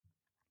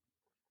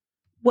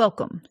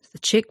Welcome to the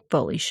Chick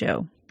Foley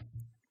Show.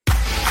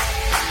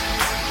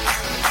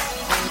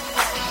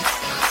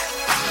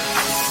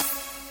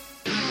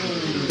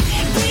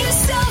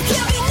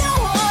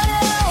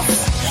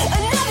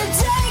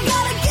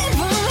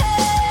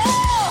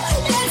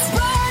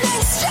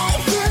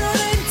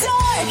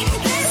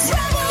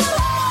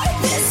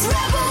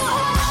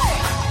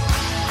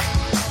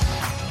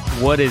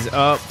 What is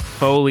up,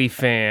 Foley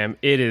fam?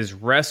 It is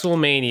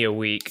Wrestlemania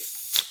week,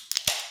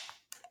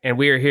 and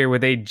we are here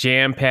with a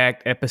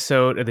jam-packed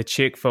episode of the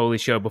Chick Foley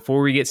Show.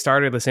 Before we get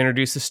started, let's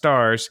introduce the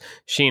stars.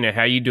 Sheena,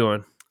 how you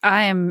doing?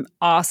 I am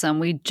awesome.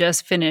 We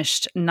just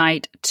finished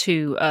night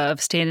 2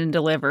 of Stand and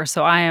Deliver,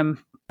 so I am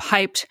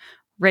hyped,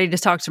 ready to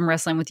talk some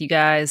wrestling with you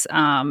guys.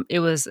 It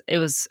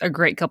was a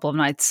great couple of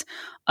nights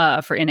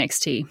for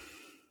NXT.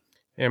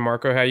 And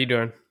Marco, how you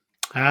doing?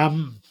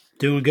 I'm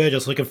doing good.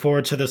 Just looking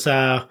forward to this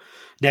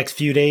next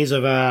few days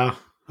of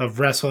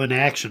wrestling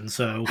action.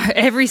 So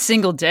every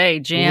single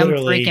day,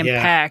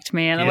 packed,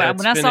 man. Yeah,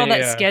 when I saw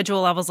that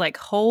schedule, I was like,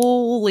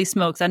 holy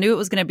smokes. I knew it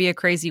was going to be a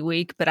crazy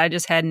week, but I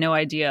just had no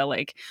idea.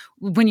 Like,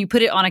 when you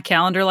put it on a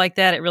calendar like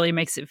that, it really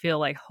makes it feel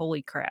like,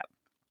 holy crap.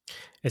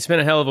 It's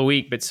been a hell of a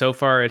week, but so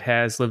far it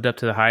has lived up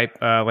to the hype.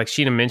 Like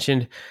Sheena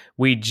mentioned,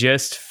 we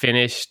just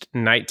finished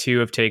night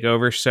 2 of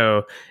Takeover.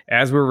 So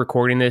as we're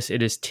recording this,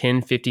 it is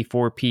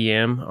 10:54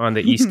 p.m. on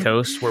the East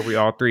Coast where we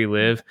all three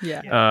live. Yeah.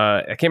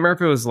 I can't remember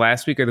if it was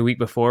last week or the week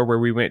before where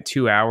we went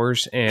 2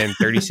 hours and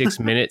 36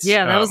 minutes.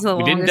 Yeah, that was the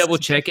longest. We didn't double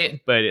check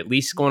it, but at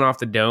least going off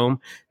the dome,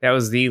 that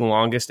was the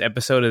longest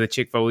episode of the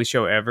Chick Foley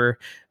Show ever.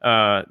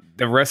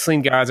 The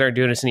wrestling gods aren't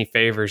doing us any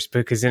favors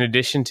because in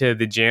addition to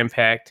the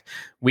jam-packed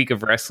week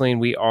of wrestling,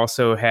 we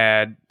also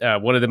had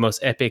one of the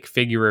most epic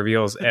figure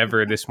reveals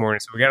ever this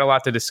morning. So we got a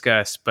lot to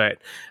discuss, but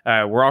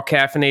we're all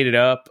caffeinated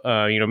up.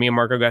 Me and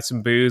Marco got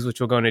some booze, which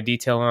we'll go into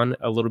detail on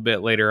a little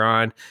bit later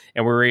on,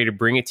 and we're ready to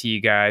bring it to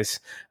you guys.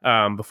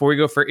 Before we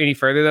go for any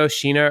further, though,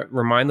 Sheena,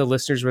 remind the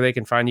listeners where they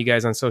can find you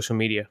guys on social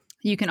media.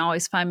 You can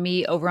always find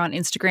me over on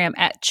Instagram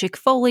at Chick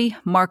Foley,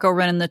 Marco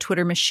running the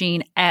Twitter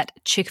machine at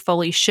Chick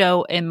Foley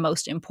Show, and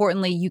most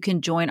importantly, you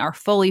can join our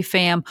Foley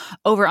fam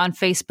over on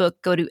Facebook.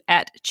 Go to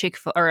at Chick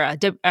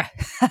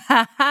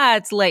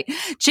it's late,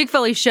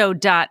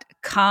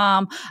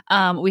 chickfoleyshow.com.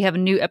 We have a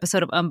new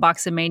episode of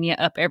Unboxing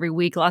up every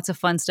week. Lots of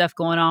fun stuff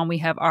going on. We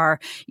have our,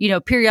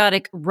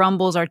 periodic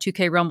rumbles, our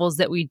 2K rumbles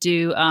that we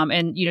do.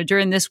 And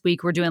during this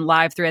week, we're doing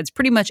live threads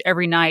pretty much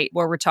every night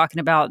where we're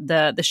talking about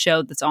the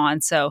show that's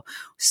on. So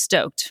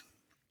stoked.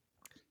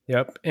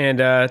 Yep. And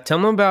tell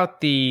them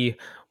about the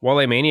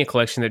Wrestlemania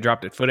collection that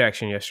dropped at Foot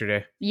Action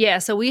yesterday. Yeah.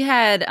 So we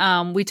had,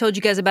 we told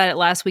you guys about it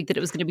last week that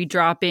it was going to be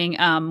dropping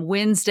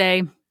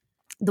Wednesday.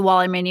 The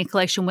Wrestlemania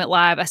collection went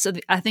live. I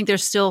think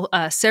there's still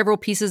several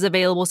pieces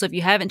available. So if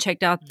you haven't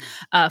checked out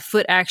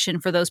Foot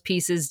Action for those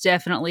pieces,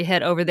 definitely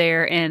head over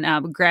there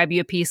and grab you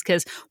a piece,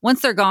 because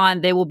once they're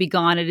gone, they will be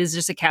gone. It is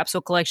just a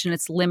capsule collection.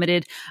 It's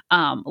limited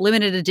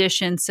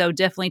edition. So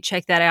definitely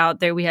check that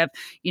out. There we have,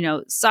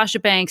 Sasha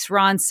Banks,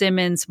 Ron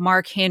Simmons,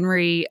 Mark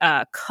Henry,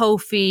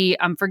 Kofi.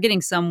 I'm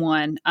forgetting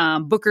someone.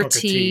 Booker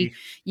T.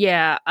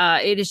 Yeah.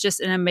 It is just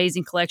an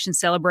amazing collection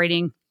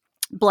celebrating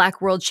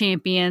Black World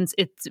Champions.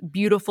 It's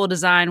beautiful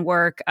design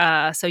work.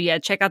 So yeah,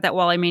 check out that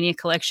Wrestlemania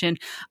collection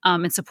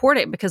and support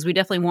it, because we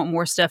definitely want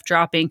more stuff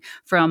dropping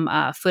from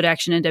Foot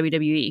Action and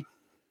WWE.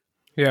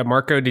 Yeah,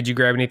 Marco, did you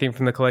grab anything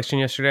from the collection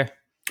yesterday?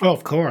 Oh,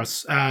 of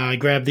course. I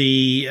grabbed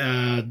the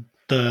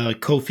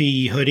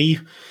Kofi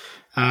hoodie,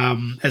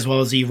 as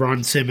well as the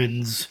Ron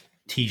Simmons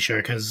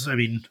t-shirt, because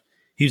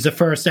he was the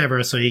first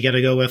ever, so you got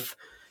to go with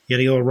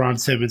Ron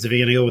Simmons if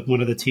you're going to go with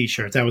one of the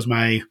t-shirts. That was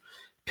my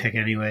pick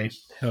anyway.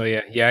 Oh yeah.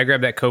 Yeah, I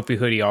grabbed that Kofi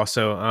hoodie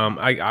also.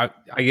 I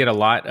get a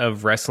lot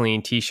of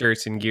wrestling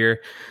t-shirts and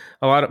gear.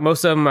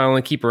 Most of them I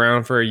only keep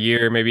around for a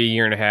year, maybe a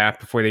year and a half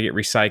before they get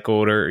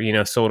recycled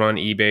or, sold on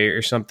eBay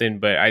or something.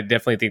 But I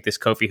definitely think this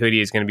Kofi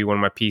hoodie is going to be one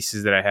of my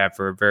pieces that I have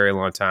for a very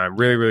long time.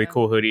 Really, really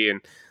cool hoodie. And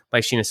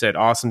like Sheena said,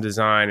 awesome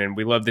design. And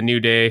we love the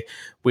New Day.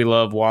 We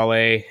love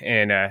Wale.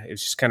 And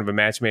it's just kind of a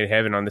match made in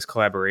heaven on this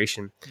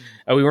collaboration.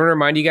 We want to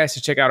remind you guys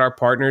to check out our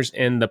partners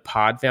in the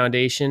Pod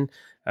Foundation.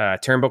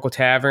 Turnbuckle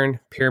Tavern,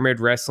 Pyramid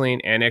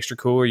Wrestling, and Extra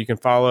Cooler. You can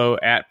follow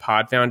at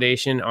Pod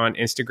Foundation on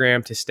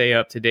Instagram to stay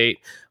up to date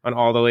on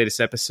all the latest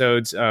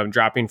episodes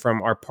dropping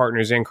from our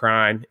partners in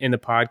crime in the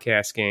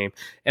podcast game.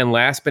 And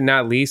last but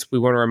not least, we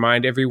want to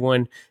remind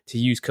everyone to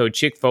use code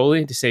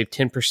ChickFoley to save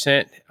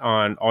 10%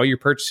 on all your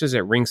purchases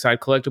at Ringside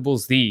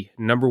Collectibles, the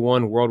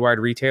 #1 worldwide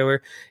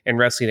retailer in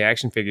wrestling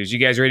action figures. You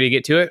guys ready to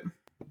get to it?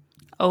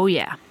 Oh,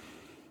 yeah.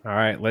 All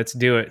right, let's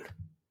do it.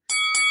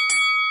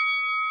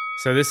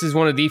 So this is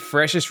one of the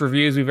freshest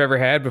reviews we've ever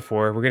had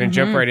before. We're going to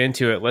jump right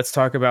into it. Let's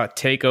talk about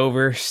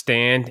Takeover,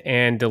 Stand,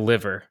 and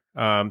Deliver.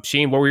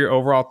 Sheen, what were your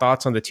overall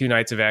thoughts on the 2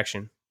 nights of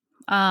action?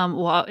 I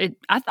thought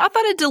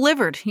it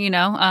delivered,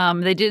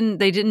 they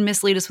didn't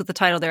mislead us with the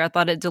title there. I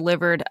thought it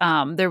delivered.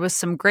 There was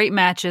some great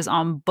matches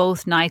on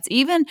both nights.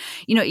 Even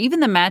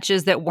the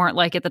matches that weren't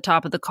like at the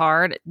top of the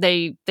card,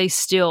 they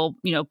still,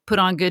 put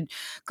on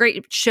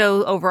great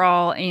show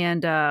overall.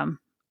 And,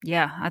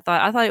 Yeah, I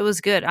thought it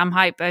was good. I'm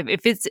hyped.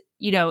 If it's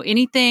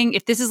anything,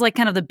 if this is like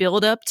kind of the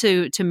build up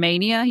to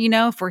Mania,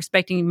 if we're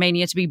expecting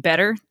Mania to be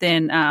better,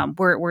 then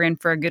we're in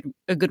for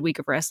a good week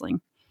of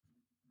wrestling.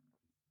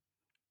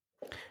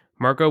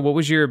 Marco, what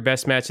was your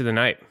best match of the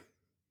night?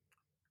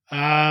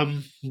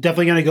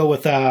 Definitely gonna go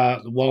with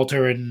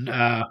Walter and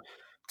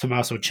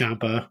Tommaso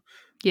Ciampa.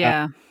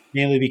 Yeah,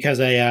 Mainly because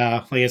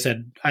like I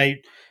said, I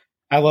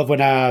love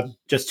when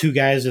just two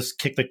guys just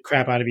kick the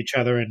crap out of each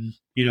other, and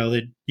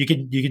that you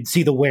can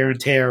see the wear and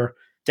tear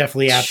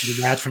definitely after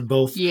the match from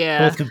both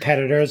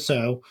competitors.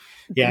 So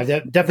yeah,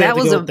 definitely have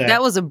to go with that.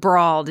 That was a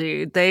brawl,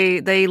 dude.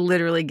 They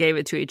literally gave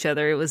it to each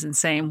other. It was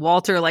insane.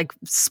 Walter like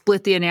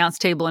split the announce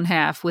table in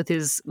half with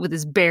his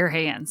bare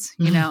hands.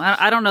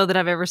 I don't know that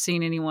I've ever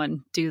seen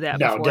anyone do that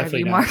before.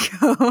 Definitely have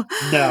you, Marco?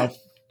 No.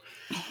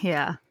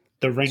 Yeah.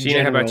 The ring.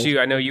 Sheena, how about you?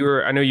 I know you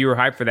were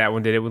hyped for that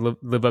one. Did it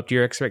live up to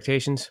your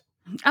expectations?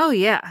 Oh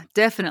yeah,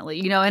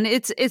 definitely. And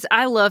it's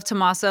I love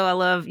Tommaso. I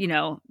love,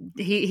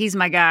 he's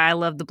my guy. I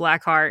love the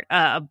Blackheart.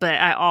 But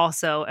I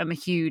also am a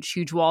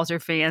huge Walter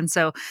fan.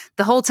 So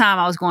the whole time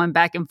I was going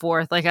back and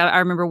forth. Like I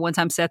remember one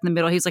time Seth in the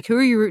middle, he was like, "Who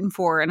are you rooting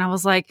for?" And I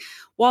was like,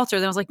 "Walter."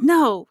 Then I was like,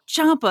 "No,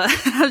 Ciampa."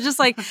 I was just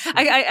like,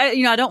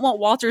 I don't want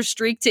Walter's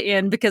streak to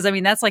end because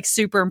that's like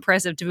super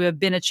impressive to have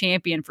been a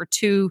champion for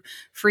 2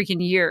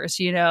 freaking years,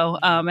 and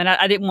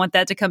I didn't want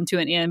that to come to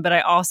an end, but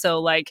I also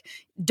like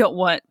don't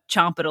want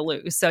Ciampa to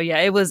lose. So yeah,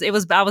 it was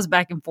I was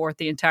back and forth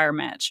the entire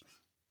match.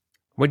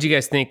 What do you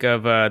guys think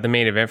of the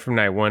main event from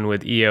night one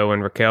with Io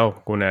and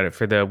Raquel going at it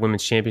for the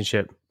women's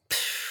championship?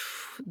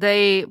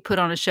 They put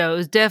on a show. It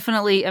was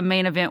definitely a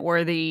main event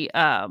worthy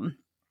match.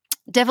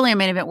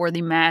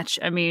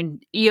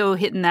 Io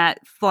hitting that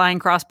flying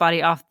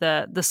crossbody off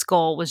the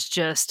skull was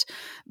just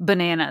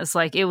bananas.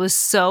 Like it was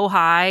so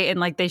high, and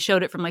like they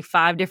showed it from like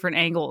 5 different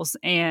angles,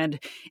 and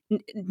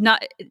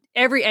not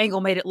every angle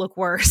made it look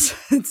worse.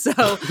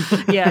 So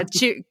yeah,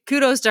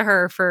 kudos to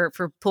her for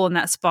pulling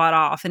that spot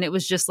off. And it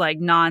was just like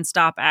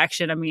nonstop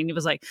action. It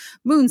was like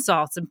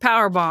moonsaults and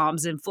power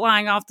bombs and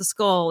flying off the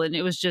skull, and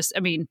it was just,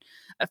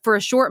 for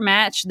a short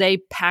match, they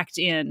packed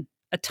in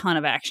a ton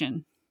of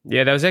action.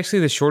 Yeah, that was actually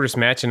the shortest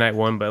match of night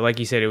one, but like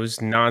you said, it was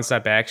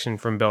nonstop action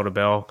from bell to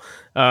bell.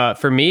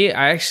 For me,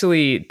 I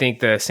actually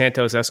think the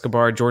Santos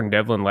Escobar Jordan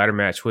Devlin ladder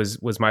match was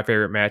my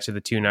favorite match of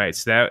the 2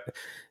 nights. That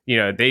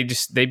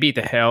they beat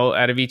the hell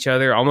out of each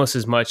other almost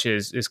as much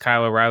as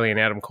Kyle O'Reilly and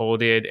Adam Cole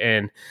did,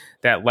 and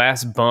that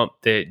last bump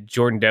that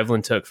Jordan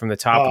Devlin took from the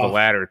top of the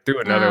ladder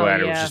through another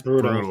ladder was just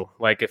brutal.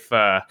 Like if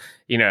I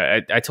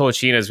told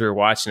Sheena as we were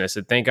watching, I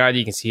said, "Thank God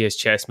you can see his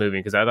chest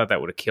moving," because I thought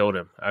that would have killed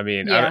him. I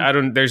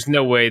don't. There's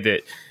no way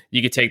that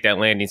you could take that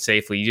landing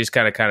safely. You just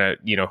kind of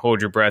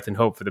hold your breath and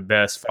hope for the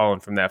best falling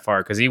from that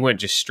far, because he went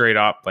just straight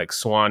up like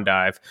swan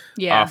dive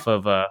off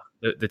of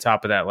the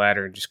top of that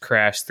ladder and just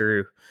crashed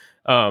through.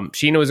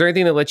 Sheena, was there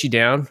anything that let you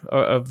down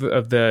of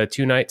the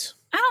 2 nights?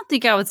 I don't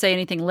think I would say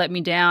anything let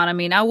me down.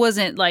 I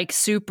wasn't like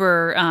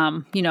super,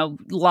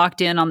 locked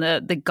in on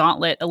the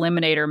gauntlet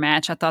eliminator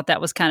match. I thought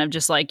that was kind of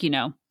just like,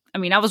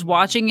 I was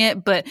watching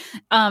it, but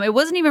it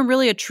wasn't even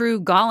really a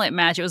true gauntlet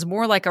match. It was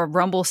more like a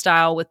Rumble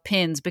style with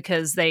pins,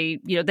 because they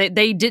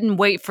didn't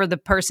wait for the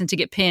person to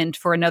get pinned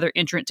for another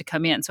entrant to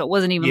come in. So it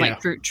wasn't even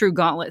like true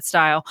gauntlet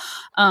style.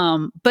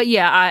 But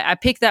yeah, I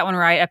picked that one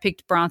right. I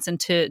picked Bronson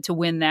to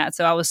win that.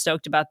 So I was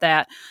stoked about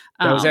that.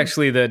 That was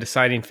actually the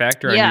deciding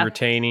factor on you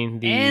retaining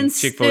the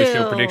Chick-fil-A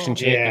Show Prediction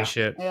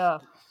Championship. Yeah.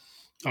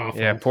 Awful.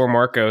 Yeah, poor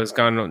Marco has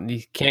gone.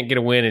 He can't get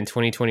a win in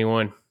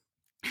 2021.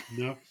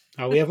 No.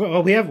 We have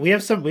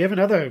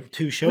another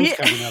 2 shows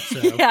coming up.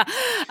 So yeah,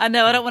 I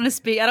know. I don't want to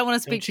speak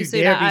too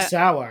soon. Be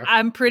sour.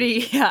 I'm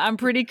pretty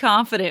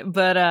confident,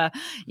 but I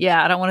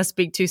don't want to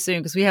speak too soon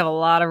because we have a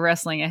lot of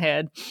wrestling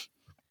ahead.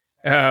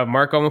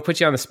 Marco, I'm gonna put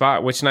you on the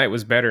spot. Which night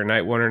was better,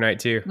 night 1 or night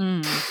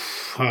 2?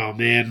 Oh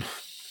man,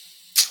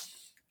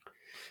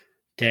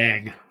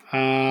 dang.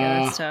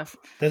 Yeah, that's tough.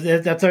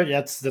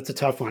 That's a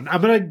tough one.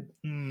 I'm gonna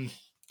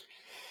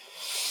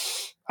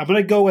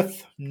go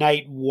with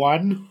night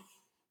 1.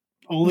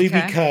 Only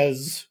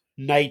because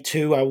night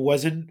 2,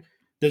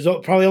 there's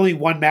probably only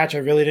one match I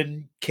really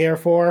didn't care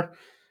for,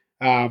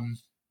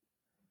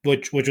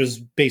 which was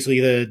basically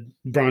the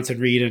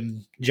Bronson Reed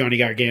and Johnny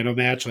Gargano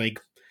match.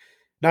 Like,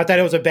 not that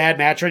it was a bad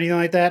match or anything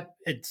like that.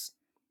 It's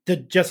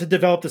just to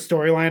develop the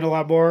storyline a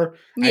lot more.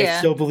 Yeah. I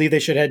still believe they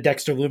should have had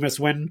Dexter Lumis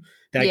win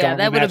that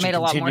would have made a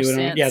lot more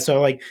sense. Yeah,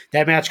 so like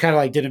that match kind of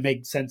like didn't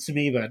make sense to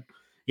me, but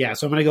yeah,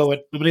 so I'm gonna go with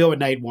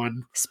night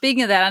 1.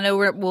 Speaking of that, I know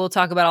we'll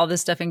talk about all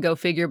this stuff in Go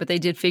Figure, but they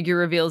did figure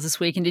reveals this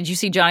week. And did you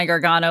see Johnny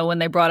Gargano when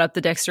they brought up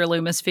the Dexter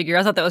Lumis figure?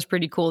 I thought that was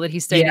pretty cool that he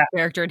stayed in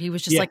character, and he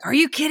was just like, "Are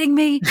you kidding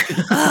me?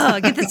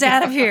 Get this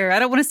out of here! I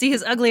don't want to see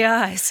his ugly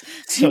eyes."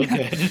 So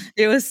good.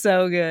 It was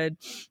so good.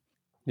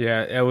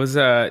 Yeah, it was.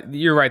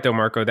 You're right though,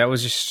 Marco. That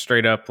was just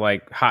straight up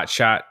like hot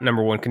shot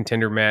 #1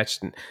 contender match,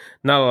 and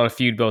not a lot of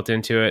feud built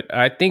into it.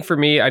 I think for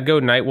me, I'd go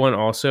night 1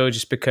 also,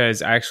 just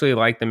because I actually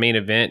like the main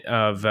event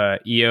of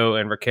Io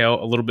and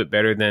Raquel a little bit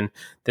better than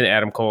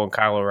Adam Cole and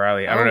Kyle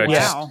O'Reilly. I don't know.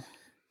 Wow.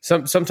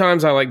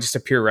 Sometimes I like just a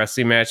pure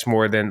wrestling match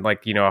more than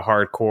like, a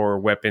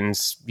hardcore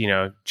weapons,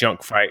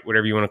 junk fight,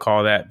 whatever you want to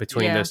call that,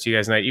 between those two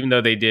guys tonight, even though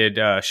they did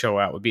show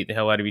out with beating the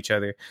hell out of each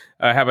other.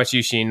 How about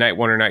you, Sheen? Night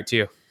 1 or night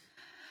 2?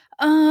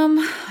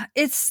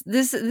 It's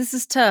this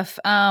is tough.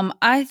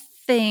 I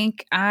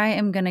think I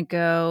am gonna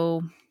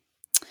go.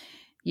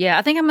 Yeah,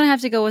 I think I'm gonna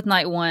have to go with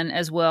night 1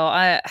 as well.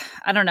 I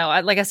don't know.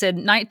 Like I said,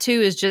 night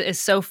 2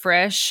 is so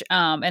fresh.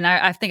 And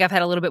I think I've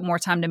had a little bit more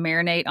time to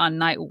marinate on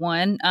night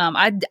 1.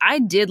 I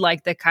did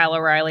like the Kyle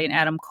O'Reilly and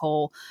Adam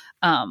Cole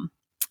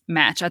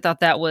match. I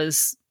thought that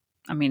was,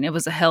 it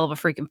was a hell of a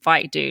freaking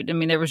fight, dude.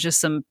 There was just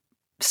some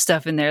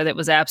stuff in there that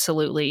was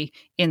absolutely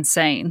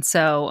insane.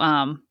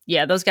 So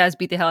yeah, those guys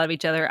beat the hell out of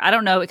each other. I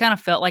don't know. It kind of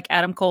felt like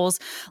Adam Cole's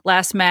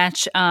last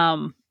match.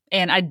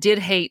 And I did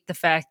hate the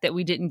fact that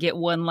we didn't get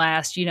one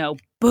last,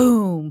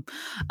 boom.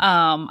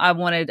 I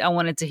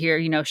wanted to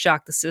hear,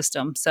 shock the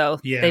system. So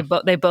they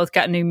both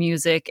got new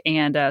music,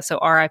 and so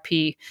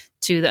RIP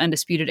to the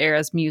Undisputed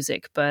Era's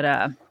music. But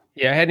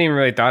yeah, I hadn't even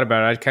really thought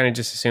about it. I kind of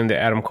just assumed that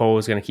Adam Cole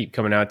was going to keep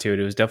coming out to it.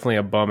 It was definitely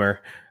a bummer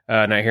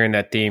not hearing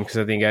that theme, because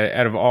I think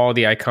out of all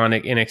the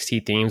iconic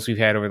NXT themes we've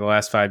had over the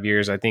last 5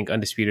 years, I think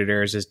Undisputed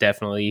Era's is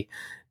definitely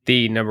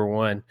the number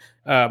one.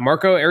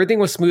 Marco, everything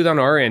was smooth on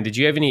our end. Did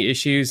you have any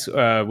issues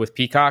with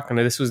Peacock? I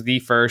know this was the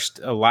first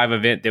live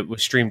event that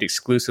was streamed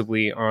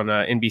exclusively on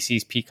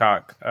NBC's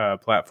Peacock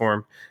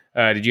platform.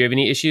 Did you have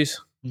any issues?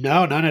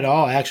 No, none at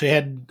all. I actually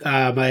had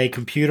my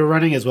computer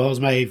running as well as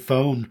my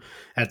phone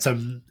at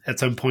some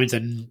points,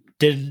 and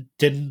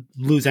didn't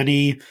lose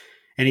any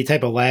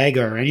type of lag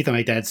or anything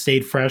like that. It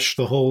stayed fresh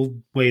the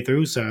whole way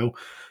through. So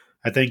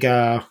I think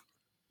they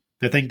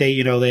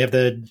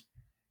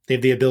they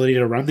have the ability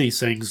to run these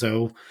things.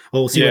 So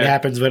we'll see what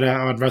happens when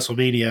on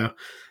WrestleMania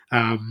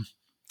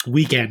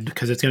weekend,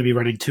 because it's going to be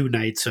running 2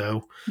 nights.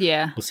 So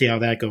yeah, we'll see how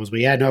that goes. But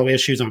yeah, no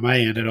issues on my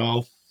end at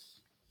all.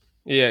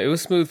 Yeah, it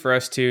was smooth for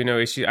us too. No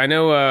issue. I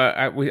know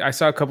I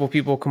saw a couple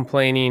people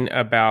complaining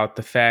about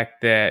the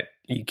fact that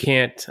you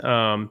can't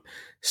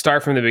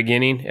start from the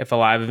beginning. If a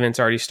live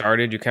event's already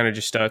started, you're kind of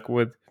just stuck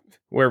with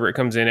wherever it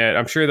comes in at.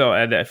 I'm sure they'll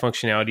add that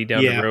functionality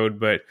down the road.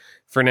 But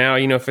for now,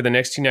 for the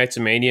next 2 nights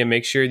of Mania,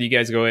 make sure that you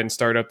guys go ahead and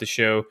start up the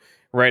show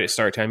right at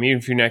start time. Even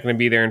if you're not going to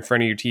be there in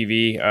front of your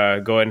TV,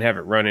 go ahead and have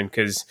it running,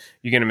 because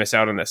you're going to miss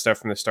out on that stuff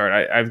from the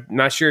start. I'm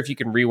not sure if you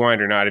can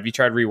rewind or not. Have you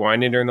tried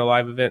rewinding during the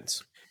live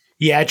events?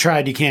 Yeah, I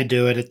tried. You can't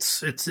do it.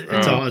 It's just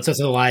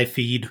a live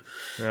feed.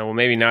 Well,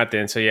 maybe not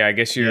then. So yeah, I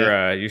guess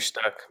you're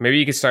stuck. Maybe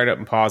you could start up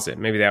and pause it.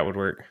 Maybe that would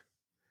work.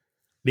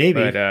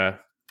 Maybe.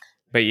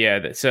 But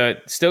yeah, so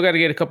still got to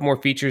get a couple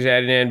more features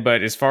added in.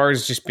 But as far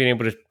as just being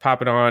able to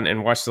pop it on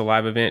and watch the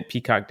live event,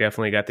 Peacock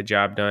definitely got the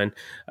job done.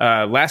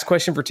 Last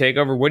question for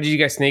Takeover: what did you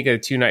guys think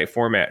of the 2-night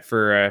format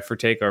for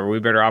Takeover? Are we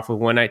better off with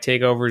 1-night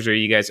takeovers, or are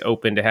you guys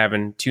open to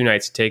having 2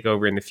 nights of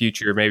Takeover in the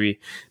future? Maybe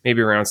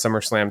around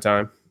SummerSlam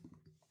time.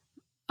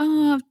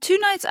 2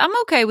 nights. I'm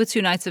okay with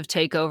 2 nights of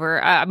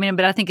Takeover.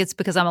 But I think it's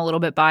because I'm a little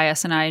bit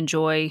biased and I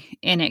enjoy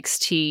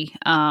NXT.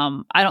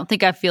 I don't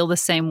think I feel the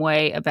same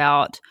way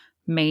about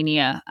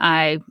Mania.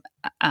 I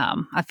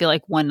feel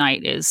like 1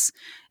 night is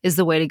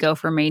the way to go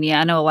for Mania.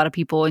 I know a lot of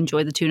people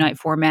enjoy the 2-night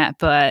format,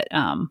 but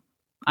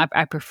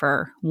I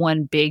prefer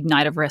one big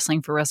night of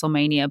wrestling for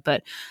WrestleMania.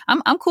 But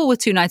I'm cool with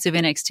 2 nights of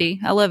NXT.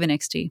 I love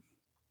NXT.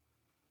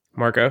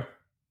 Marco?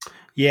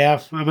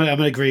 Yeah, I'm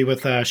gonna agree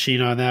with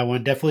Sheena on that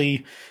one.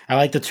 Definitely, I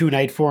like the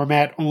 2-night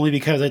format only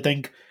because I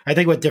think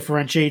what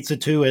differentiates the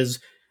two is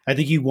I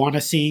think you want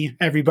to see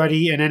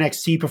everybody in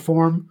NXT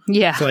perform.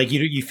 Yeah. So like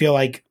you feel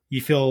like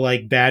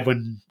bad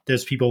when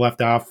there's people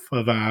left off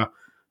of a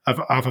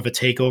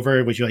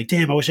takeover, which you're like,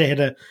 damn, I wish they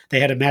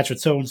had a match with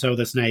so and so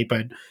this night.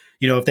 But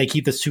if they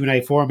keep this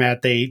 2-night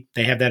format, they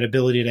have that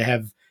ability to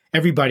have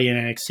everybody in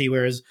NXT.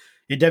 Whereas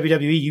in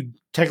WWE, you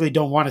technically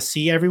don't want to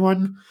see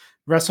everyone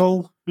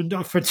wrestle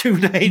for 2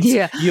 nights.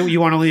 Yeah.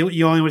 You only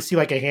want to see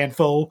like a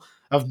handful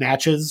of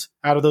matches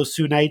out of those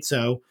 2 nights.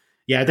 So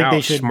yeah, I think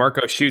they should.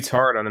 Marco shoots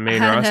hard on the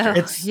main roster.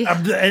 It's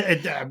I'm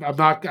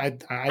not. I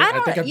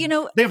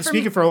think I'm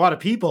speaking for a lot of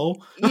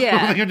people.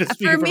 Yeah,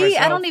 for me,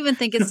 myself. I don't even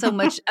think it's so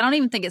much. I don't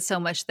even think it's so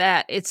much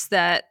that it's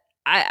that.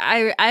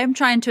 I am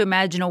trying to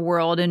imagine a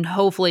world, and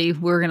hopefully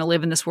we're going to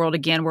live in this world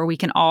again where we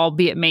can all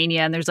be at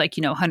Mania and there's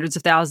hundreds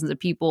of thousands of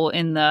people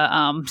in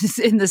the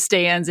in the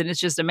stands, and it's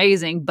just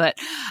amazing. But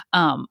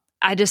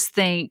I just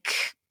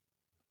think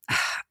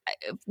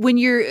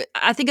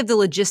I think of the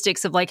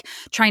logistics of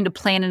trying to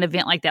plan an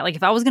event like that. Like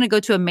if I was going to go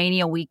to a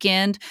Mania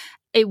weekend,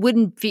 it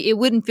wouldn't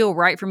feel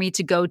right for me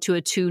to go to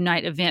a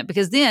 2-night event,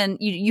 because then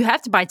you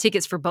have to buy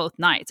tickets for both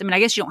nights. I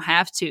guess you don't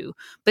have to,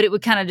 but it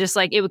would kind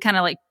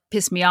of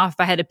piss me off if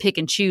I had to pick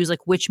and choose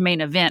which main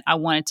event I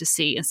wanted to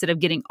see, instead of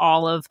getting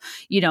all of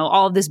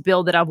this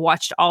build that I've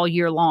watched all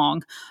year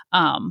long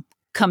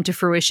come to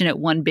fruition at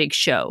one big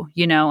show.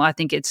 I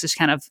think it's just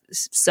kind of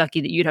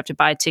sucky that you'd have to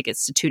buy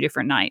tickets to 2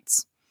 different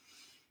nights.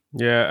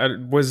 Yeah.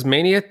 Was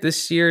Mania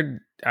this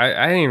year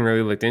I didn't even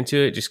really looked into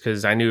it just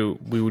because I knew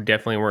we would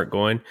definitely weren't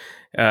going.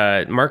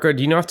 Marco,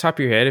 do you know off the top of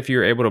your head if you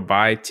were able to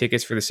buy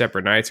tickets for the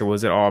separate nights, or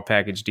was it all a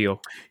package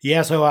deal?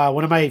 Yeah, so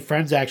one of my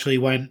friends actually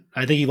went.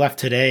 I think he left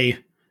today.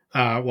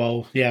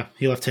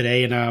 He left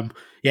today, and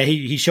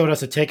he showed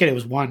us a ticket. It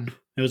was one.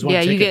 It was one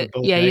Yeah, ticket for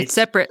both you get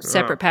nights.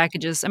 separate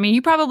packages. I mean,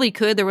 you probably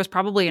could. There was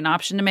probably an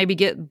option to maybe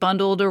get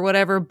bundled or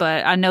whatever,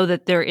 but I know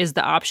that there is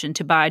the option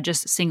to buy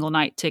just single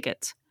night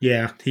tickets.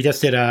 Yeah, he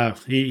just did.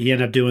 He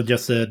ended up doing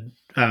just a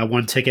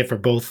one ticket for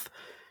both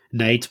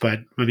nights. But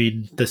I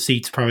mean, the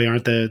seats probably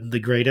aren't the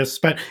greatest.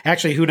 But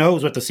actually, who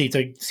knows what the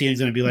seating's going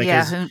to be like?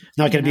 Yeah, There's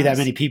not going to be that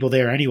many people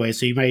there anyway.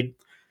 So you might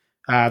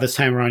this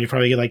time around you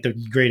probably get like the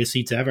greatest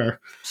seats ever.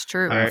 It's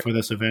true for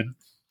this event.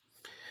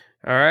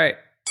 All right.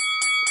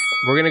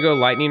 We're gonna go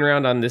lightning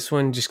round on this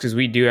one, just because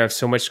we do have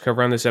so much to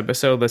cover on this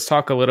episode. Let's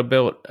talk a little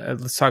bit.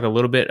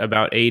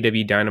 About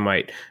AEW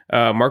Dynamite.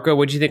 Marco,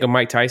 what do you think of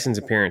Mike Tyson's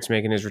appearance,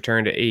 making his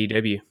return to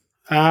AEW?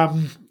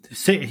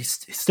 He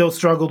still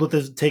struggled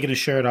with taking his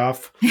shirt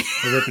off.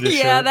 Ripping his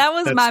yeah, shirt. that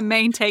was my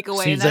main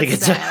takeaway. Seems That's like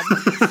it's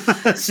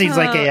sad. seems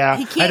like a.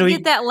 He can't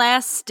get that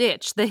last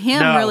stitch. The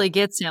hem really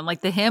gets him.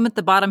 Like the hem at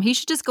the bottom, he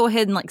should just go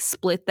ahead and like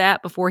split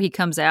that before he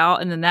comes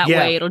out, and then that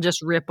way it'll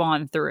just rip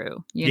on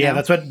through. You know?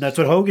 That's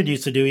what Hogan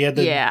used to do. He had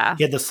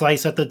the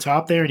slice at the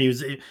top there, and he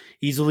was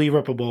easily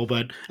rippable.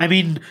 But I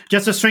mean,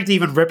 just the strength to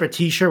even rip a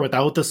t-shirt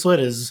without the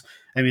slit is.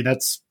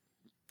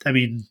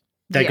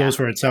 That goes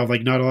for itself.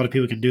 Like, not a lot of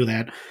people can do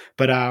that.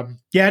 But I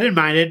didn't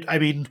mind it. I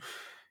mean,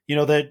 you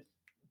know that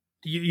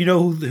you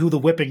know who the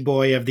whipping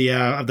boy of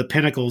the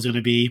Pinnacle is going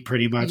to be,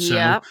 pretty much.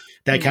 So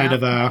that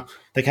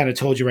kind of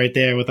told you right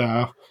there. With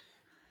I'm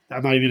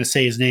not even going to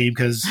say his name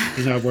because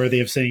he's not worthy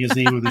of saying his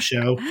name on the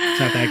show. It's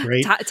not that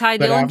great. Ty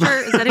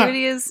Dillinger, is that who it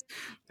is?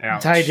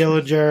 Ouch. Ty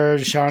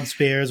Dillinger, Sean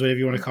Spears, whatever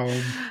you want to call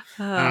him.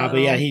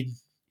 But yeah,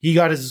 he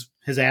got his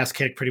ass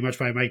kicked pretty much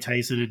by Mike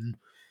Tyson, and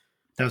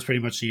that was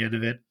pretty much the end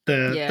of it.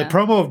 The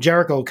promo of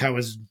Jericho cut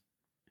was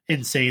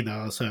insane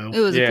though. So it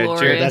was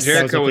glorious.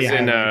 Jericho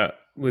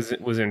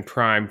was in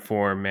prime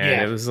form, man.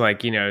 Yeah. It was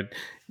like,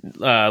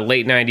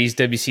 late 90s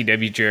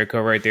WCW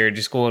Jericho right there,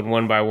 just going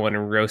one by one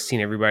and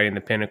roasting everybody in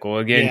the Pinnacle.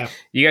 Again,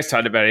 you guys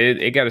talked about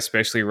it. It got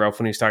especially rough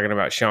when he was talking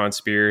about Sean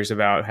Spears,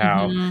 about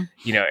how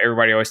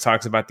everybody always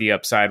talks about the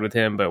upside with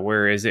him, but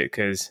where is it?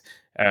 Because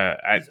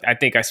I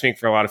think I speak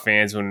for a lot of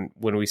fans when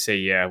we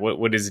say,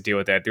 what is the deal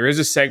with that? There is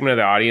a segment of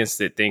the audience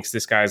that thinks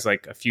this guy's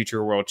like a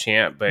future world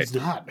champ, but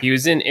he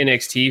was in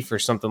NXT for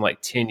something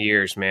like 10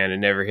 years, man,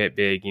 and never hit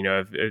big.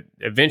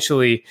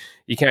 Eventually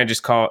you kind of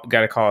just got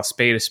to call a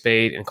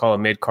spade and call a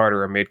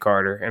mid-carder a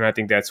mid-carder. And I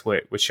think that's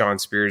what Sean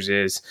Spears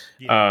is.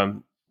 Yeah.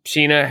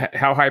 Sheena,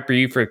 how hype are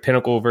you for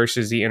Pinnacle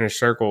versus the Inner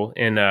Circle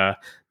in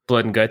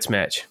Blood and Guts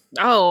match?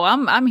 Oh,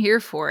 I'm here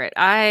for it.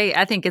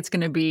 I think it's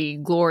going to be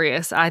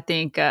glorious. I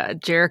think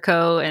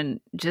Jericho and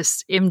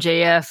just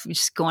MJF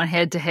just going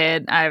head to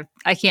head.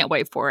 I can't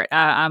wait for it.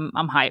 I'm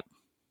hyped.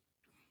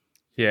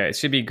 Yeah, it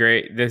should be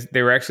great.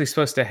 They were actually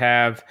supposed to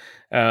have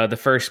the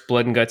first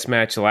Blood and Guts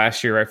match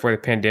last year, right before the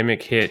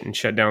pandemic hit and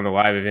shut down the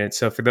live event.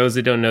 So for those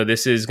that don't know,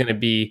 this is going to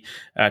be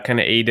kind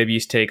of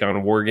AEW's take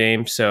on War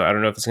Games. So I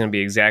don't know if it's going to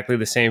be exactly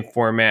the same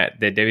format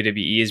that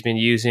WWE has been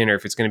using, or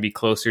if it's going to be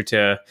closer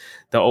to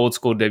the old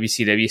school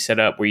WCW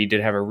setup where you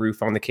did have a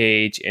roof on the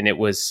cage and it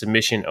was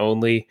submission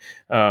only.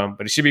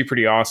 But it should be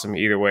pretty awesome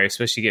either way,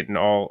 especially getting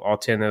all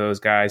 10 of those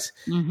guys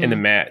in the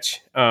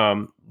match.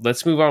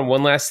 Let's move on.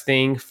 One last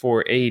thing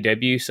for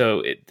AEW.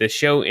 So the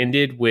show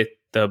ended with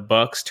the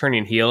Bucks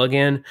turning heel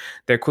again.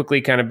 They're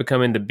quickly kind of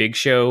becoming the big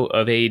show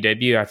of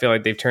AEW. I feel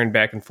like they've turned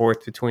back and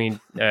forth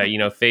between,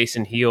 face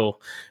and heel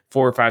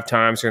 4 or 5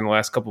 times during the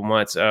last couple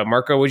months.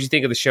 Marco, what did you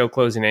think of the show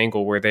closing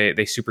angle where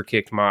they super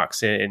kicked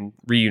Mox and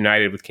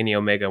reunited with Kenny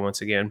Omega once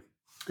again?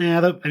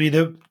 Yeah,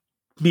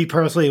 me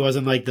personally, it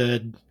wasn't like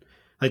the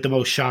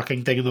most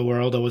shocking thing in the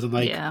world. I wasn't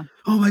like,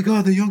 oh my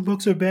god, the Young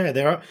Bucks are bad.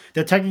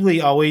 They're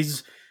technically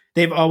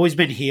they've always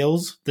been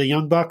heels. The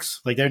Young Bucks,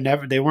 like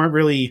they weren't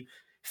really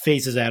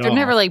faces at all. They're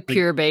never like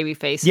pure baby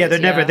faces. Yeah, they're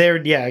never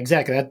there. Yeah,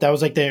 exactly. That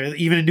was like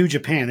even in New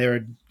Japan, they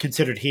were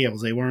considered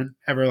heels. They weren't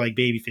ever like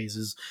baby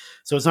faces.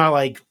 So it's not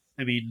like,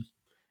 and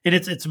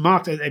it's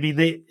Mox.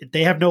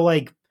 They have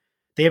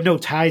no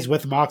ties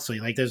with Moxley.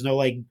 Like there's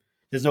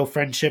no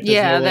friendship.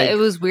 It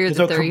was weird.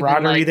 There's no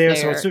camaraderie there.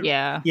 So it's,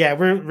 it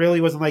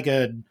really wasn't like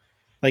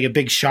a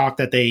big shock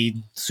that they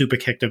super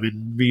kicked him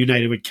and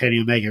reunited with Kenny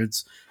Omega.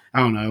 I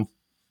don't know.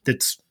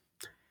 It's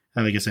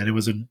like I said, it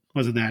wasn't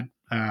that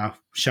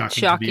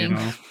shocking to me at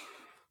all.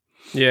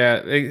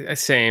 Yeah,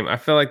 same. I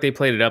feel like they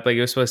played it up like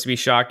it was supposed to be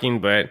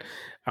shocking, but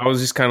I was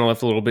just kind of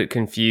left a little bit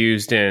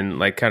confused and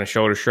like kind of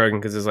shoulder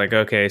shrugging because it's like,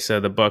 okay, so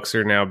the Bucks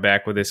are now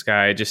back with this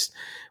guy. Just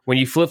when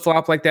you flip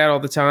flop like that all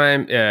the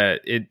time,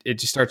 it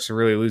just starts to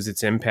really lose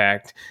its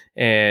impact.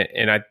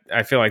 And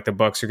I feel like the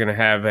Bucks are going to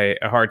have a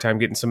hard time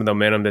getting some of the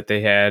momentum that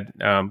they had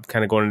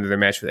kind of going into their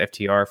match with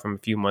FTR from a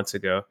few months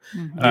ago.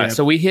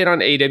 So we hit on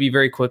AEW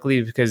very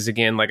quickly because,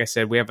 again, like I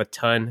said, we have a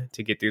ton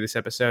to get through this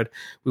episode.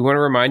 We want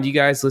to remind you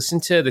guys, listen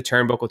to the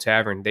Turnbuckle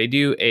Tavern. They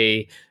do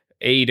a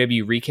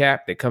AEW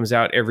recap that comes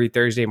out every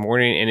Thursday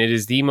morning, and it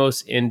is the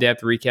most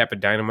in-depth recap of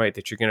Dynamite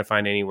that you're going to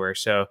find anywhere.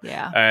 So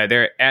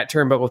they're at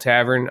Turnbuckle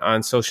Tavern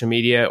on social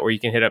media, or you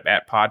can hit up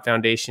at Pod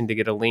Foundation to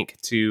get a link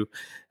to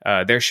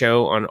their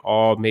show on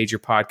all major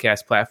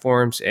podcast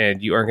platforms,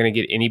 and you aren't going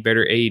to get any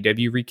better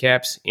AEW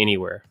recaps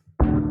anywhere.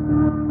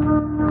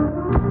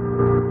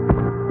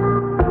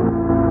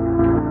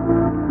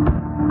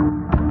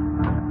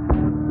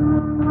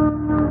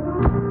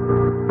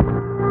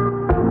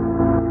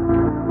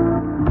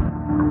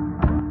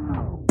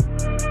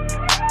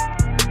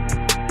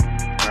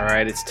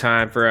 It's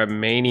time for a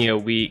Mania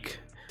week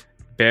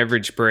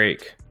beverage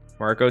break.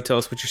 Marco, tell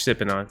us what you're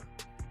sipping on.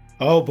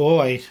 Oh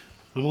boy,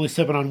 I'm only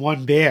sipping on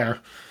one beer,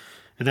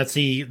 and that's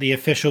the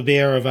official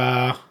beer of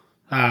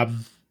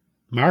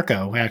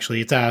Marco.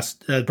 Actually, it's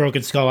a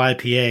Broken Skull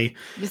IPA.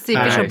 It's the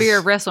official beer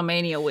of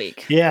Wrestlemania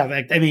week.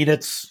 Yeah, I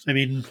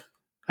mean,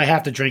 I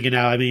have to drink it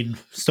now. I mean,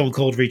 Stone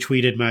Cold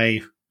retweeted my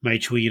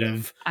tweet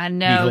of I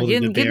know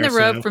getting the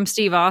rub from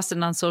Steve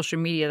Austin on social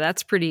media.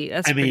 That's pretty.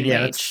 That's it right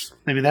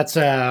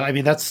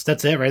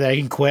there. I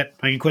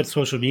can quit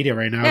social media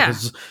right now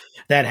because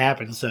that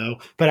happened. So,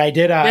 but I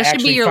did. That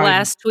should be your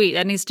last tweet.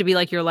 That needs to be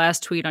like your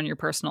last tweet on your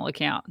personal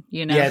account.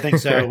 You know? Yeah, I think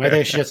so. Maybe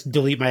I should just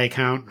delete my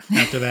account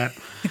after that.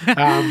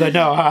 But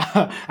no,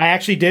 I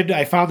actually did.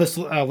 I found this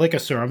liquor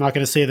store. I'm not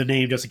going to say the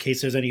name just in case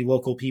there's any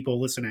local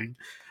people listening.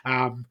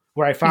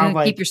 Where I found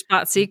keep your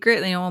spot secret,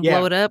 and you don't want to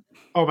blow it up.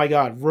 Oh my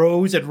God,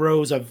 rows and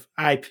rows of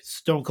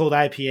Stone Cold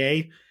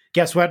IPA.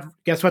 Guess what?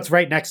 Guess what's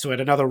right next to it?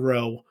 Another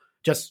row.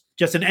 Just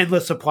an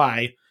endless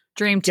supply.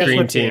 Dream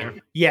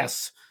Team.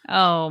 Yes.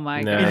 Oh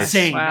my God.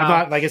 Insane.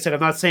 Wow. I'm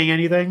not saying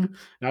anything.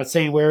 Not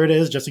saying where it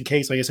is, just in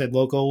case, like I said,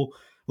 local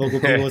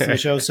people listen to the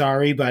show.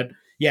 Sorry, but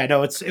yeah,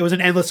 no, it was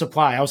an endless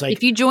supply. I was like,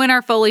 if you join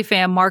our Foley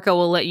fam, Marco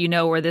will let you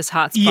know where this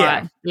hot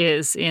spot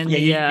is in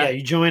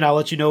you join. I'll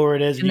let you know where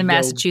it is in the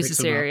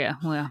Massachusetts area.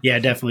 Well, yeah,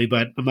 definitely.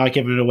 But I'm not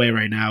giving it away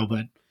right now.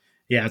 But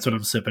yeah, that's what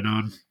I'm sipping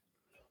on.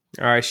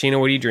 All right, Sheena,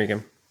 what are you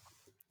drinking?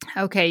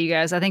 Okay, you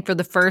guys. I think for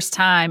the first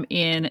time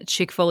in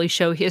Chick Foley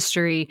show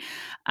history,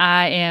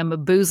 I am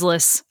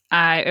boozeless.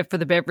 For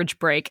the beverage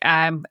break,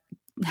 I'm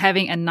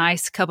having a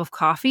nice cup of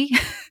coffee.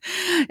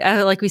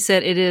 Like we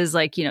said, it is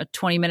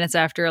 20 minutes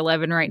after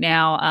 11 right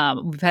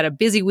now. We've had a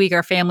busy week.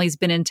 Our family's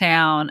been in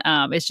town.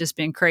 It's just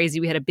been crazy.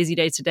 We had a busy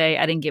day today.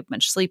 I didn't get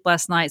much sleep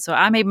last night. So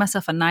I made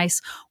myself a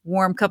nice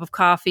warm cup of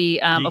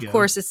coffee. Of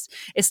course,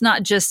 it's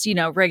not just,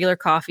 regular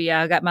coffee.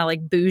 I got my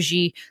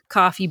bougie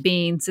coffee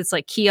beans. It's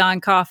like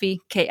Kion coffee,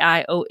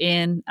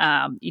 Kion.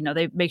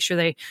 They make sure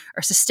they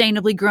are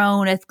sustainably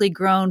grown, ethically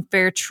grown,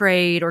 fair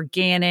trade,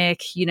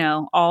 organic,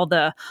 all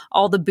the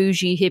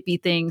bougie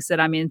hippie things that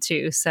I'm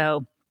into.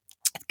 So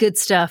good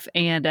stuff.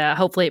 And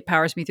hopefully it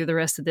powers me through the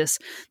rest of this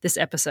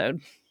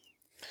episode.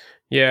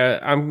 Yeah,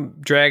 I'm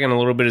dragging a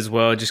little bit as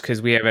well, just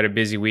because we have had a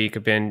busy week.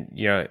 I've been,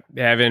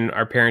 having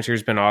our parents here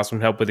has been awesome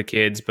to help with the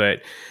kids, but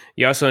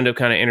you also end up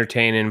kind of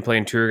entertaining and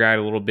playing tour guide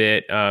a little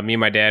bit. Me and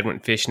my dad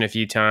went fishing a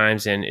few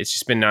times, and it's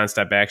just been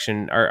nonstop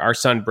action. Our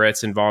son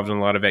Brett's involved in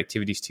a lot of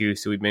activities too,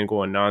 so we've been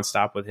going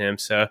nonstop with him.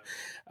 So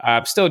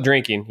I'm still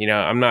drinking.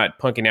 I'm not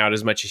punking out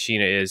as much as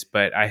Sheena is,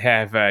 but I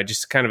have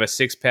just kind of a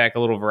 6-pack, a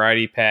little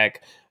variety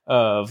pack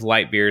of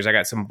light beers. I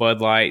got some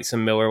Bud Light,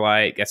 some Miller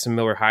Lite, got some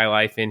Miller High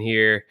Life in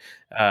here,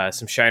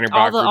 some Shiner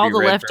Bock, all the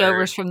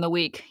leftovers from the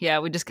week. Yeah,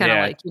 we just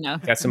kind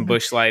of got some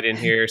Busch Light in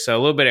here, so a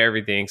little bit of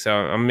everything. So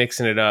I'm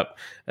mixing it up,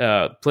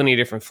 plenty of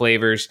different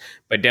flavors,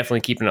 but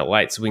definitely keeping it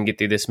light so we can get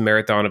through this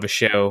marathon of a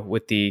show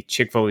with the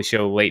Chick Foley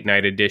Show late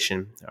night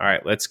edition. All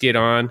right, let's get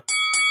on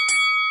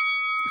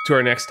to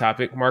our next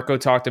topic. Marco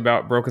talked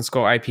about Broken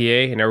Skull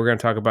IPA, and now we're going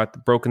to talk about the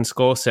Broken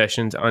Skull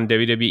sessions on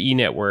WWE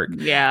Network.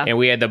 Yeah. And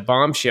we had the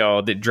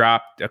bombshell that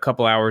dropped a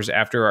couple hours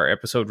after our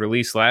episode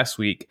released last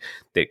week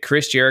that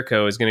Chris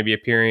Jericho is going to be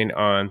appearing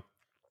on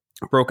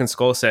Broken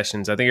Skull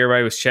sessions. I think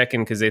everybody was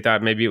checking because they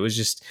thought maybe it was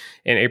just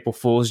an April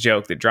Fool's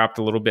joke that dropped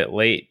a little bit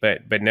late,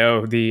 but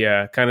no,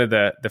 the kind of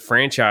the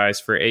franchise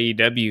for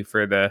AEW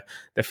for the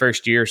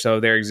first year or so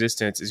of their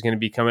existence is going to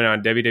be coming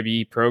on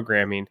WWE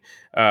programming.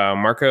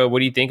 Marco, what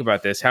do you think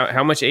about this?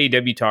 How much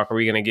AEW talk are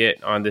we going to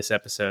get on this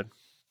episode?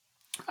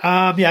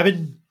 I've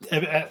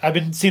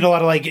been seeing a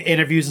lot of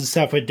interviews and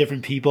stuff with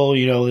different people.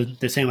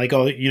 They're saying they're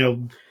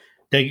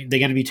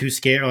going to be too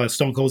scared.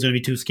 Stone Cold's going to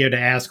be too scared to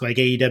ask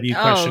AEW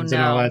questions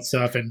and all that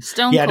stuff. And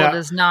Stone Cold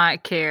does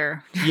not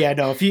care. Yeah,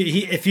 no.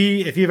 If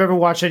you've ever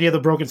watched any of the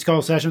Broken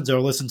Skull sessions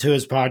or listened to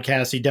his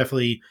podcast, he's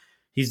definitely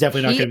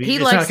not going to be. He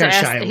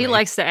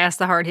likes to ask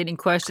the hard hitting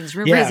questions.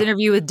 Remember his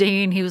interview with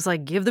Dean? He was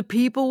like, "Give the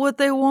people what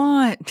they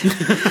want."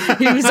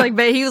 he was like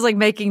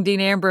making Dean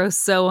Ambrose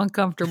so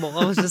uncomfortable.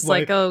 I was just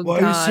why God, are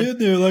you sitting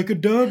there like a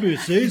dummy?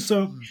 Say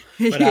something.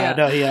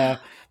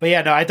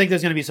 But I think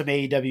there's going to be some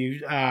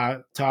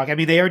AEW talk. I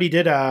mean, they already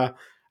did.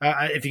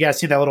 If you guys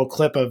seen that little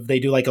clip of they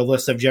do a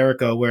list of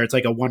Jericho where it's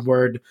a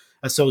one-word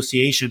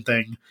association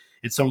thing,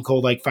 and Stone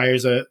Cold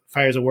fires a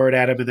word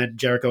at him, and then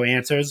Jericho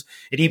answers,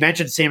 and he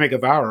mentioned Sammy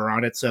Guevara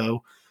on it.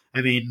 So, I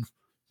mean,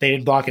 they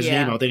didn't block his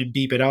name out. They didn't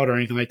beep it out or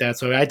anything like that.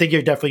 So I think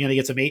you're definitely going to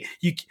get some.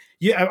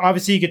 You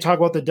obviously you could talk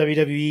about the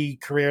WWE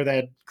career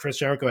that Chris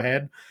Jericho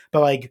had, but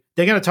like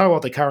they're going to talk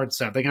about the current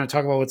stuff. They're going to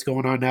talk about what's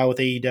going on now with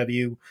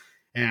AEW,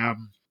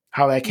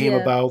 how that came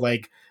about,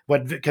 like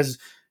what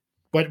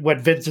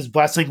Vince's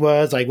blessing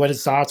was, like what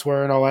his thoughts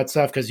were, and all that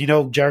stuff. Because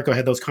Jericho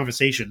had those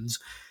conversations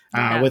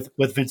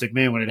with Vince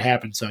McMahon when it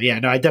happened. So yeah,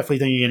 no, I definitely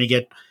think you're going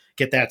to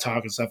get that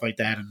talk and stuff like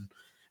that. And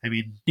I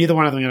mean, neither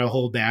one of them are going to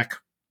hold back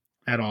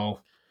at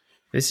all.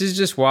 This is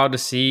just wild to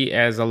see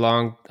as a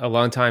long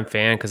time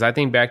fan, because I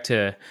think back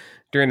to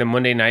during the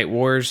Monday Night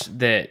Wars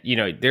that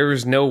there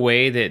was no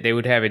way that they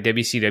would have a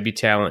WCW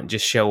talent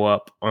just show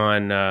up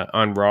on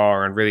Raw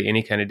or on really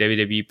any kind of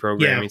WWE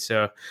programming.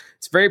 So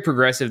it's very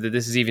progressive that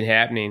this is even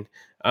happening.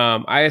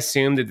 I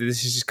assume that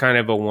this is just kind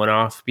of a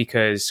one-off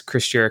because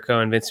Chris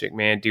Jericho and Vince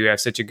McMahon do have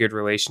such a good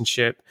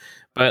relationship.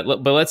 But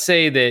let's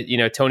say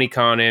that Tony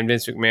Khan and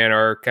Vince McMahon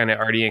are kind of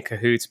already in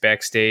cahoots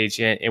backstage,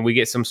 and we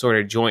get some sort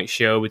of joint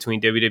show between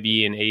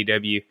WWE and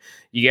AEW.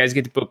 You guys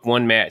get to book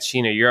one match.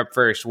 Sheena, you're up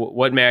first.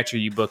 What match are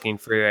you booking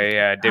for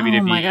a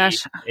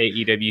WWE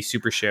AEW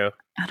Super Show?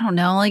 I don't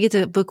know. I only get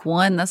to book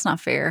one. That's not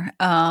fair.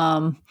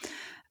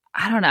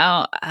 I don't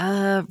know.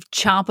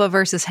 Ciampa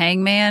versus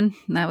Hangman.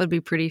 That would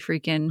be pretty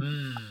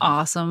freaking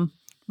awesome.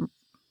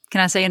 Can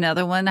I say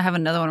another one? I have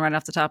another one right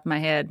off the top of my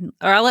head.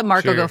 Or I'll let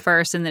Marco go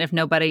first, and then if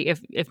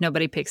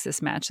nobody picks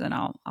this match, then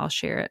I'll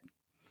share it.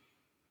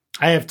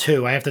 I have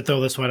two. I have to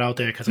throw this one out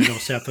there because I know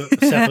Seth will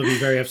be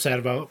very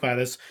upset by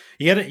this.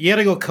 You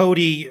gotta go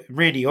Cody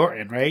Randy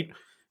Orton, right?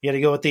 You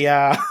gotta go with the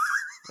I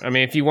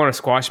mean, if you want a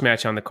squash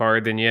match on the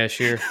card, then yeah,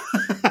 sure.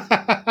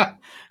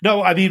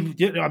 No, I mean,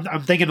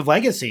 I'm thinking of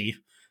Legacy.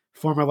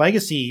 Former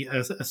Legacy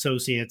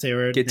associates.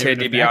 Get Ted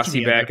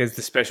DiBiase back as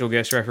the special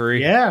guest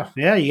referee. Yeah.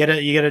 You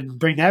gotta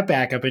bring that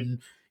back up, and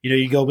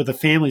you go with the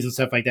families and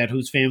stuff like that.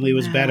 Whose family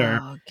was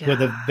better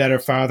with a better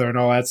father and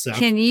all that stuff.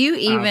 Can you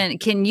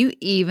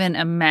even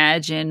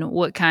imagine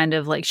what kind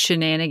of like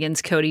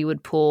shenanigans Cody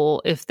would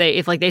pull if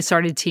they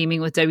started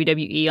teaming with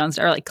WWE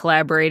or like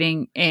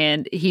collaborating,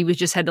 and he was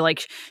just had to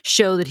like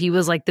show that he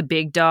was like the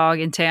big dog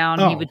in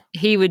town.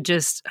 He would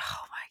just.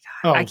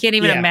 I can't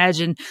even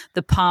imagine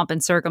the pomp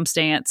and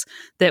circumstance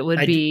that would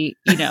be,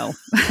 You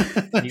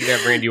could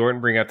have Randy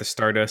Orton bring out the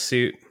Stardust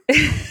suit.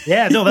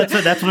 Yeah, no, that's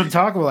what I'm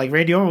talking about. Like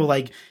Randy Orton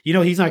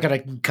will he's not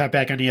going to cut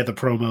back on any of the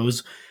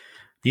promos.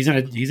 He's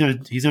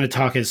gonna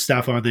talk his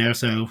stuff on there.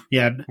 So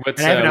yeah.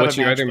 What's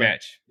your other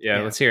match?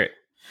 Yeah, let's hear it.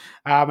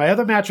 My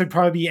other match would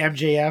probably be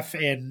MJF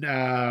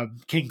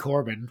and King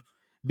Corbin.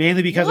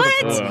 Mainly because of the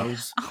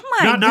promos. Oh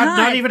my God.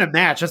 Not even a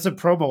match. That's a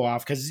promo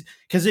off. Because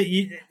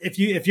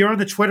if you're on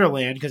the Twitter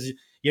land, because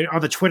you're on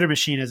the Twitter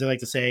machine, as they like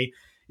to say,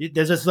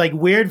 there's this like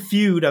weird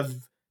feud of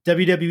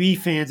WWE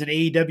fans and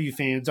AEW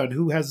fans on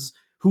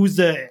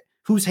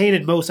who's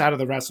hated most out of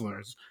the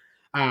wrestlers.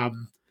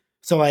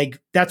 So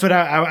like that's what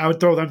I would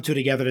throw them two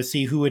together to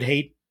see who would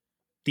hate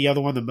the other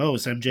one the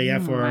most,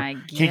 MJF or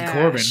King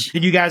Corbin.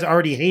 And you guys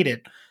already hate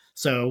it.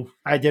 So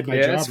I did my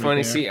job. Yeah, that's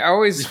funny. See, I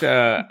always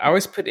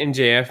put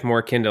MJF more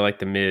akin to like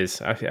the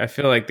Miz. I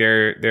feel like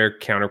they're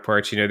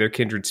counterparts. They're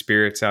kindred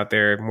spirits out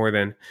there more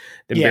than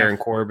Baron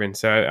Corbin.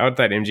 So I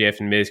thought MJF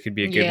and Miz could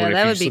be a good one if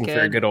you're just looking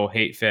for a good old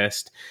hate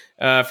fest.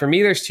 For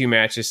me, there's two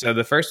matches. So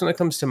the first one that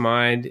comes to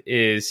mind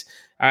is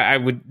I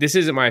would. This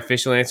isn't my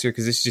official answer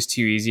because it's just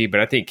too easy.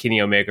 But I think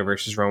Kenny Omega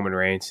versus Roman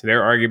Reigns.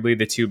 They're arguably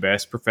the two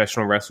best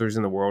professional wrestlers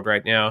in the world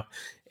right now,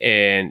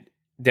 and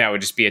that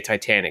would just be a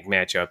titanic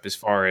matchup as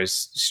far as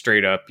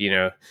straight up,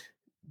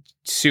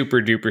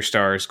 super duper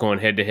stars going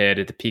head to head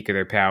at the peak of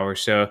their power.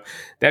 So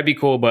that'd be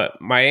cool.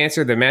 But my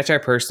answer, the match I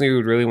personally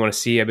would really want to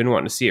see, I've been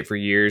wanting to see it for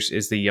years,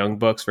 is the Young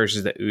Bucks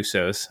versus the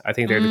Usos. I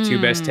think they're the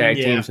two best tag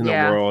teams in the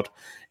world.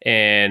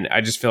 And I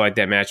just feel like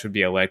that match would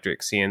be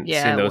electric, seeing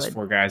those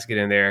four guys get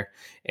in there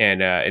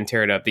and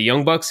tear it up. The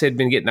Young Bucks had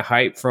been getting the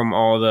hype from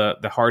all the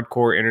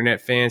hardcore internet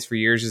fans for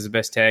years as the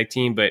best tag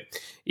team, but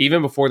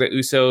even before the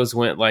Usos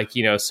went like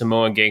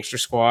Samoan Gangster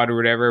Squad or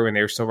whatever, when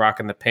they were still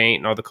rocking the paint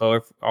and all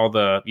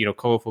the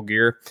colorful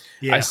gear,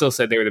 I still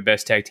said they were the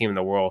best tag team in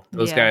the world.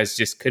 Those guys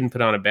just couldn't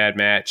put on a bad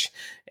match.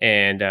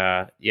 And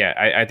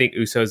I think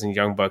Usos and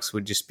Young Bucks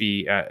would just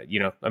be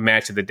a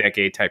match of the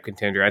decade type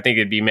contender. I think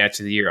it'd be match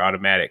of the year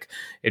automatic.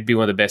 It'd be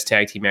one of the best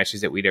tag team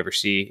matches that we'd ever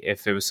see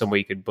if it was some way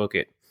you could book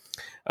it.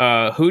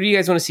 Who do you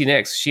guys want to see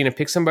next? Sheena,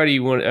 pick somebody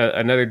you want,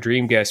 another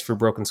dream guest for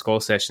Broken Skull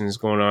Sessions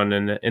going on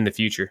in the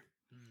future.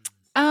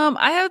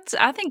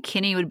 I think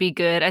Kenny would be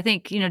good. I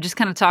think, just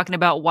kind of talking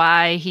about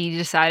why he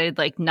decided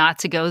like not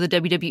to go the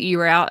WWE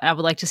route. I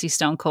would like to see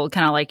Stone Cold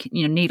kind of like,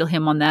 needle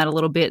him on that a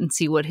little bit and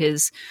see what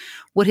his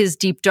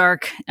deep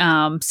dark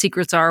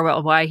secrets are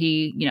about why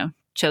he,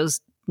 chose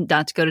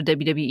not to go to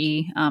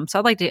WWE. So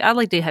I'd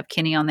like to have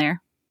Kenny on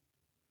there.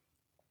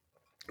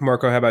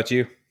 Marco, how about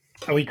you?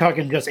 Are we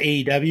talking just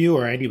AEW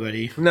or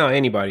anybody? No,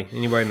 anybody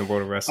in the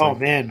world of wrestling. Oh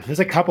man, there's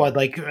a couple I'd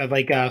like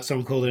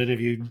Stone Cold to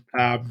interview.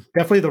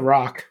 Definitely The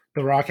Rock.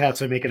 The Rock has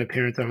to make an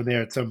appearance on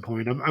there at some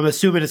point. I'm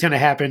assuming it's going to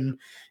happen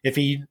if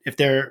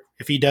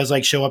he does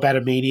like show up at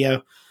a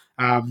Mania.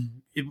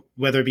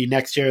 whether it be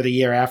next year or the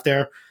year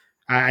after.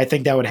 I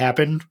think that would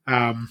happen.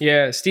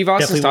 Yeah, Steve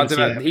Austin's definitely wanna talked see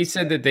about. that. He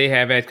said that they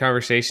have had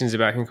conversations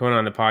about him coming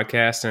on the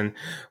podcast, and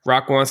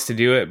Rock wants to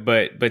do it,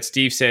 but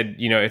Steve said,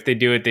 if they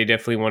do it, they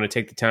definitely want to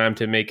take the time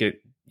to make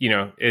it,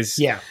 it's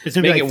gonna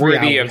make be like it 3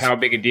 worthy hours. of how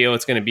big a deal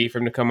it's going to be for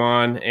him to come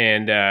on,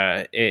 and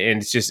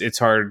it's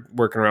hard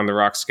working around the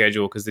Rock's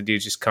schedule because the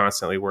dude's just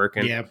constantly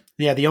working. Yeah.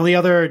 The only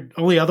other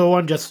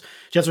one just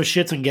with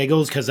shits and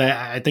giggles, because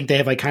I think they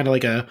have like kind of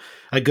like a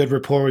good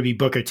rapport, would be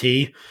Booker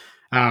T.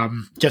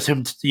 Just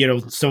him,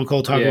 Stone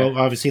Cold talking about,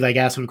 obviously, like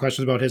asking him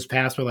questions about his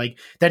past, but like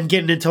then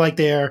getting into like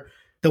the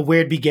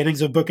weird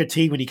beginnings of Booker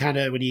T when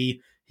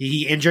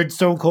he injured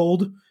Stone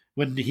Cold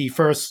when he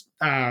was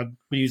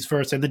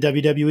first in the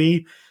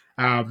WWE.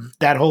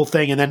 That whole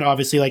thing, and then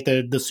obviously like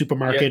the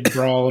supermarket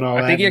brawl and all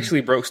that. I think he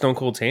actually broke Stone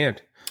Cold's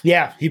hand.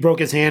 Yeah, he broke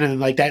his hand, and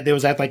like that, there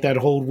was that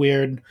whole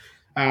weird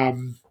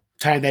time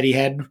that he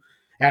had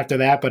after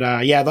that. But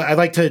I'd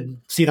like to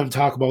see them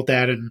talk about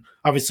that, and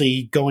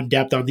obviously go in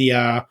depth on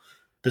the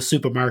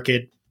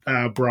supermarket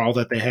brawl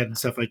that they had and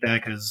stuff like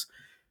that, because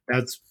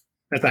that's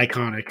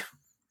iconic.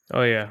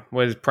 Oh yeah,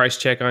 what is price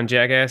check on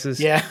jackasses?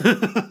 Yeah.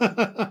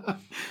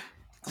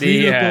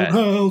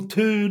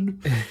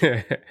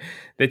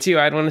 The two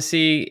I'd want to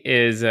see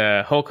is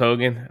Hulk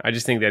Hogan. I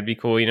just think that'd be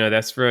cool.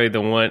 That's really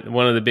the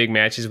one of the big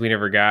matches we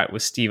never got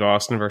was Steve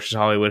Austin versus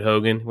Hollywood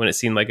Hogan, when it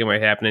seemed like it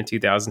might happen in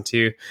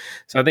 2002.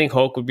 So I think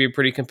Hulk would be a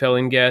pretty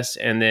compelling guest.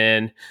 And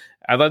then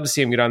I'd love to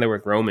see him get on there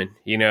with Roman.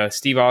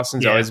 Steve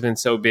Austin's always been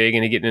so big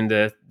into getting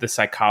into the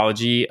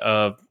psychology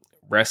of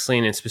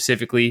wrestling and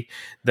specifically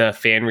the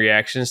fan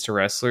reactions to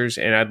wrestlers.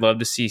 And I'd love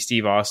to see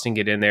Steve Austin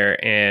get in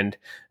there and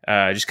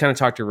just kind of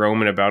talk to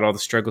Roman about all the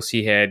struggles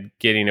he had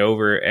getting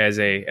over as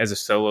a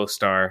solo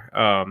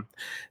star.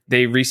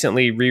 They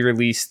recently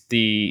re-released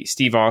the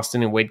Steve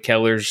Austin and Wade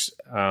Keller's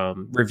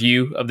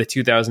review of the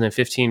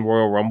 2015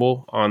 Royal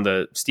Rumble on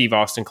the Steve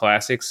Austin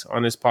Classics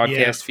on his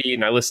podcast feed.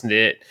 And I listened to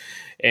it,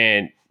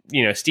 and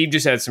Steve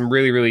just had some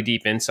really, really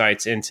deep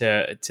insights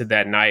into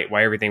that night,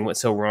 why everything went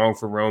so wrong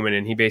for Roman.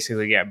 And he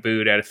basically got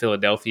booed out of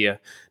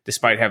Philadelphia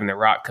despite having The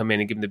Rock come in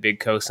and give him the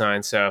big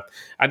cosign. So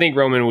I think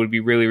Roman would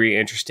be really, really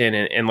interesting.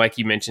 And like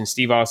you mentioned,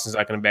 Steve Austin's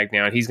not going to back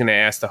down. He's going to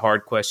ask the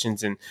hard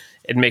questions and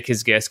make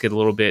his guests get a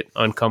little bit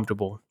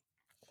uncomfortable.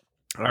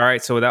 All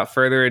right. So without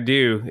further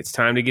ado, it's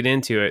time to get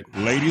into it.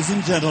 Ladies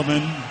and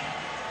gentlemen,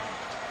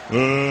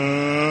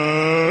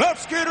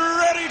 let's get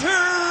ready to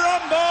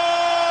rumble!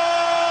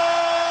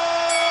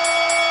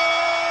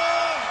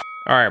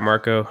 All right,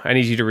 Marco, I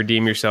need you to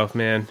redeem yourself,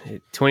 man.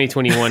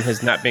 2021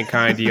 has not been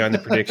kind to you on the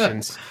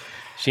predictions.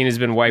 Sheena's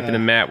been wiping the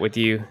mat with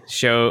you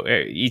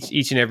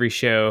each and every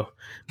show,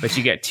 but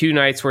you got 2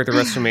 nights worth of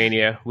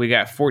WrestleMania. We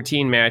got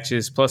 14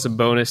 matches plus a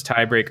bonus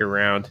tiebreaker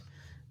round.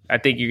 I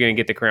think you're going to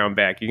get the crown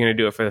back. You're going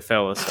to do it for the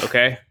fellas,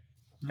 okay?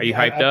 Are you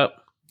hyped up?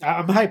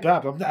 I'm hyped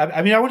up.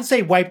 I wouldn't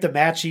say wipe the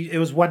match. It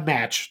was one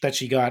match that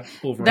she got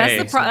over.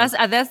 That's the problem.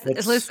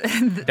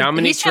 Listen,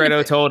 Dominic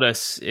Toretto told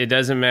us it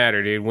doesn't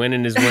matter, dude.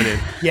 Winning is winning.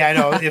 Yeah, I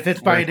know. If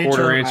it's by an inch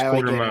or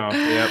quarter mile.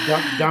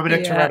 Yep.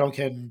 Dominic Toretto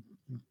can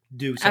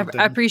do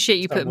something. I appreciate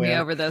you putting me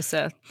over, though,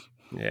 Seth.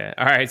 Yeah.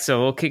 All right,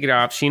 so we'll kick it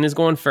off. Sheena's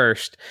going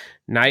first.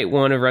 Night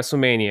 1 of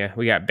WrestleMania.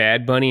 We got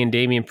Bad Bunny and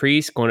Damian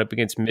Priest going up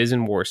against Miz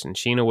and Morrison.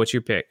 Sheena, what's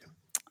your pick?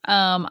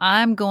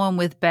 I'm going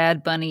with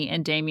Bad Bunny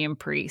and Damian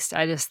Priest.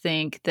 I just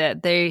think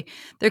that they're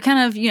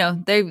kind of,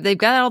 they've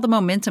got all the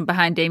momentum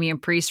behind Damian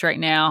Priest right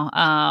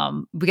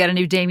now. We got a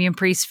new Damian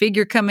Priest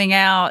figure coming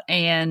out,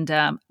 and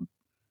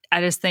I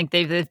just think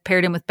they've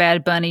paired him with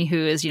Bad Bunny, who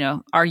is,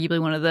 arguably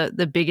one of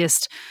the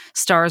biggest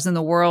stars in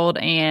the world.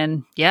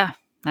 And yeah,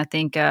 I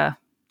think I'm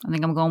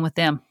going with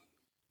them.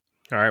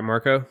 All right,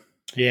 Marco.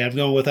 Yeah, I'm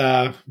going with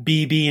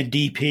BB and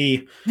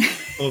DP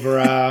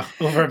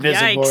over Miz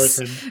and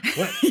Morrison.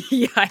 What?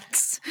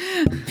 Yikes!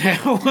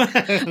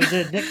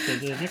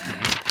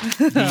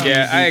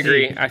 Yeah, I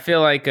agree. I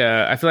feel like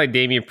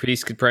Damian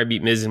Priest could probably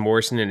beat Miz and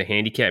Morrison in a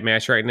handicap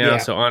match right now. Yeah.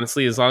 So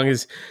honestly, as long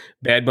as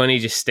Bad Bunny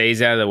just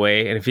stays out of the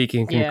way, and if he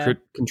can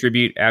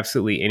contribute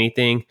absolutely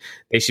anything,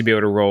 they should be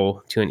able to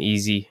roll to an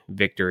easy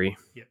victory.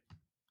 Yep.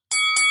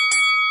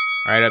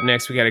 All right, up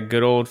next, we got a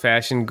good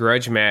old-fashioned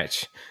grudge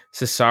match.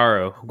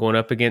 Cesaro going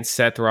up against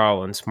Seth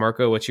Rollins.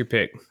 Marco, what's your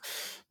pick?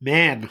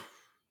 Man,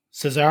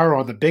 Cesaro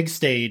on the big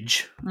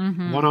stage,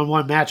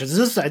 one-on-one match. Is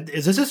this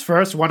his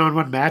first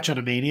one-on-one match on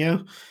a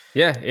Mania?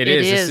 Yeah, it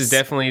is. This is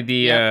definitely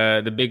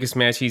the biggest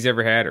match he's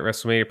ever had at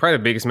WrestleMania. Probably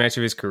the biggest match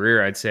of his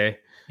career, I'd say.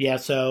 Yeah,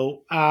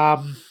 so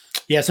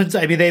since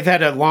they've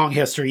had a long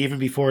history even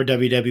before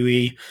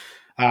WWE.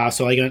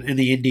 So like in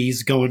the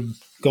Indies, going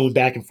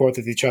back and forth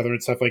with each other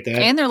and stuff like that.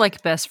 And they're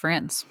like best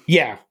friends.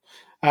 Yeah.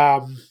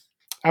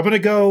 I'm gonna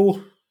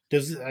go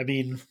with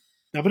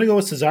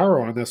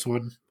Cesaro on this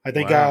one. I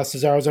think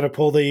Cesaro's gonna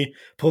pull the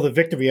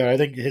victory out. I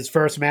think his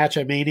first match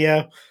at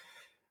Mania,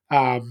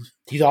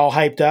 he's all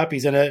hyped up.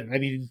 He's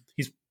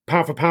he's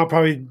pound for pound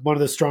probably one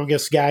of the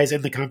strongest guys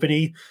in the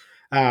company.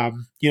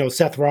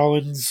 Seth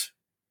Rollins.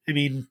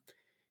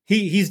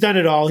 He's done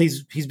it all.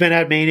 He's been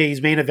at Mania.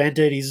 He's main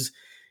evented.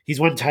 he's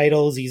won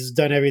titles. He's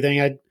done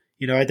everything. I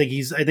think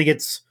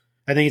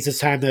it's his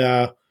time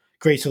to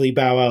gracefully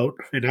bow out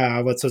and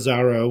let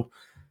Cesaro,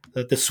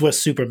 the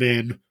Swiss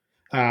Superman,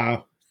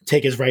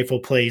 take his rightful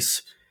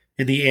place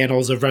in the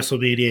annals of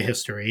WrestleMania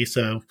history.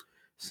 So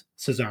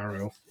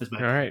Cesaro is my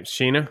All right,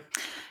 Sheena.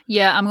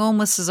 Yeah, I'm going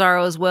with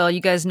Cesaro as well.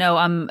 You guys know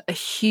I'm a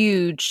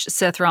huge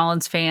Seth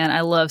Rollins fan.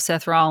 I love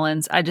Seth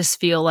Rollins. I just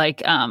feel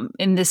like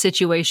in this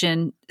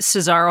situation,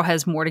 Cesaro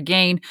has more to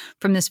gain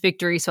from this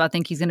victory. So I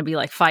think he's going to be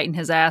like fighting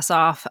his ass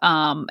off.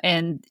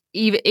 And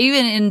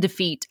even in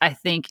defeat, I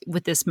think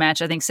with this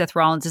match, I think Seth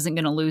Rollins isn't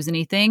going to lose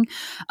anything.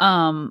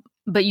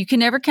 But you can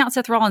never count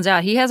Seth Rollins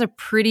out. He has a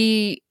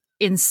pretty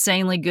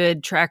insanely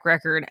good track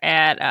record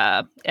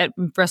at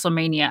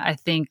WrestleMania. I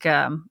think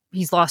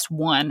he's lost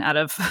one out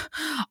of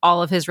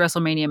all of his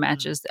WrestleMania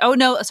matches. Oh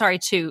no, sorry,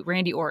 two.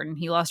 Randy Orton.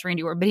 He lost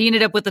Randy Orton, but he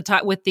ended up with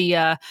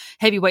the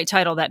heavyweight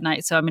title that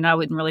night. So I mean, I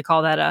wouldn't really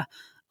call that a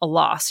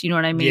loss. You know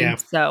what I mean? Yeah.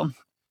 So.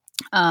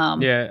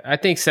 Yeah, I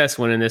think Seth's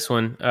winning this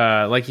one.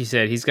 Like you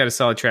said, he's got a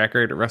solid track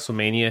record at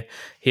WrestleMania.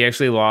 He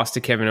actually lost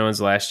to Kevin Owens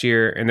last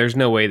year, and there's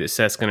no way that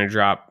Seth's going to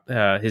drop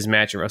his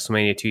match at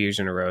WrestleMania 2 years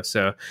in a row.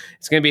 So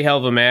it's going to be a hell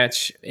of a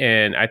match,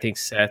 and I think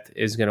Seth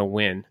is going to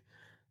win.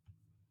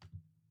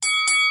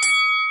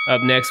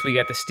 Up next, we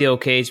got the steel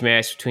cage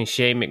match between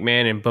Shane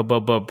McMahon and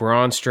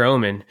Braun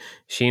Strowman.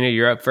 Sheena,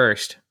 you're up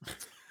first.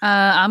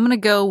 I'm going to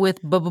go with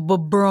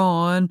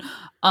Braun.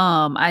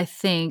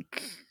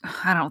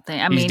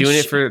 He's doing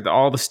it for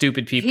all the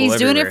stupid people. He's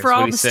doing it everywhere. for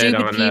all That's the what he said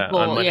stupid people.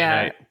 on Monday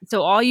Yeah. night.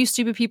 So all you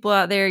stupid people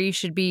out there, you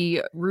should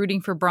be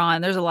rooting for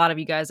Braun. There's a lot of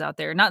you guys out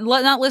there, not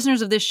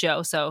listeners of this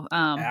show. So,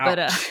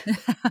 but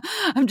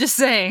I'm just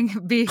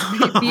saying, beyond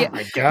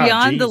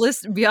the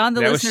listeners.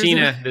 That was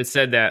Sheena that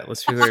said that.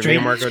 Let's be clear. Me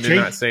and Marco did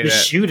not say that.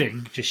 Just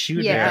shooting.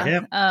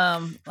 Yeah.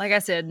 Like I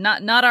said,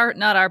 not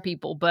our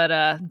people,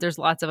 but there's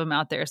lots of them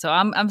out there. So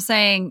I'm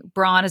saying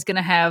Braun is going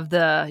to have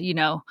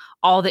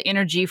all the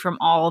energy from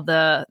all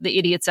the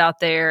idiots out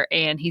there,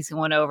 and he's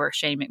going over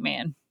Shane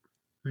McMahon.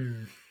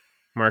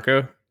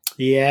 Marco?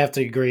 Yeah, I have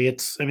to agree.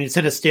 It's in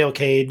a steel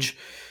cage.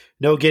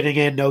 No getting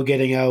in, no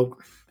getting out.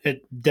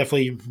 It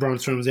definitely Braun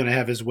Strowman's going to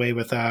have his way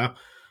with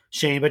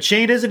Shane. But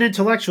Shane is an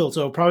intellectual,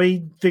 so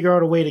probably figure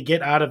out a way to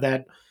get out of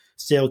that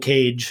steel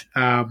cage,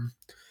 to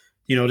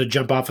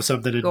jump off of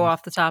something. And go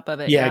off the top of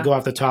it. Yeah, go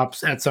off the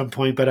tops at some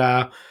point.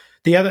 But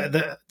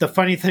the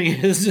funny thing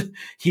is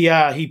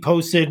he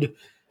posted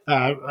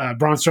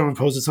Braun Strowman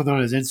posted something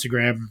on his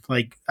Instagram.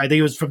 Like, I think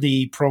it was from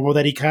the promo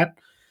that he cut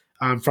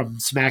from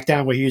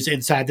SmackDown where he was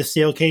inside the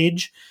steel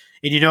cage.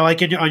 And,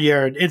 like on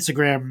your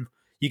Instagram,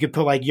 you could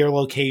put like your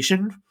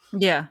location.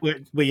 Yeah.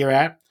 Where you're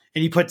at.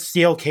 And he put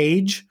steel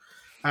cage.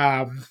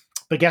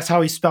 But guess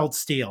how he spelled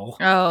steel?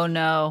 Oh,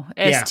 no.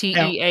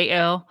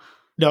 STEAL?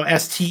 No,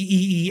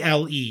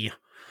 STEELE.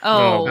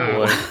 Oh.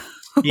 Boy.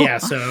 Yeah,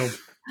 so...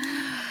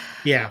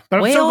 Yeah, but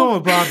I'm still going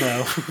with Braun,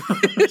 though.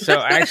 So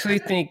I actually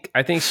think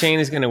Shane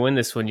is going to win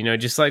this one.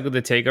 Just like with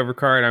the Takeover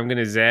card, I'm going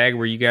to zag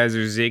where you guys are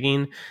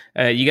zigging.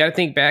 You got to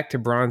think back to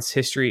Braun's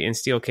history in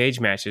steel cage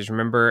matches.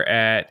 Remember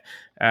at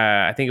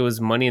I think it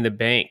was Money in the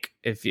Bank.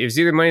 If it was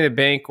either Money in the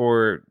Bank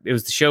or it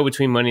was the show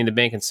between Money in the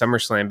Bank and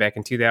SummerSlam back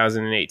in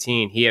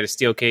 2018, he had a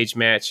steel cage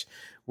match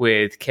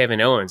with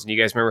Kevin Owens. And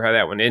you guys remember how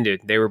that one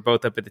ended. They were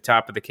both up at the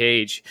top of the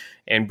cage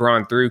and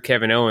Braun threw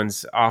Kevin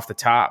Owens off the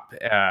top.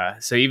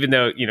 So even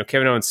though,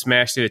 Kevin Owens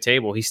smashed through the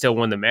table, he still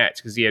won the match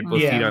because he had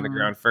both feet on the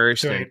ground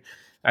first. Right. And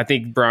I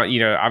think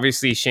Braun,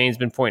 obviously Shane's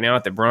been pointing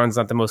out that Braun's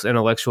not the most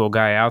intellectual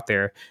guy out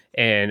there.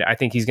 And I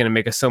think he's going to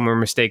make a similar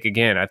mistake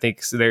again. I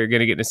think they're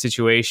going to get in a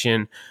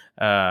situation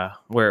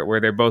where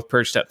they're both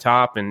perched up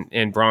top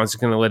and Braun's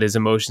going to let his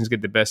emotions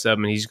get the best of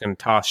him and he's going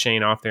to toss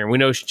Shane off there. And we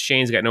know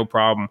Shane's got no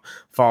problem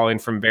falling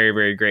from very,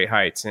 very great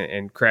heights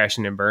and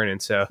crashing and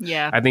burning. So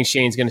yeah. I think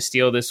Shane's going to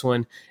steal this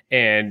one.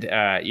 And,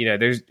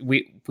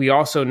 we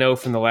also know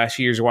from the last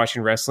few years of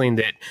watching wrestling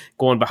that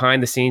going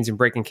behind the scenes and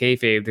breaking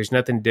kayfabe, there's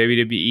nothing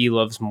WWE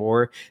loves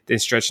more than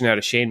stretching out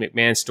a Shane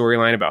McMahon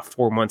storyline about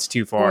 4 months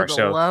too far. For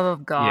the love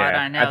of God, yeah,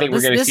 I know. I think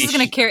this is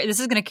going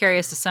to carry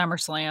us to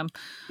SummerSlam.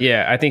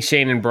 Yeah, I think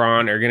Shane and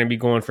Braun are going to be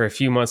going for a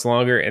few months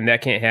longer, and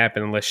that can't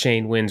happen unless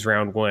Shane wins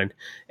round one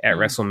at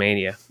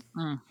WrestleMania.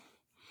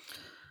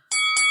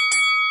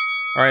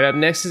 All right, up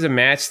next is a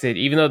match that,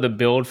 even though the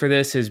build for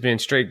this has been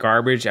straight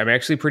garbage, I'm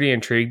actually pretty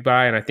intrigued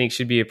by, and I think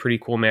should be a pretty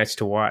cool match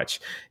to watch.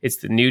 It's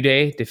the New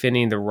Day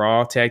defending the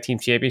Raw Tag Team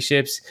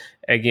Championships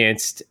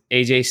against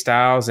AJ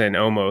Styles and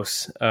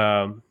Omos.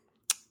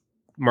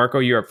 Marco,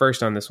 you're up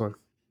first on this one.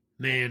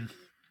 Man,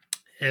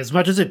 as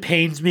much as it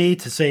pains me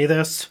to say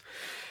this,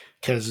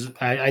 because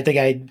I think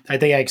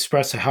I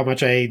expressed how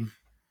much I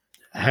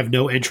have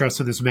no interest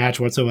in this match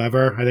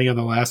whatsoever. I think on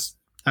the last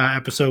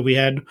episode we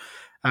had,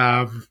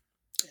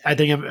 I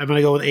think I'm going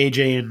to go with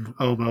AJ and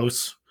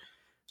Omos,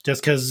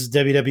 just because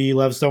WWE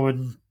loves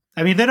throwing.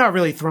 I mean, they're not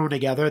really thrown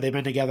together. They've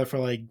been together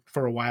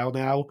for a while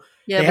now.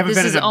 Yeah, but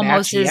this is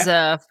almost his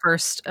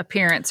first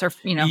appearance or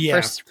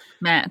first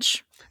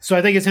match. So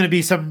I think it's going to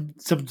be some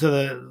to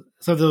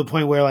the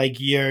point where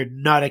like you're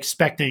not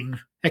expect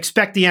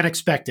the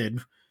unexpected.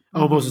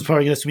 Almost is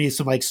probably going to be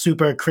some like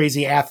super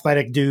crazy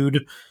athletic dude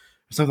or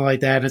something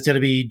like that. And it's going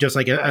to be just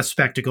like a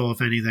spectacle,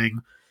 if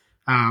anything.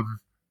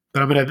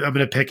 But I'm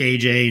gonna pick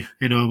AJ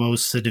and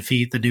Omos to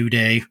defeat the New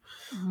Day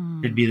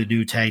and be the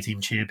new tag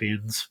team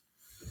champions.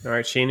 All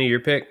right, Sheena,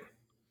 your pick.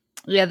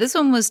 Yeah, this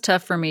one was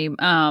tough for me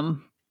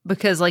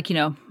because, like,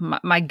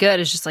 my gut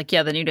is just like,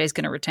 yeah, the New Day is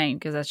going to retain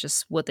because that's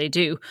just what they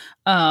do.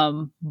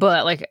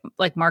 But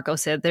like Marco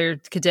said, there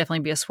could definitely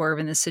be a swerve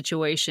in this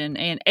situation.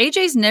 And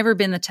AJ's never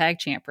been the tag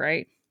champ,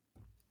 right?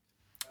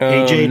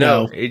 AJ,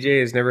 no. AJ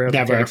has never held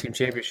the tag team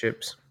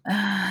championships.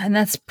 And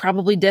that's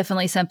probably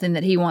definitely something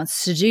that he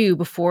wants to do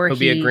before he'll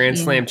be a Grand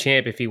Slam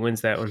champ if he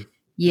wins that one.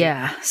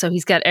 Yeah, so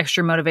he's got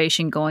extra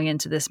motivation going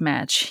into this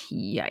match.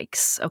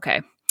 Yikes.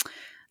 Okay.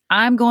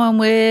 I'm going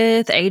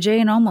with AJ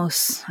and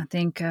Omos. I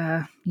think,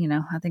 I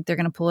think they're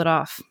going to pull it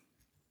off.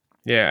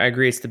 Yeah, I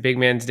agree. It's the big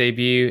man's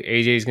debut.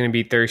 AJ is going to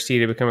be thirsty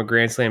to become a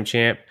Grand Slam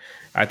champ.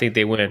 I think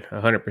they win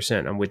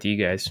 100%. I'm with you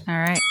guys. All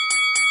right.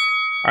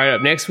 All right,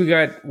 up next we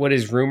got what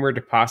is rumored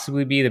to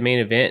possibly be the main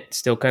event.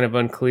 Still kind of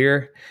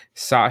unclear.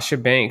 Sasha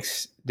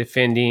Banks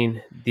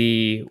defending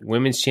the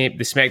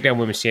SmackDown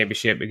Women's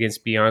Championship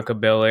against Bianca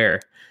Belair.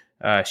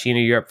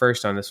 Sheena, you're up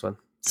first on this one.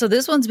 So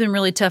this one's been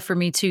really tough for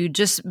me too,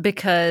 just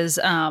because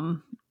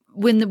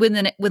when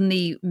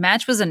the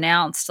match was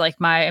announced, like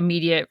my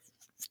immediate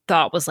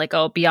thought was like,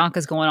 oh,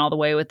 Bianca's going all the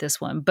way with this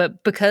one.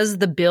 But because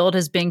the build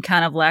has been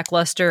kind of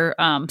lackluster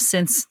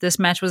since this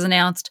match was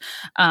announced,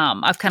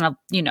 I've kind of,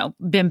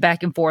 been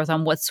back and forth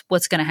on what's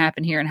going to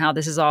happen here and how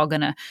this is all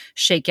going to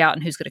shake out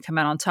and who's going to come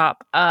out on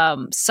top.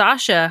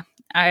 Sasha,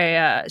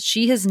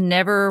 she has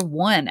never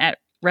won at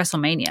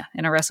WrestleMania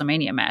in a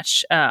WrestleMania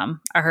match. I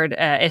heard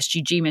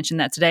SGG mention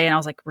that today, and I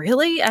was like,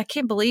 really? I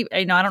can't believe.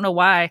 I don't know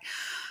why.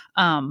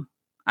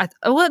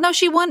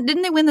 She won.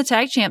 Didn't they win the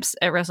tag champs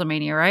at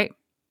WrestleMania? Right?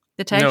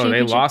 The tag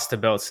championship? They lost the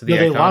belts to the Iconics.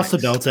 They lost the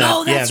belts.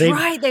 Oh, that's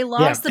right. They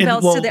lost the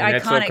belts to the Iconics.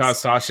 That's what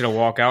caused Sasha to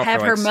walk out. Have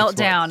for her like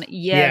 6 meltdown.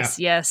 months.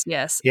 Yes.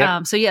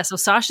 Yep. So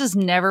Sasha's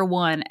never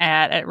won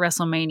at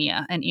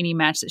WrestleMania in any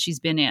match that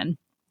she's been in.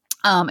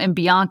 And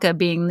Bianca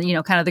being,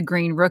 kind of the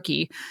green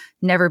rookie,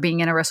 never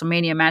being in a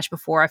WrestleMania match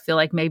before, I feel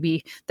like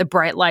maybe the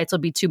bright lights will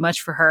be too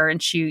much for her,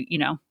 and she,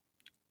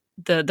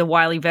 the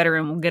wily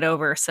veteran will get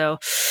over. So,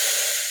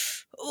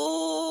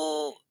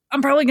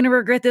 I'm probably going to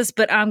regret this,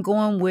 but I'm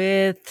going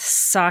with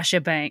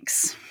Sasha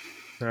Banks.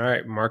 All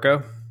right,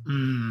 Marco.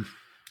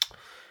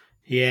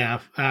 Yeah.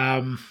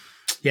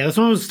 This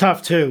one was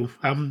tough too.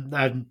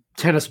 I'm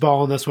tennis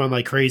balling this one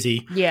like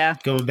crazy. Yeah.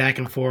 Going back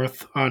and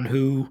forth on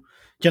who.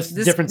 Just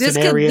different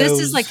scenarios. This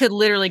is could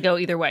literally go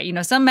either way.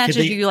 Some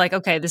matches you're like,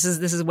 okay, this is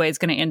the way it's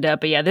going to end up.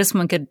 But yeah, this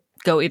one could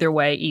go either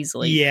way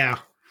easily. Yeah.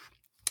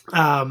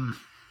 My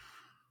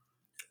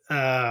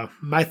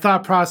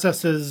thought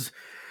process is,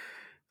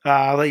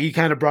 like you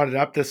kind of brought it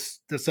up. This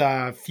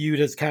feud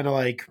has kind of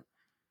like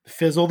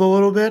fizzled a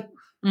little bit.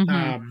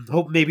 Mm-hmm.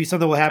 Hope maybe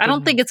something will happen. I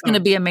don't think it's going to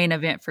be a main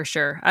event for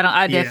sure.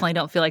 I definitely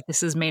don't feel like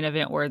this is main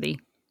event worthy.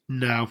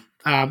 No.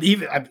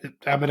 Even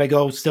I'm gonna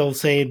go still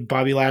saying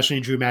Bobby Lashley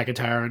and Drew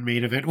McIntyre in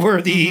main event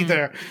worthy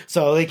either.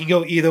 So they can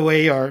go either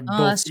way or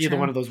either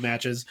one of those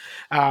matches.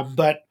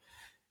 But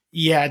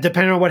yeah,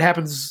 depending on what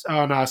happens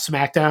on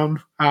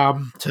SmackDown,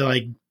 to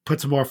like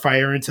put some more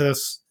fire into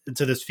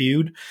this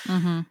feud.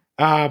 Mm-hmm.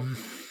 I'm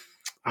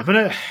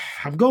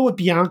going with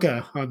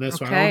Bianca on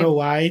this one. I don't know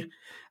why.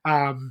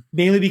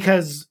 Mainly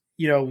because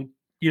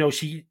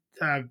she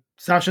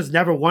Sasha's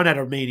never won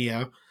at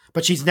Mania.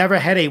 But she's never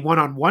had a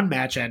one-on-one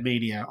match at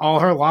Mania. All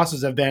her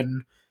losses have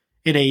been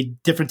in a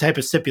different type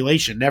of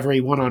stipulation, never a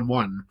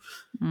one-on-one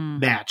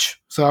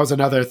match. So that was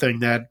another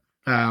thing that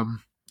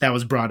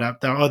was brought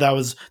up.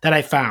 That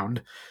I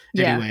found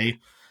anyway. Yeah.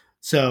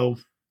 So,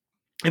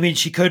 I mean,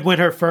 she could win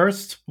her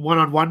first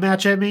one-on-one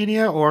match at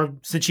Mania, or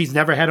since she's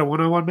never had a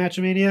one-on-one match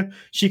at Mania,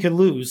 she could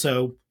lose.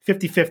 So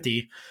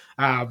 50-50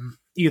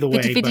 either way.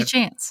 50-50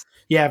 chance.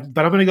 Yeah,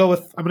 but I'm gonna go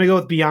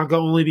with Bianca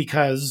only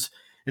because,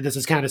 and this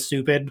is kind of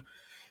stupid.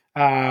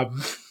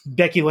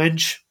 Becky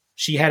Lynch,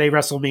 she had a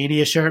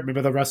WrestleMania shirt.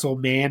 Remember the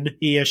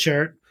WrestleMania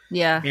shirt?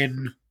 Yeah.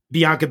 And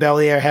Bianca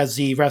Belair has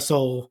the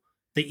EST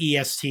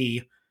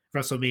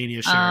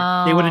WrestleMania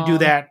shirt. They wouldn't do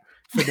that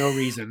for no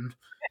reason.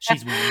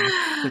 She's winning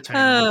the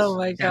title. Oh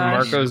my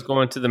gosh. Marco's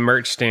going to the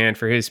merch stand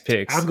for his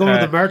picks. I'm going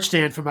to the merch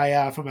stand for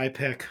my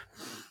pick.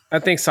 I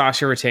think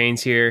Sasha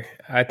retains here.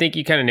 I think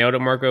you kind of nailed it,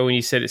 Marco, when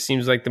you said it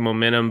seems like the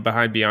momentum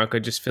behind Bianca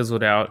just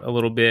fizzled out a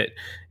little bit,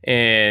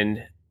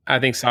 and I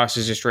think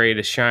Sasha's just ready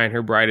to shine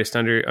her brightest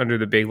under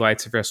the big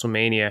lights of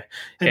WrestleMania,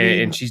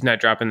 and she's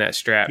not dropping that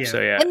strap. Yeah. So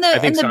yeah, I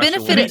think the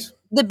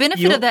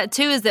benefit of that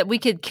too is that we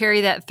could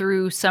carry that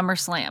through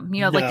SummerSlam.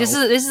 Like this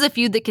is a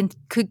feud that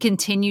could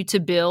continue to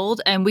build,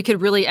 and we could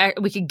really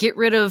get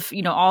rid of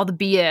all the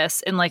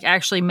BS and like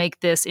actually make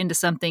this into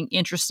something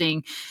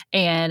interesting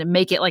and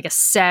make it like a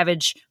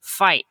savage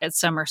fight at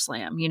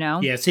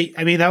SummerSlam. Yeah. See,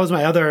 I mean, that was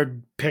my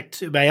other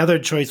pick. My other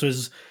choice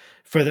was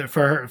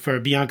for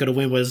Bianca to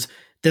win was.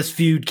 This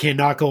feud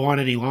cannot go on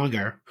any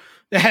longer.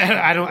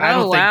 I don't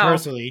think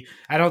personally.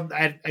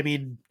 I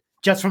mean,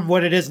 just from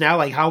what it is now,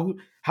 like how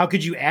how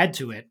could you add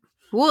to it?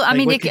 Well, I Like,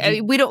 mean, what could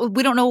you- we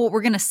don't know what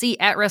we're going to see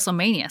at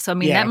WrestleMania. So I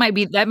mean, Yeah.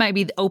 that might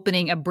be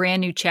opening a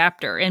brand new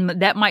chapter, and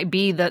that might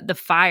be the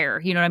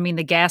fire. You know what I mean?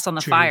 The gas on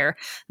the True. fire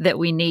that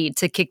we need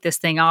to kick this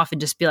thing off and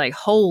just be like,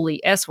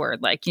 holy S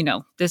word! Like,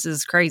 this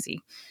is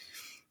crazy.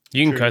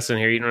 You can True. cuss in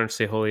here. You don't have to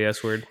say holy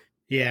S word.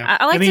 Yeah,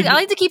 I like to keep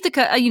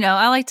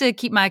I like to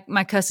keep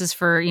my cusses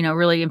for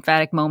really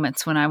emphatic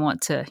moments when I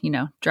want to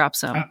drop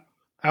some.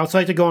 I also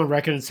like to go on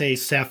record and say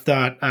Seth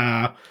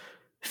thought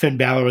Finn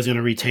Balor was going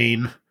to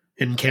retain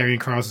and Karrion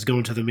Kross is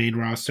going to the main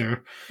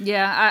roster.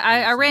 Yeah,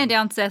 I ran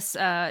down Seth's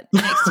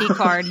NXT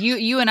card.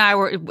 You and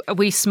I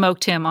we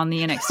smoked him on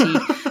the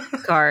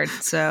NXT card.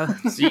 So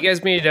you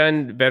guys may have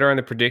done better on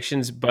the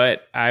predictions,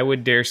 but I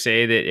would dare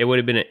say that it would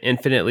have been an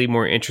infinitely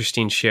more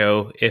interesting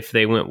show if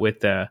they went with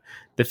the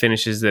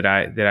finishes that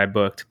I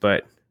booked.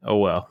 But oh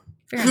well.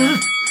 Fair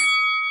enough.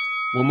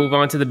 We'll move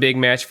on to the big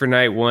match for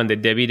night one, the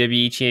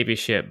WWE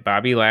Championship.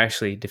 Bobby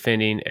Lashley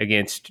defending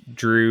against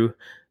Drew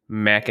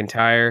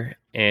McIntyre.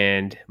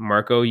 And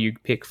Marco, you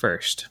pick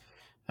first.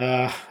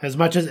 As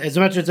much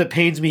as it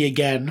pains me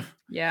again,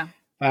 yeah.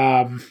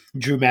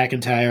 Drew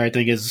McIntyre I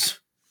think is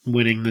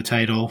winning the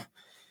title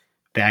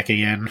back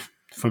again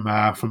from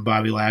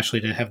Bobby Lashley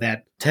to have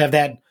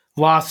that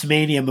Lost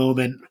Mania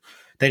moment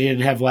that he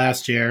didn't have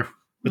last year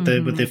with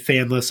the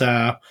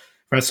fanless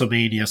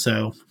WrestleMania.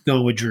 So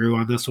going with Drew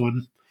on this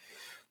one.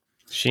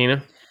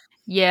 Sheena?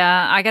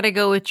 Yeah, I got to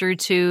go with Drew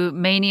too.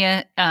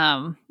 Mania,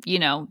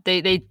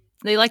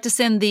 they like to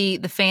send the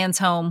fans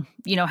home,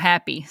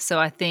 happy. So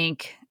I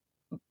think,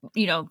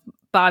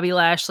 Bobby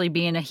Lashley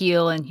being a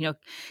heel and,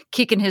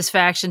 kicking his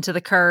faction to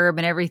the curb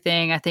and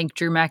everything. I think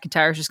Drew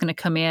McIntyre is just going to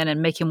come in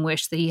and make him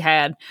wish that he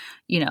had,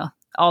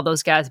 all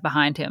those guys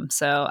behind him.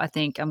 So I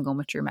think I'm going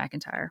with Drew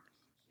McIntyre.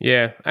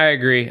 Yeah, I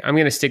agree. I'm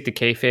going to stick to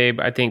kayfabe.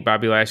 I think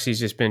Bobby Lashley's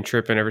just been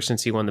tripping ever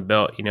since he won the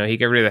belt. He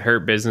got rid of the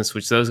Hurt Business,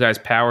 which those guys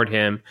powered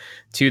him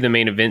to the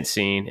main event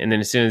scene. And then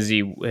as soon as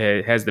he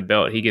has the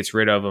belt, he gets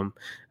rid of them.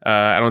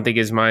 I don't think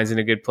his mind's in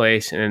a good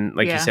place. And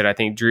like you said, I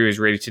think Drew is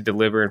ready to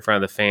deliver in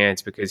front of the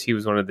fans because he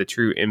was one of the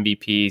true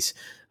MVPs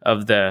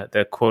of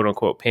the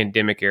quote-unquote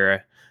pandemic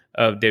era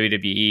of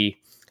WWE.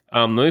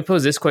 Let me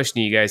pose this question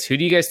to you guys. Who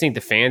do you guys think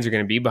the fans are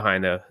going to be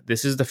behind, though?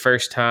 This is the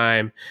first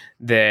time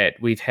that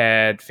we've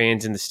had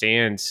fans in the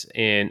stands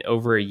in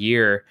over a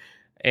year.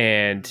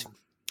 And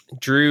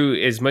Drew,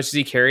 as much as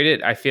he carried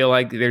it, I feel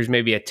like there's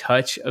maybe a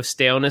touch of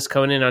staleness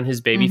coming in on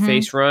his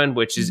babyface run,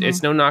 which is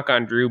it's no knock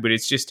on Drew, but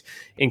it's just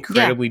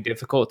incredibly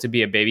difficult to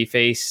be a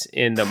babyface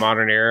in the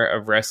modern era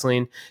of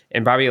wrestling.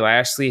 And Bobby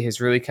Lashley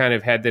has really kind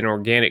of had an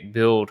organic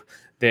build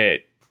that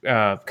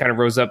kind of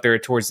rose up there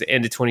towards the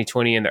end of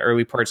 2020 and the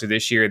early parts of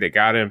this year that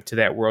got him to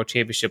that world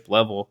championship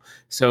level.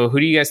 So who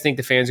do you guys think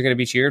the fans are going to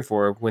be cheering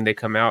for when they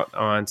come out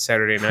on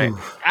Saturday night?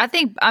 I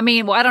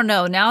don't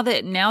know. Now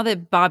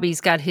that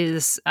Bobby's got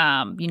his,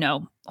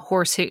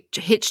 horse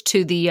hitched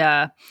to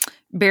the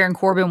Baron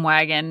Corbin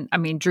wagon,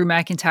 Drew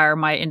McIntyre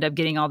might end up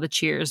getting all the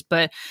cheers.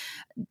 But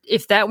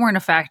if that weren't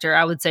a factor,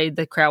 I would say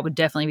the crowd would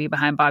definitely be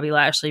behind Bobby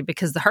Lashley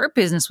because the Hurt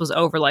Business was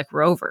over like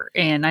Rover.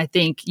 And I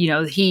think,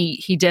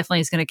 he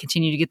definitely is going to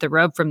continue to get the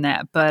rub from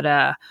that. But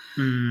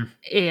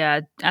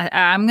yeah,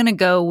 I'm going to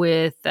go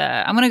with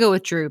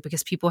Drew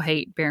because people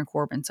hate Baron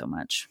Corbin so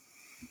much.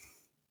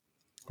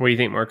 What do you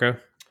think, Marco?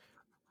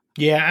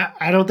 Yeah,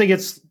 I don't think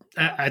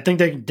I think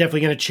they're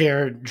definitely going to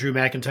cheer Drew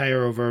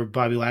McIntyre over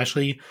Bobby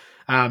Lashley.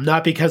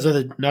 Not because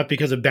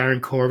of Baron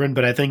Corbin,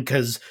 but I think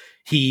because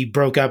he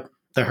broke up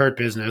the Hurt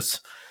Business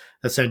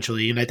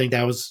essentially, and I think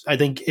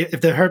if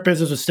the Hurt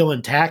Business was still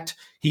intact,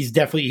 he's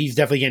definitely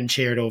getting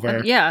cheered over. I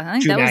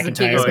think Drew that was the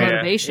biggest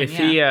motivation.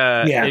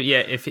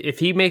 If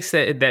he makes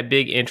that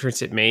big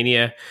entrance at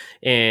Mania,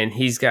 and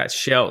he's got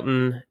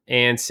Shelton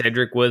and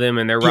Cedric with him,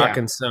 and they're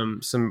rocking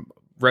some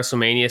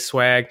WrestleMania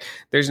swag,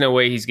 there's no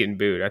way he's getting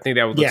booed. I think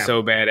that would look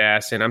so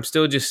badass. And I'm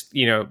still just,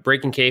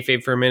 breaking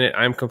kayfabe for a minute.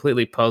 I'm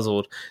completely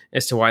puzzled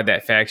as to why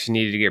that faction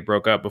needed to get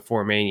broke up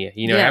before Mania.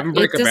 Have him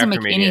break it up doesn't after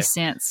make Mania. any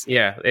sense.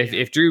 Yeah,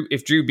 if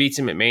Drew beats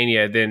him at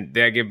Mania, then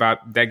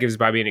that gives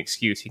Bobby an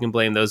excuse. He can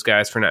blame those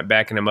guys for not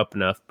backing him up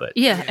enough. But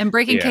and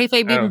breaking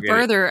kayfabe even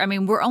further.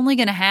 We're only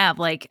going to have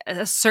like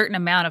a certain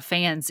amount of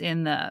fans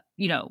in the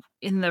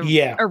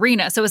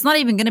arena. So it's not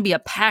even going to be a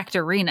packed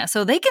arena.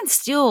 So they can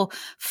still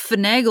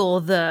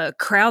finagle the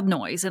crowd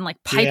noise and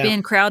like pipe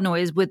in crowd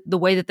noise with the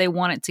way that they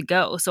want it to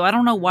go. So I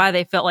don't know why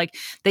they felt like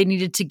they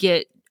needed to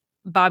get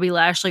Bobby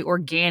Lashley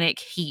organic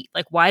heat.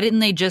 Like, why didn't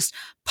they just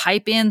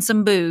pipe in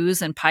some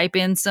boos and pipe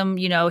in some,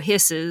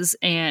 hisses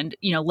and,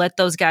 let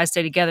those guys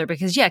stay together?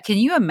 Because can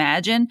you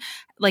imagine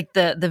like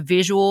the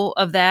visual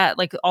of that?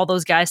 Like all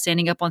those guys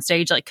standing up on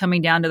stage, like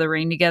coming down to the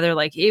ring together,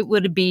 like it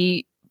would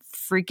be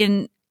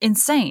freaking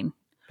insane.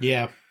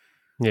 Yeah,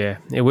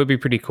 it would be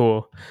pretty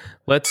cool.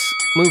 Let's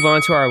move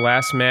on to our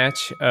last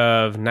match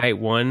of night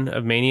one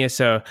of Mania.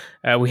 So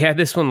we had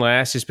this one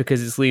last just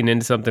because it's leading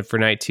into something for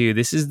night two.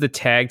 This is the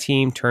tag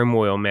team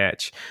turmoil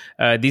match.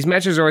 These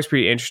matches are always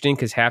pretty interesting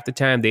because half the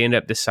time they end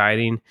up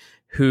deciding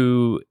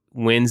who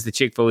wins the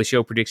Chick Foley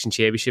Show Prediction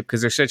Championship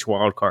because they're such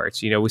wild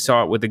cards. We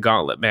saw it with the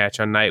gauntlet match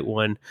on night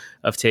 1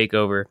 of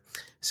Takeover.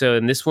 So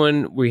in this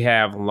one, we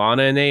have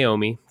Lana and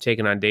Naomi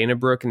taking on Dana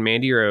Brooke and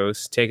Mandy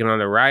Rose, taking on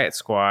the Riot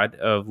Squad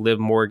of Liv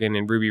Morgan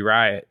and Ruby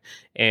Riott.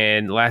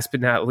 And last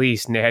but not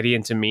least, Natty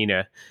and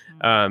Tamina.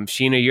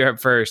 Sheena, you're up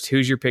first.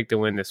 Who's your pick to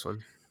win this one?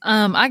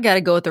 I got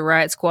to go with the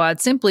Riot Squad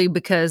simply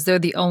because they're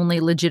the only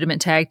legitimate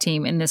tag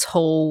team in this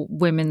whole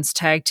women's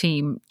tag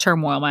team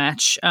turmoil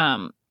match.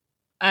 I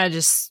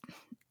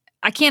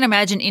can't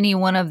imagine any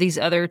one of these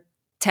other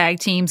tag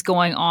teams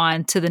going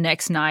on to the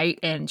next night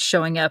and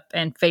showing up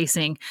and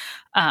facing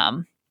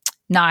Nia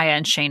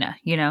and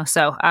Shayna,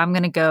 so I'm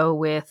going to go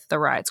with the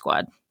Riot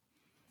Squad.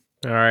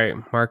 All right,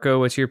 Marco,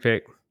 what's your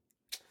pick?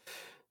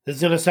 This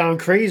is going to sound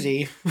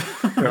crazy.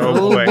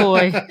 Oh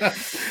boy.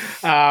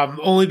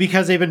 Only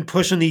because they've been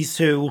pushing these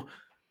two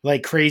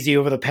like crazy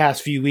over the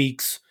past few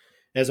weeks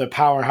as a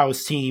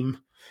powerhouse team.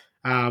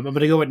 I'm going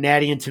to go with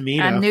Natty and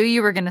Tamina. I knew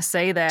you were going to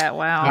say that.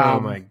 Wow. Oh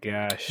my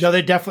gosh. No,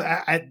 they're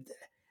definitely.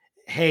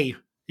 Hey,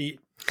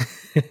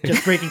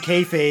 just breaking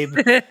kayfabe.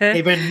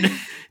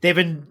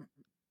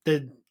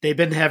 They've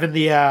been having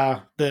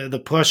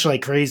the push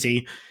like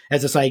crazy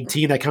as this like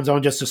team that comes on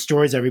and just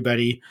destroys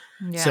everybody.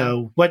 Yeah.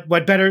 So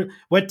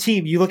what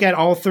team you look at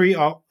all three?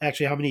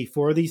 Actually, how many?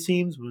 4 of these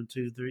teams? 1,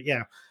 2, 3.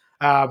 Yeah.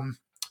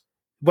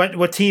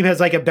 What team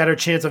has like a better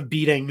chance of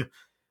beating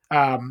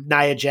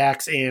Nia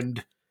Jax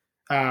and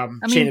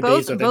Shayna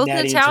both Baszler than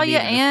Natty Natalya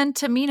and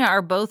Tamina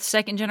are both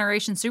second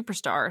generation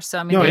superstars.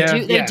 So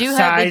they do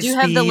Size,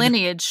 have the speed.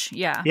 lineage.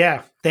 Yeah.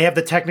 Yeah, they have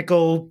the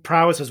technical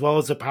prowess as well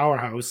as the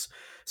powerhouse.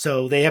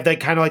 So they have that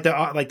kind of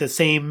like the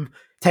same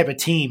type of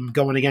team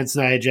going against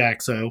Nia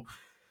Jax. So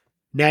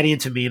Natty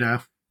and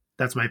Tamina,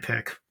 that's my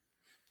pick.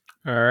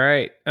 All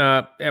right.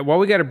 While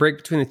we got a break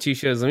between the two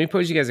shows, let me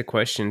pose you guys a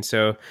question.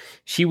 So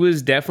she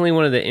was definitely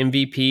one of the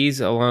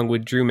MVPs along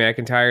with Drew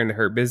McIntyre in the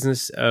Hurt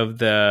Business of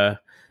the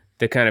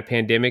kind of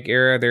pandemic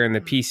era. They're in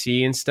the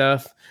PC and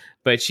stuff,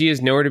 but she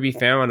is nowhere to be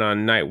found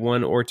on night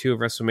 1 or 2 of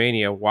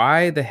WrestleMania.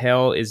 Why the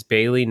hell is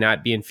Bayley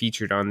not being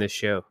featured on this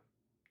show?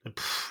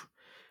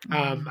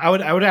 I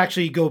would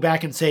actually go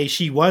back and say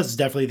she was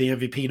definitely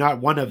the MVP, not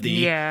one of the.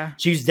 Yeah.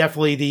 She's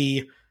definitely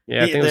the.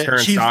 Yeah, I think it was her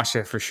and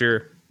Sasha for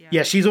sure.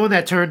 Yeah, she's the one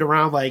that turned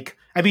around. Like,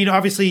 I mean,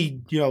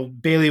 obviously,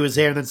 Bayley was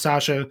there, and then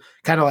Sasha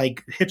kind of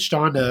like hitched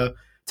on to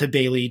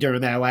Bayley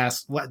during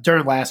last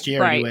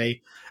year. Right.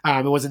 Anyway,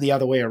 it wasn't the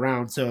other way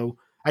around. So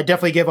I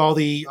definitely give all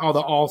the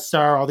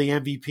All-Star, all the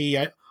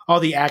MVP, all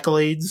the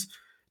accolades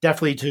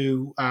definitely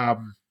to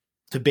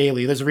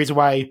Bayley. There's a reason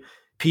why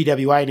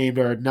PWI named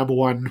her number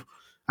 1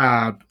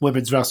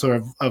 women's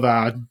wrestler of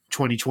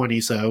 2020.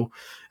 So,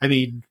 I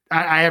mean,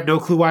 I have no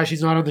clue why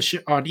she's not on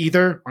the on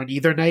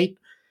either night.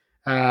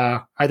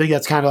 I think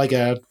that's kind of like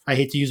I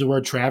hate to use the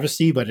word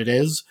travesty, but it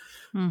is.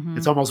 Mm-hmm.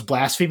 It's almost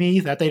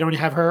blasphemy that they don't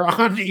have her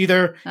on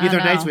either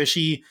nights where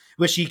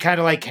she kind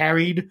of like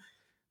carried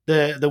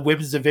the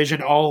women's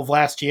division all of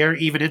last year,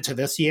 even into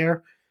this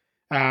year.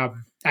 I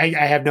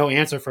have no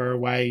answer for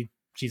why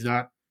she's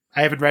not.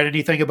 I haven't read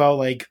anything about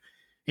like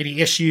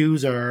any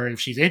issues or if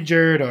she's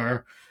injured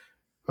or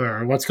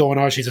what's going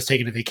on. She's just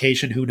taking a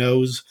vacation. Who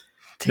knows?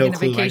 Taking a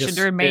vacation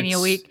during Mania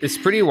week. It's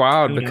pretty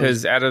wild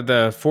because out of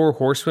the 4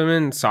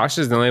 horsewomen,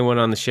 Sasha's the only one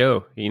on the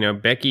show.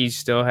 Becky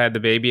still had the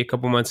baby a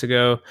couple months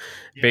ago.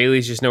 Yeah.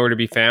 Bayley's just nowhere to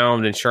be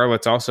found, and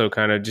Charlotte's also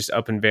kind of just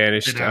up and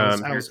vanished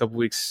a couple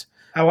weeks.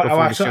 I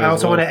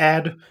also want to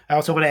add.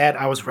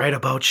 I was right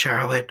about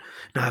Charlotte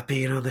not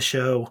being on the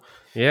show.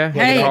 Yeah.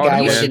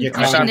 Hey, you should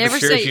never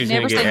say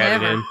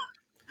never.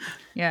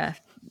 Yeah.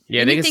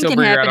 Yeah, they can still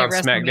bring her out on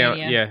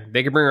SmackDown. Yeah,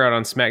 they can bring her out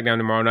on SmackDown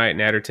tomorrow night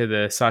and add her to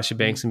the Sasha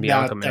Banks and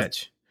Bianca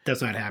match.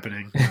 That's not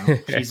happening. No,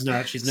 she's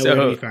not. She's nowhere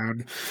to be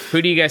found.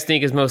 Who do you guys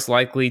think is most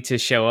likely to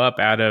show up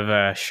out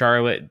of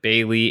Charlotte,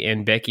 Bayley,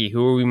 and Becky?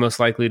 Who are we most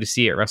likely to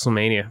see at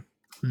WrestleMania?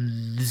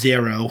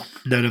 0.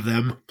 None of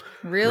them.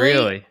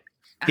 Really?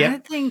 Yeah. I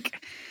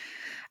think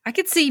I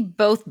could see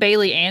both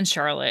Bayley and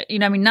Charlotte.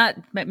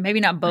 Maybe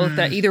not both.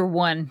 Either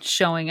one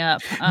showing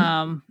up.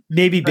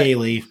 Maybe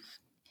Bayley.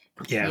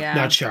 Yeah,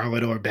 not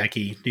Charlotte or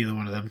Becky. Neither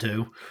one of them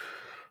two.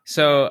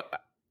 So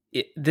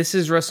this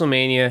is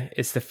WrestleMania.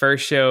 It's the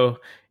first show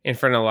in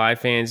front of live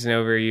fans in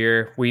over a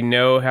year. We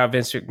know how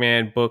Vince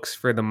McMahon books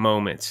for the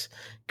moments.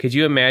 Could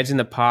you imagine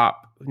the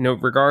pop,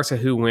 regardless of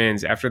who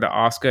wins, after the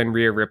Asuka and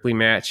Rhea Ripley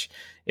match,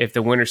 if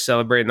the winners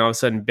celebrate and all of a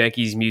sudden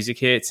Becky's music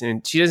hits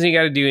and she doesn't even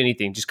got to do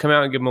anything, just come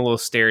out and give them a little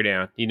stare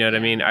down. You know what I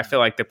mean? I feel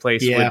like the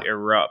place would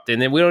erupt. And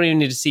then we don't even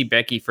need to see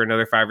Becky for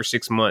another 5 or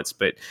 6 months,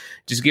 but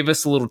just give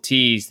us a little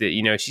tease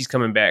that, she's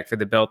coming back for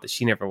the belt that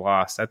she never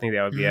lost. I think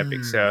that would be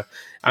epic. So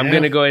I'm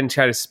going to go ahead and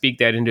try to speak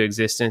that into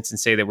existence and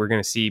say that we're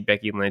going to see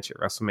Becky Lynch at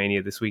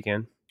WrestleMania this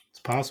weekend. It's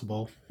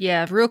possible.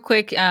 Yeah, real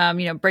quick,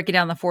 breaking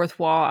down the fourth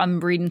wall. I'm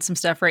reading some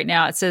stuff right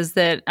now. It says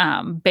that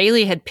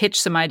Bailey had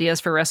pitched some ideas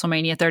for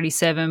WrestleMania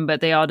 37, but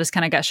they all just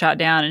kind of got shot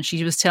down. And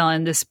she was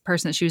telling this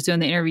person that she was doing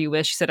the interview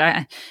with, she's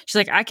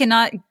like, I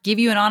cannot give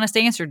you an honest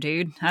answer,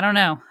 dude. I don't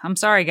know. I'm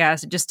sorry,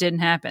 guys. It just didn't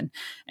happen.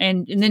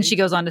 And then she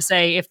goes on to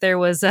say, if there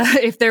was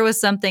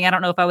something, I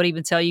don't know if I would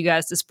even tell you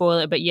guys to spoil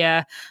it, but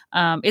yeah,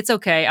 it's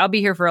okay. I'll be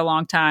here for a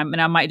long time,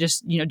 and I might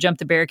just jump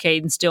the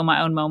barricade and steal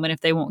my own moment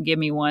if they won't give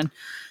me one.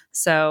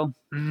 So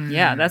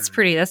yeah, that's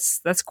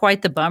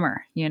quite the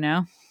bummer,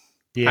 Yeah.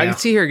 I can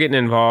see her getting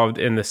involved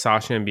in the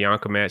Sasha and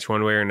Bianca match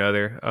one way or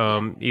another.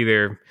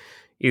 Either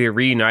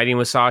reuniting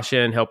with Sasha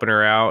and helping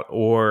her out,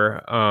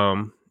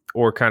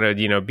 or kind of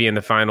being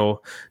the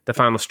final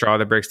straw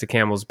that breaks the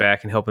camel's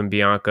back and helping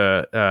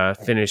Bianca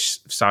finish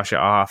Sasha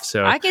off.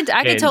 So I could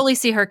totally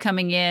see her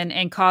coming in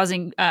and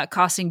costing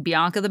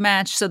Bianca the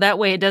match. So that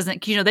way it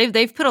doesn't,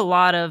 they've put a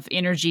lot of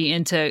energy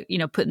into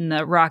putting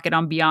the rocket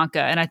on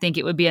Bianca, and I think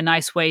it would be a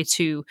nice way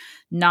to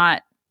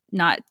not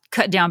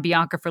cut down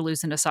Bianca for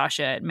losing to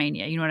Sasha at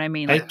Mania. You know what I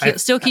mean? Like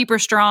still keep her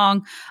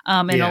strong,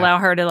 and allow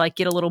her to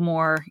get a little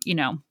more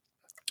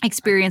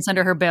experience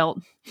under her belt.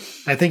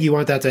 I think you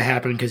want that to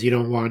happen because you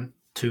don't want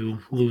to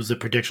lose the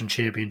prediction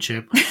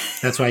championship.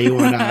 That's why you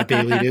want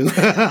Bailey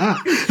to.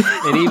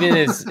 And even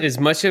as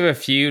much of a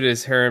feud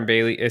as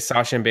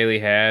Sasha and Bailey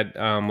had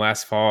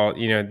last fall,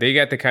 they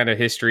got the kind of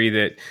history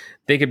that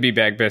they could be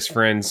back best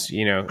friends,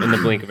 in the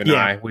blink of an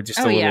eye with just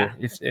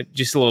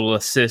a little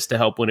assist to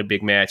help win a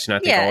big match. And I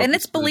think and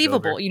it's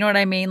believable. You know what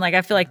I mean? Like,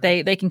 I feel like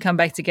they can come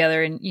back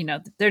together, and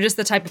they're just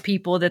the type of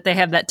people that they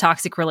have that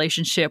toxic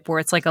relationship where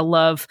it's like a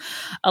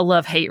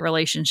love-hate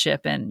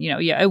relationship. And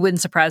it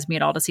wouldn't surprise me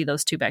at all to see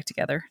those two back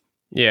together.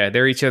 Yeah,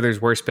 they're each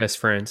other's worst best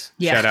friends.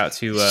 Yeah. Shout out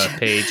to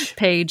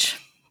Paige.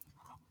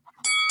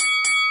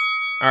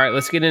 All right,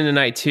 let's get into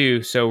night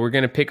 2. So we're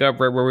going to pick up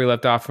right where we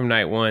left off from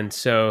night 1.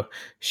 So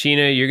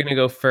Sheena, you're going to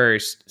go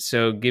first.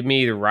 So give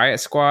me the Riot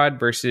Squad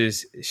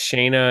versus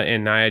Shayna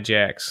and Nia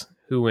Jax.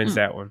 Who wins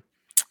that one?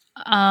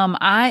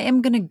 I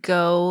am going to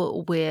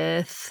go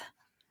with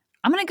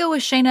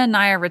Shayna and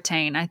Nia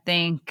retain. I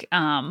think,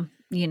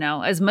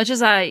 as much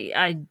as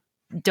I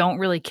don't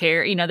really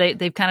care,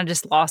 they've kind of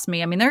just lost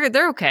me. I mean,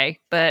 they're okay,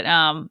 but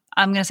I'm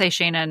going to say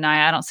Shayna and Nia.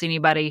 I don't see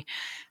anybody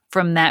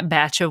from that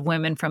batch of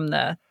women from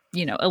the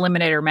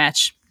eliminator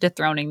match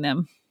dethroning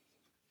them.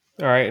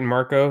 All right, and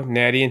Marco,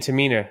 Natty and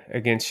Tamina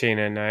against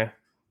Shayna and Nia.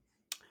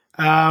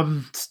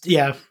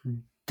 Yeah,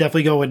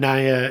 definitely go with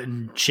Nia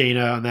and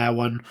Shayna on that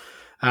one.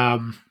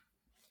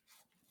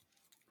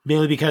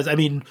 Mainly because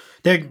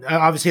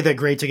they're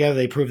great together.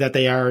 They prove that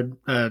they are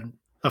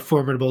a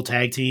formidable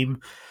tag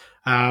team.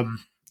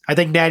 I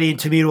think Natty and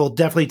Tamina will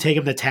definitely take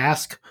them to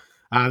task.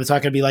 It's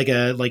not going to be like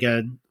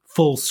a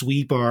full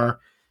sweep or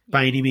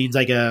by any means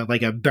like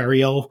a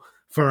burial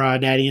for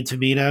Natty and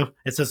Tamina.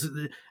 It's just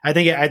I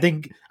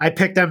think I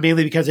picked them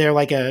mainly because they're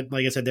like I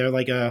said, they're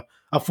like a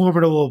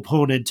formidable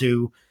opponent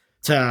to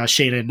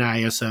Shayna and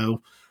Nia.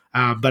 So,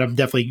 but I'm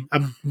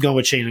going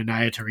with Shayna and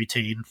Nia to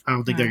retain. I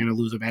don't think they're going to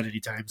lose them at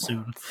any time soon.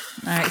 All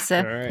right,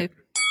 Seth. All right.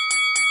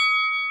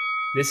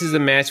 This is a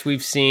match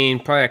we've seen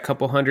probably a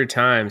couple hundred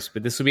times,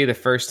 but this will be the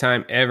first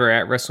time ever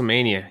at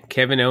WrestleMania.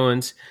 Kevin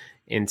Owens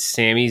and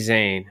Sami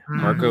Zayn.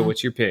 Marco,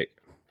 what's your pick?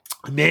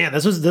 Man,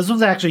 this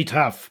was actually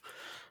tough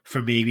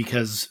for me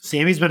because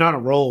Sammy's been on a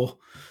roll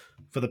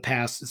for the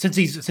past since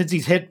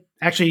he's hit.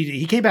 Actually,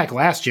 he came back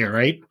last year,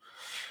 right?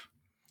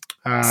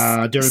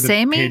 During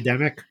the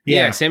pandemic.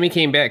 Yeah, Sammy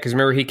came back because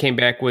remember he came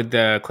back with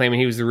claiming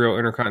he was the real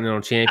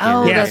Intercontinental Champion.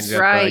 Oh, that's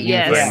right.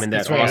 Yes, in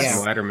that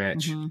awesome ladder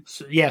match.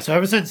 Mm-hmm. So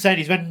ever since then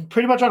he's been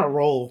pretty much on a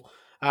roll.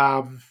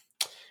 And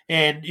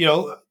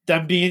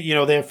them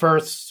being their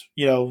first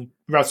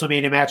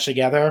WrestleMania match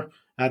together,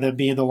 them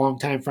being the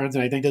longtime friends,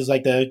 and I think this is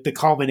like the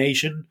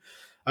culmination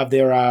of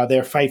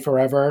their Fight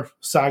Forever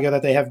saga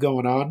that they have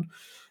going on.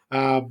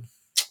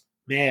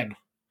 Man,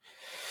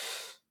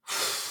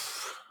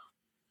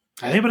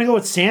 I think I'm gonna go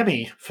with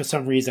Sammy for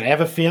some reason. I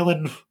have a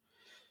feeling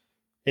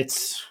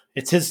it's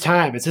his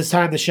time. It's his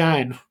time to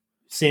shine.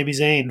 Sami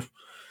Zayn.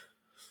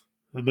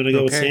 I'm gonna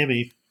go with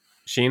Sammy.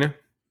 Sheena?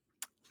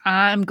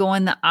 I'm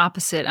going the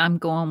opposite. I'm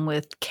going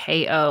with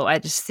KO. I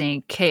just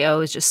think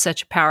KO is just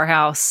such a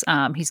powerhouse.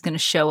 He's going to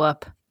show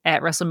up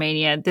at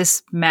WrestleMania.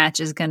 This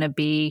match is going to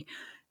be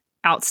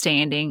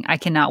outstanding. I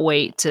cannot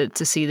wait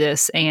to see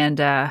this. And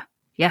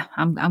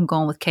I'm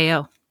going with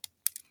KO.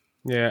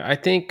 Yeah, I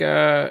think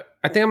I'm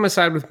gonna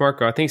side with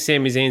Marco. I think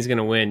Sami Zayn's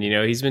gonna win.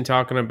 He's been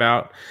talking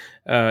about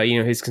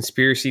his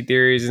conspiracy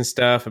theories and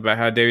stuff about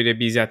how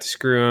WWE's out to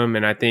screw him,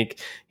 and I think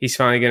he's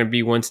finally gonna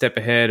be one step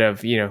ahead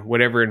of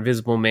whatever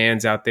invisible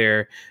man's out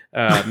there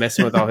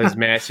messing with all his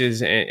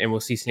matches, and we'll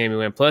see Sami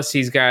win. Plus,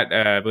 he's got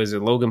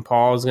Logan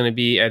Paul is gonna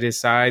be at his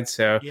side,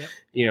 so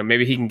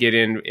maybe he can get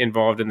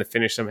involved in the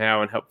finish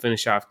somehow and help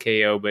finish off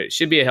KO. But it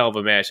should be a hell of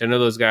a match. I know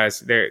those guys;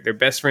 they're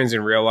best friends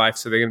in real life,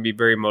 so they're gonna be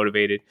very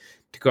motivated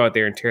to go out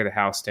there and tear the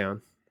house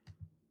down.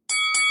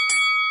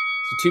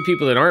 So two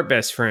people that aren't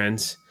best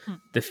friends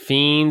The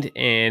Fiend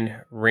and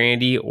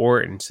Randy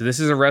Orton. So this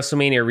is a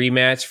WrestleMania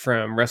rematch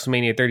from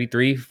WrestleMania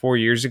 33 4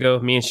 years ago.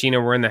 Me and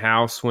Sheena were in the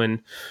house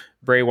when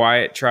Bray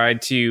Wyatt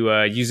tried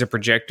to use a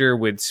projector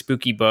with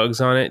spooky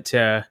bugs on it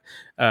to,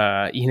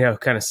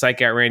 kind of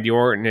psych out Randy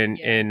Orton.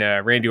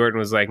 And Randy Orton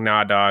was like,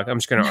 nah, dog, I'm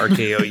just going to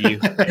RKO you.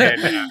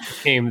 And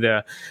became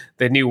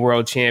the new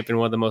world champion,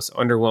 one of the most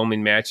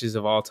underwhelming matches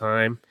of all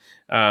time.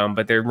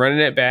 But they're running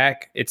it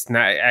back. It's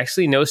not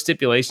actually no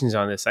stipulations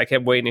on this. I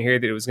kept waiting to hear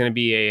that it was going to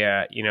be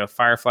a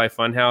Firefly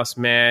Funhouse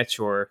match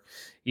or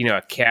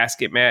a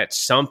casket match,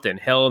 something,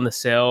 Hell in the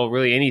Cell,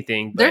 really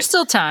anything. But there's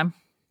still time.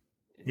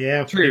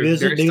 Yeah, true.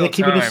 Maybe they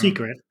keep it a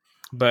secret.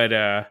 But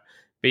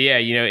yeah,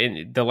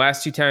 in the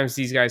last 2 times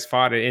these guys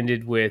fought, it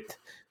ended with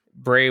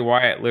Bray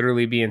Wyatt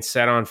literally being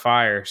set on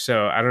fire.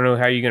 So I don't know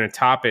how you're going to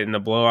top it in the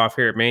blow off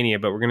here at Mania,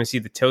 but we're going to see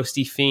the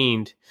Toasty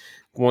Fiend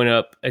going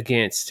up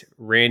against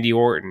Randy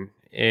Orton.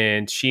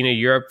 And Sheena,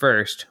 you're up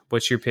first.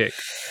 What's your pick?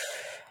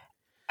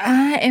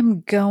 I am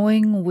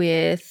going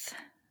with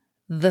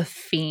the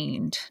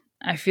Fiend.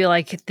 I feel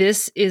like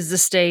this is the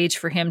stage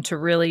for him to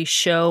really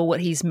show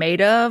what he's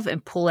made of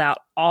and pull out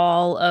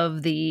all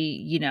of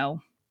the,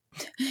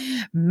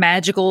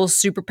 magical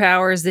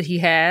superpowers that he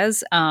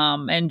has,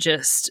 and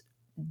just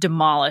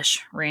demolish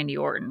Randy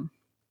Orton.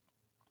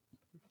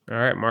 All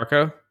right,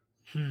 Marco.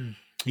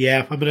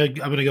 Yeah, I'm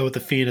gonna go with the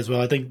Fiend as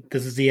well. I think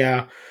this is the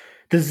end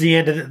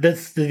of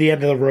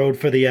the road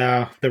for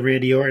the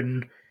Randy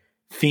Orton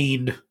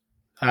Fiend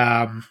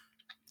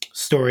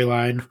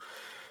storyline.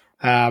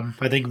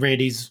 I think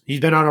he's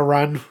been on a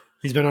run.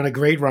 He's been on a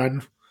great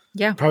run.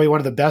 Yeah, probably one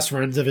of the best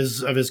runs of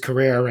his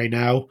career right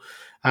now.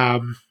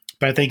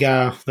 But I think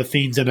the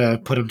Fiend's gonna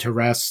put him to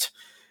rest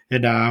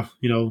and have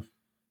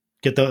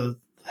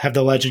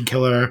the Legend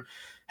Killer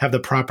have the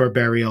proper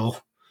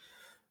burial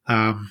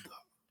on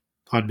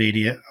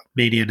Mania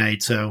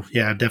night. So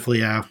yeah, definitely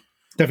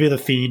the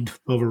Fiend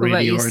over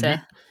Randy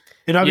Orton.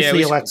 And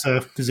obviously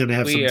Alexa is gonna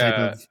have some type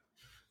of.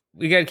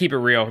 We got to keep it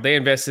real. They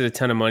invested a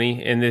ton of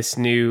money in this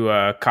new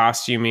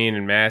costuming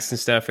and masks and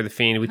stuff for the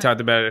Fiend. We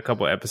talked about it a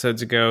couple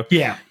episodes ago.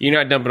 Yeah. You're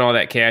not dumping all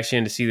that cash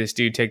in to see this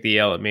dude take the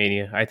L at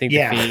Mania. I think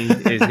the Fiend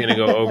is going to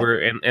go over.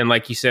 And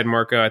like you said,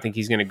 Marco, I think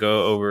he's going to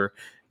go over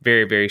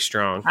very, very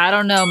strong. I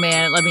don't know,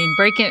 man. I mean,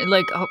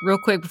 real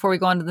quick before we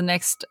go on to the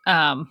next,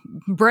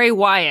 Bray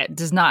Wyatt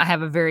does not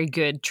have a very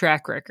good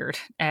track record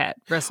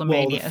at WrestleMania.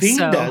 Well, the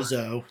Fiend does,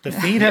 though. The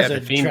Fiend has the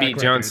Fiend beat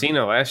John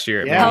Cena last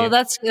year. Yeah. Oh,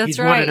 that's He's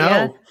right. 1-0.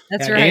 Yeah.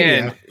 That's right.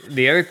 And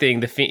the other thing,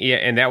 the Fiend,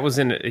 and that was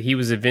he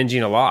was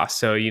avenging a loss.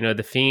 So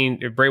the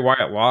Fiend, Bray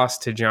Wyatt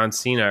lost to John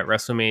Cena at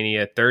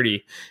WrestleMania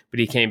 30, but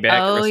he came back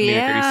at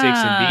WrestleMania 36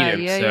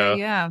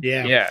 and beat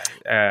him.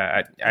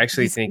 I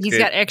actually think he's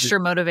got extra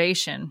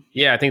motivation.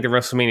 Yeah, I think the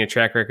WrestleMania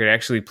track record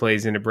actually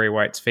plays into Bray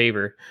Wyatt's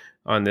favor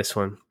on this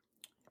one.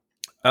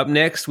 Up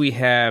next, we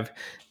have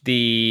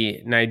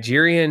the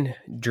Nigerian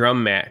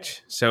drum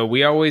match. So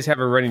we always have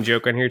a running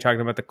joke on here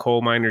talking about the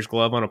coal miner's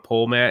glove on a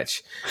pole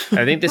match.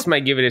 I think this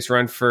might give it its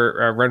run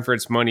for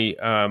its money.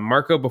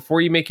 Marco,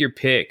 before you make your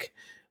pick,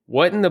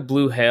 what in the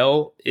blue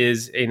hell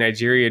is a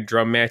Nigerian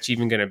drum match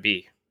even going to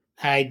be?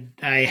 I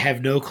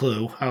have no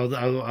clue.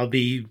 I'll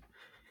be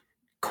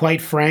quite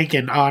frank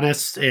and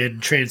honest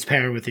and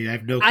transparent with you. I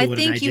have no clue. I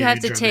think you have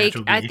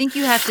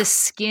to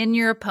skin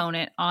your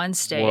opponent on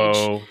stage.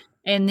 Whoa.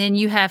 And then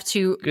you have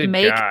to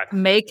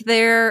make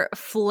their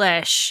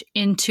flesh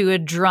into a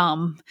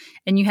drum,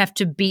 and you have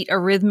to beat a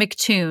rhythmic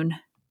tune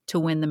to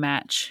win the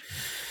match.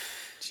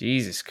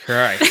 Jesus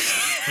Christ!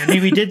 I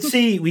mean, we did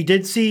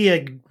see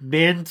a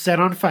man set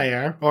on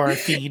fire or a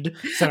fiend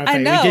set on fire. I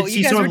know. We did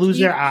see someone lose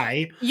their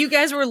eye. You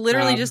guys were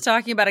literally just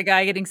talking about a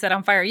guy getting set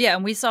on fire. Yeah,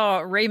 and we saw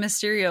Rey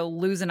Mysterio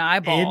lose an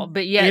eyeball.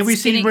 But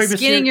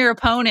skinning your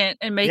opponent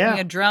and making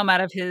a drum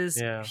out of his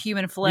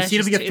human flesh.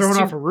 We seen him get thrown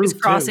off a roof.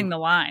 Crossing the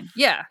line.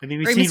 Yeah. I mean,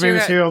 we've seen Rey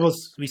Mysterio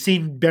we've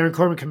seen Baron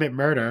Corbin commit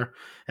murder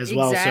as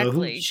well.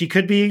 So she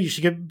could be.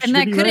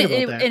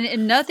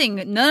 And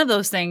none of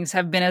those things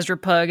have been as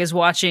repug as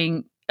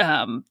watching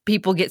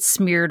people get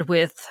smeared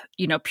with,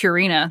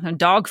 Purina and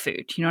dog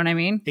food. You know what I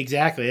mean?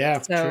 Exactly. Yeah.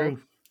 True.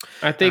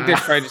 I think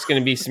there's probably just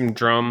going to be some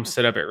drums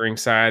set up at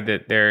ringside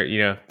that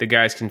the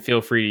guys can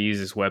feel free to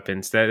use as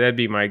weapons. That'd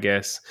be my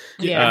guess.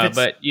 Yeah.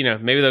 But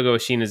maybe they'll go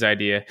with Sheena's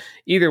idea.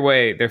 Either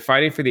way, they're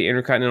fighting for the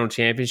Intercontinental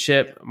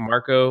Championship.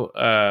 Marco,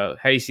 how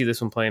do you see this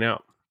one playing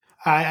out?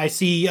 I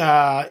see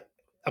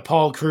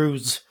Apollo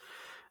Crews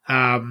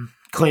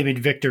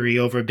claiming victory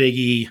over Big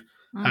E.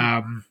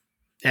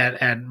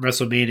 At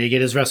WrestleMania,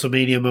 get his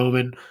WrestleMania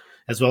moment,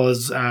 as well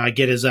as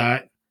get his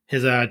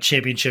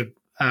championship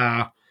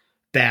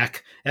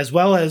back, as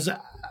well as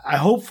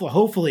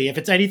hopefully, if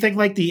it's anything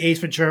like the Ace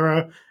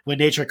Ventura When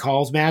Nature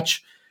Calls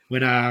match,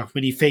 when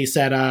he faced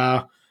that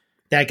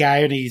guy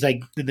and he's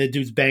like the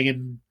dude's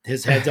banging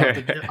his heads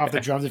off the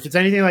drums. If it's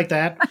anything like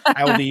that,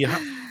 I will be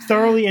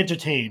thoroughly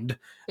entertained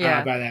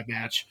by that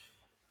match.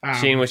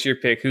 Shane, what's your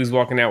pick? Who's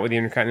walking out with the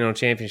Intercontinental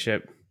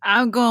Championship?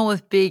 I'm going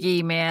with Big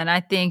E, man. I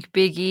think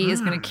Big E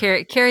is going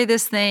to carry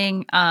this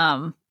thing.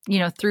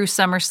 through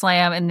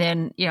SummerSlam, and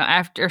then,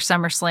 after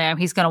SummerSlam,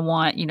 he's going to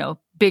want,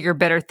 bigger,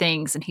 better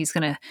things, and he's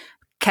going to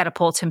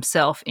catapult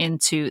himself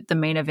into the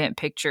main event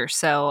picture.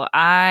 So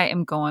I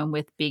am going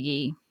with Big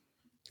E.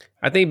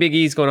 I think Big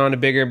E's going on to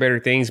bigger and better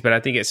things, but I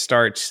think it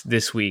starts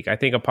this week. I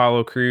think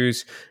Apollo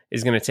Crews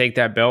is going to take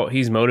that belt.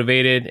 He's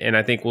motivated, and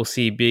I think we'll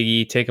see Big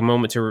E take a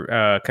moment to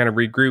kind of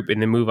regroup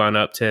and then move on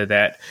up to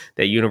that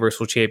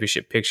Universal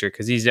Championship picture,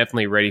 because he's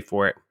definitely ready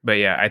for it. But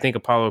yeah, I think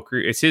Apollo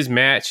Crews, it's his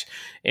match,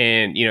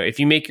 and if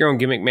you make your own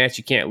gimmick match,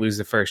 you can't lose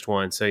the first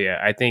one. So yeah,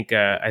 I think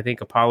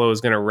Apollo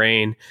is going to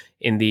reign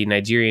in the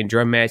Nigerian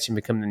drum match and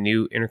become the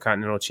new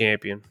Intercontinental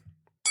Champion.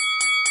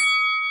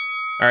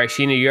 All right,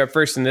 Sheena, you're up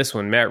first in this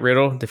one. Matt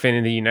Riddle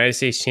defending the United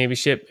States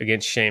Championship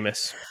against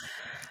Sheamus.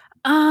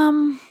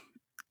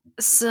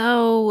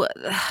 So,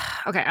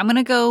 okay, I'm going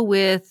to go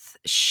with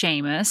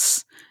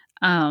Sheamus.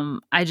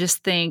 I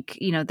just think,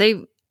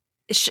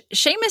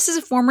 Sheamus is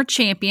a former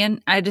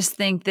champion. I just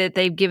think that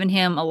they've given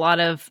him a lot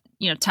of,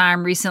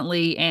 time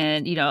recently,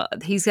 and,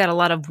 he's got a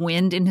lot of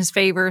wind in his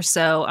favor.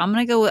 So I'm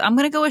going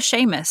to go with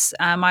Sheamus.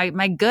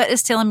 My gut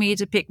is telling me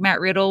to pick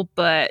Matt Riddle,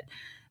 but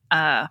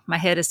my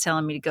head is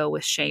telling me to go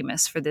with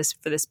Sheamus for this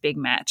big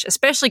match,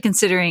 especially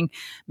considering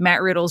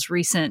Matt Riddle's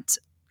recent,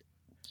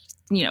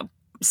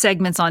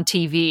 segments on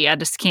TV. I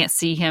just can't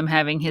see him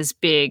having his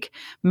big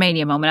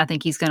Mania moment. I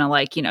think he's going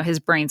to his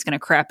brain's going to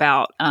crap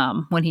out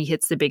when he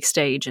hits the big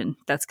stage, and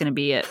that's going to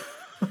be it.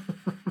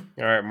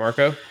 All right,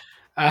 Marco.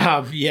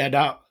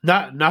 Yeah,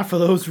 not for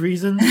those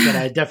reasons, but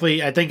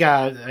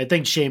I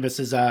think Sheamus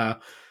is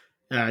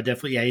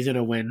definitely, he's going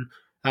to win.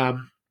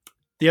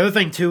 The other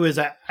thing, too, is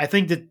I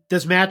think that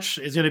this match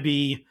is going to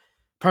be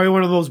probably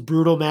one of those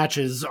brutal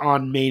matches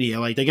on Mania.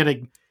 Like, they're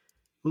going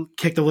to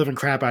kick the living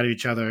crap out of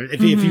each other.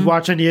 If you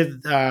watch any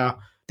of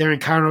their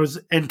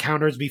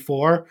encounters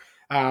before,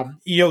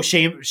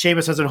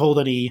 Sheamus doesn't hold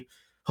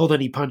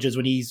any punches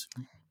when he's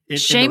in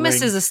Sheamus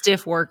the ring. Is a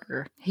stiff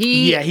worker.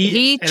 He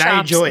and chops I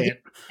enjoy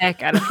it.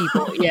 Heck out of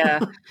people. Yeah.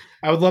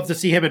 I would love to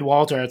see him and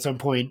Walter at some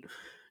point.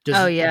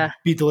 Just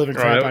beat the living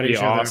crap out of each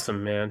other.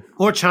 Awesome, man.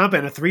 Or Ciampa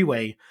in a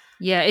 3-way.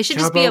 Yeah, it should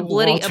just be a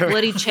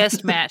bloody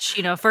chest match.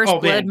 First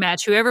blood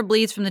match. Whoever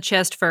bleeds from the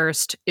chest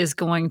first is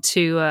going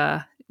to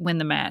win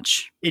the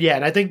match. Yeah,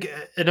 and I think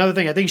another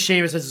thing, I think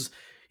Sheamus is,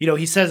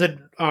 he says it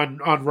on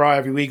Raw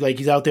every week, like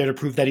he's out there to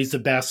prove that he's the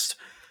best.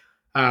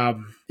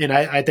 And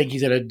I think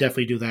he's going to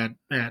definitely do that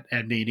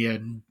at Mania.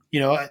 And,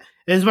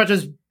 as much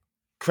as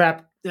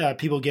crap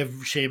people give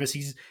Sheamus,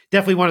 he's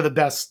definitely one of the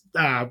best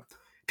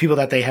people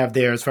that they have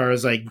there as far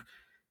as like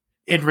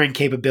in-ring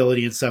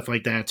capability and stuff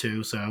like that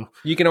too. So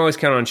you can always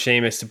count on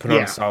Sheamus to put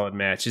on a solid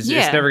match. It's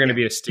never going to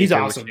be a stinker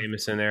awesome. With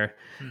Sheamus in there.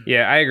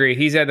 Yeah, I agree.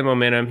 He's had the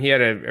momentum. He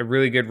had a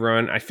really good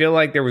run. I feel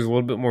like there was a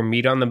little bit more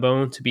meat on the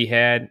bone to be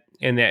had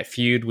in that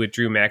feud with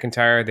Drew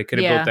McIntyre. They could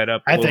have built that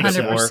up a little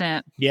bit more.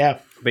 100%. Yeah.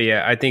 But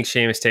yeah, I think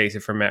Sheamus takes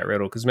it from Matt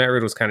Riddle, because Matt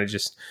Riddle's kind of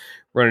just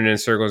running in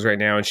circles right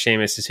now, and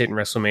Sheamus is hitting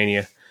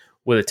WrestleMania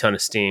with a ton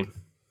of steam.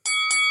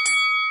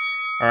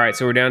 All right,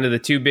 so we're down to the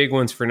two big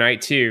ones for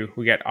night 2.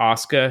 We got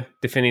Asuka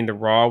defending the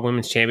Raw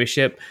Women's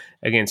Championship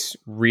against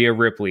Rhea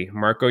Ripley.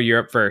 Marco, you're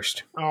up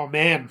first. Oh,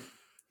 man.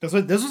 This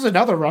was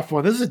another rough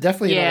one. This is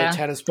definitely another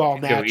tennis ball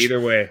match. Go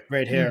either way.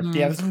 Right here. Mm-hmm.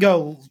 Yeah, this can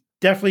go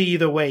definitely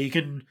either way. You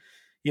can,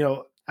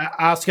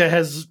 Asuka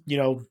has,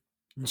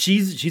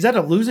 she's at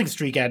a losing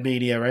streak at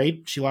Mania,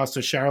 right? She lost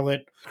to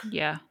Charlotte.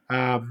 Yeah.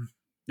 I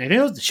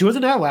know she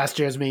wasn't at last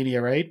year's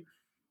Mania, right?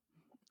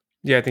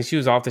 Yeah, I think she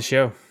was off the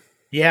show.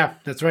 Yeah,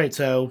 that's right.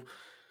 So,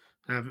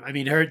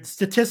 her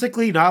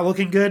statistically not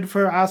looking good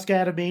for Asuka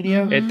at a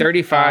Mania. At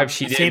 35,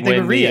 she did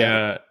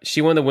win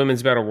she won the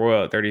Women's Battle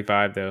Royal at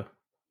 35, though.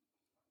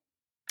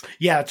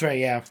 Yeah, that's right.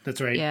 Yeah,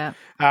 that's right.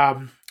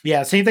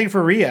 Yeah. Same thing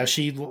for Rhea.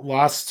 She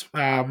lost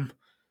at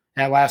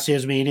last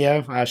year's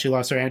Mania. She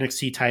lost her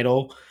NXT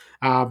title.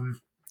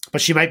 But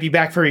she might be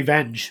back for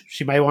revenge.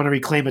 She might want to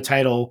reclaim a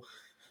title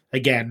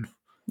again.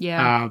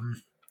 Yeah.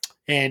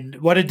 And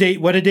what a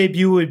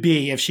debut would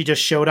be if she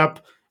just showed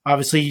up.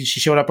 Obviously, she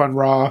showed up on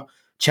Raw,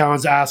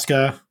 challenged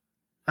Asuka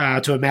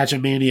to a match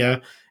at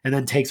Mania, and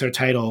then takes her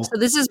title. So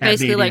this is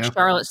basically like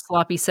Charlotte's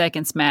sloppy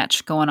seconds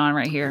match going on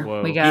right here.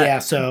 Whoa. We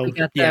got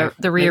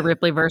the Rhea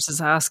Ripley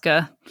versus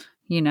Asuka.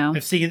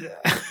 I've seen.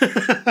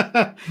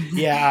 I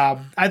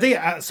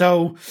think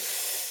so.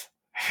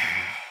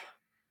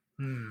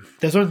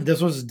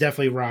 This was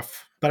definitely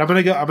rough, but I'm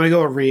gonna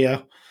go with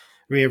Rhea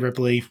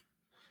Ripley.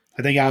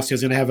 I think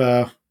Asuka's gonna have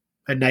a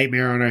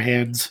nightmare on her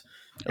hands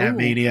at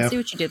Mania. I see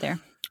what you did there.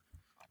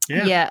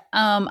 Yeah.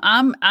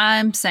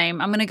 I'm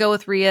same. I'm going to go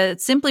with Rhea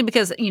simply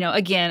because,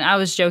 again, I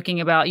was joking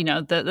about,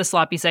 the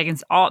sloppy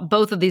seconds.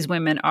 Both of these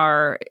women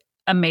are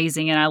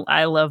amazing, and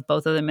I love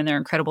both of them and their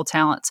incredible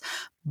talents.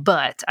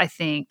 But I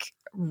think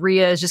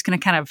Rhea is just going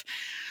to kind of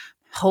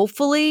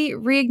hopefully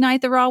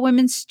reignite the Raw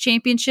Women's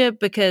Championship,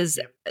 because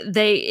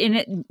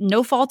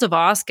no fault of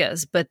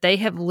Asuka's, but they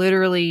have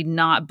literally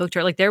not booked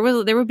her. Like there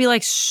would be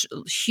like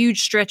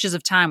huge stretches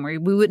of time where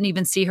we wouldn't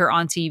even see her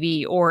on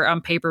TV or on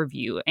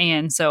pay-per-view.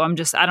 And so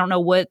I don't know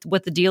what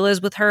the deal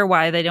is with her,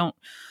 why they don't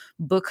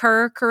book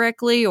her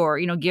correctly, or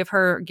give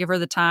her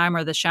the time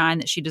or the shine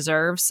that she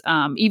deserves.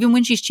 Even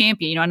when she's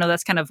champion, I know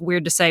that's kind of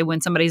weird to say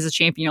when somebody's a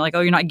champion. You're like,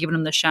 oh, you're not giving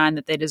them the shine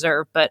that they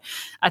deserve. But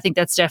I think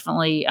that's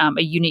definitely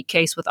a unique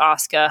case with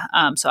Asuka.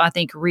 So I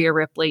think Rhea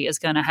Ripley is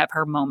going to have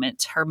her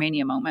moment, her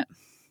Mania moment.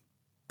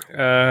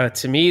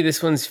 To me,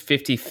 this one's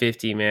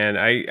 50-50, man.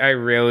 I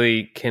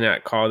really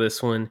cannot call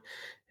this one.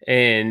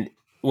 And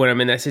when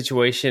I'm in that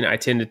situation, I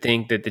tend to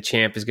think that the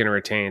champ is going to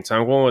retain. So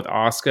I'm going with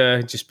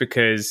Asuka just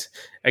because,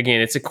 again,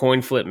 it's a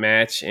coin flip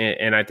match,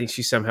 and I think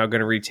she's somehow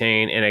going to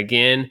retain. And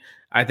again,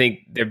 I think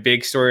the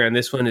big story on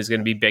this one is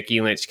going to be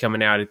Becky Lynch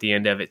coming out at the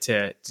end of it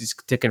to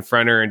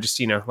confront her and just,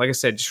 like I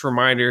said, just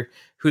remind her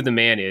who the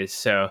man is.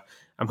 So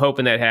I'm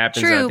hoping that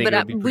happens. True, I think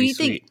it'll be pretty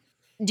sweet.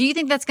 Do you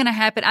think that's going to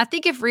happen? I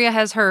think if Rhea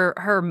has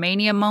her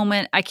Mania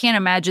moment, I can't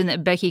imagine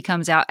that Becky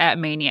comes out at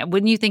Mania.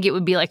 Wouldn't you think it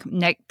would be like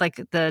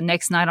the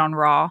next night on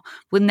Raw?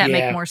 Wouldn't that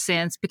make more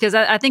sense? Because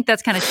I think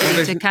that's kind of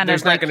shitty to kind of.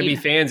 There's not going to be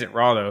fans at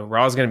Raw though.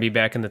 Raw's going to be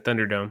back in the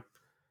Thunderdome.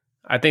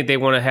 I think they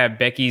want to have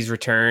Becky's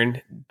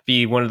return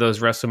be one of those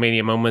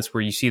WrestleMania moments where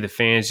you see the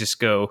fans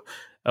just go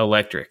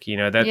electric.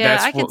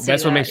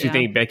 That's what makes me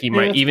think Becky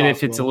might, even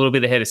if it's a little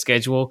bit ahead of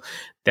schedule,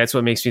 that's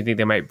what makes me think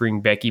they might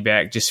bring Becky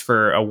back just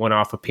for a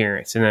one-off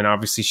appearance. And then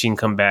obviously she can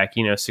come back,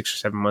 6 or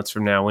 7 months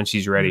from now when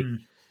she's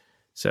ready.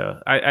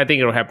 So I think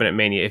it'll happen at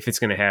Mania if it's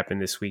going to happen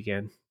this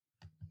weekend.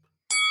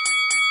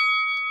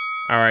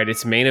 All right,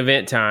 it's main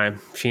event time.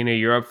 Sheena,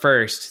 you're up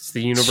first. It's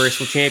the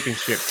Universal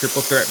Championship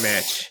triple threat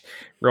match.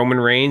 Roman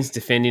Reigns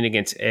defending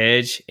against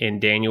Edge and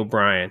Daniel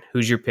Bryan.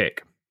 Who's your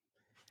pick?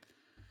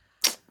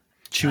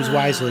 Choose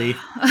wisely.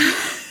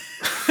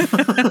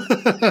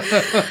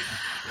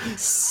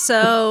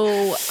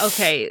 So,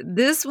 okay,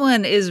 this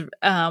one is,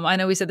 I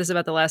know we said this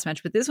about the last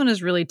match, but this one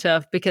is really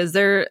tough because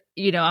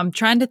I'm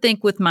trying to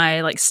think with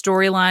my like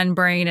storyline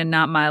brain and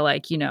not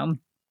my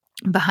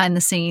behind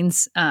the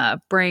scenes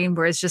brain,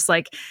 where it's just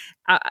like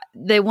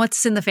they want to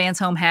send the fans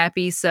home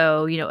happy.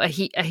 So, a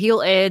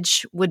heel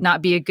Edge would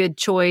not be a good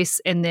choice.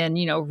 And then,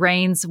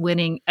 Reigns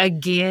winning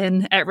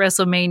again at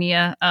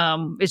WrestleMania,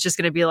 it's just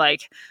going to be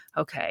like,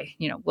 okay,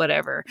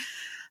 whatever.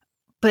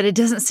 But it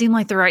doesn't seem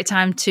like the right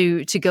time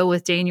to go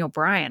with Daniel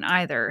Bryan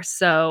either.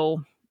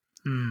 So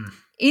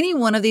any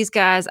one of these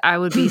guys, I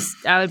would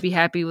be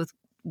happy with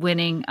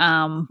winning.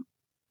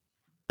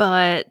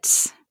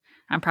 But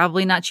I'm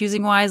probably not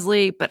choosing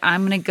wisely, but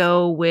I'm going to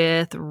go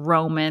with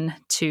Roman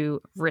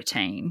to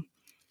retain.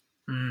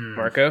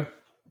 Marco?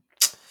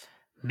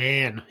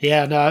 Man.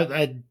 Yeah, no,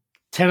 I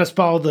tennis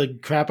ball the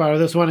crap out of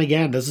this one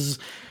again. This is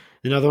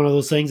another one of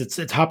those things.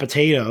 It's hot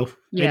potato.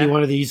 Yeah. Any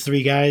one of these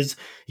three guys,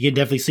 you can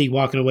definitely see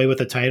walking away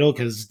with a title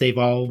because they've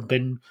all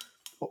been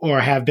or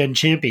have been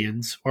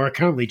champions or are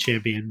currently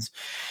champions.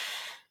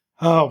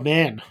 Oh,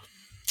 man.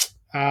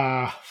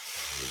 I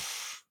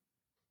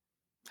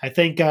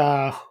think...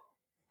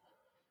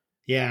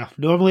 Yeah,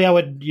 normally I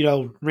would,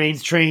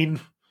 Reigns train,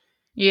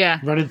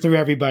 running through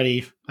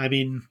everybody. I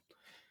mean,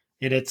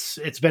 and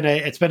it's been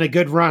a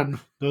good run.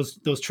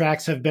 Those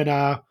tracks have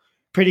been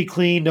pretty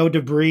clean, no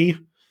debris,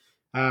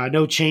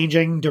 no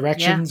changing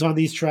directions on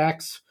these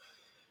tracks.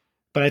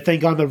 But I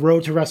think on the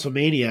road to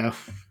WrestleMania,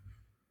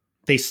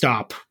 they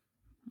stop.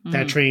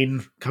 That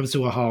train comes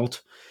to a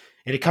halt,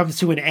 and it comes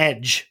to an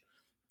edge,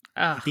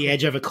 the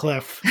edge of a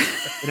cliff,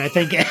 and I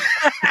think.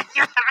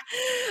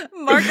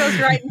 Marco's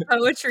writing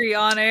poetry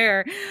on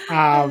air.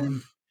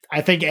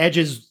 I think Edge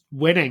is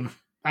winning.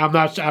 I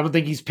don't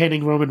think he's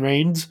pinning Roman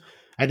Reigns.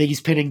 I think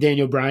he's pinning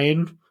Daniel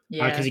Bryan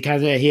because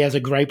he has a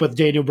gripe with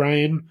Daniel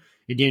Bryan,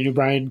 and Daniel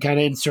Bryan kind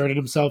of inserted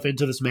himself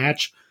into this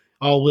match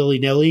all willy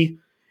nilly,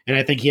 and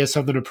I think he has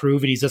something to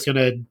prove, and he's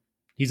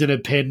gonna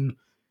pin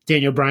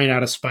Daniel Bryan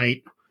out of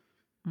spite,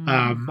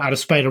 out of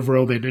spite of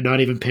Roman, and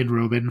not even pin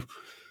Roman,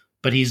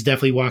 but he's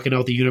definitely walking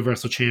out the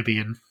Universal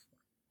Champion.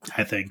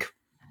 I think.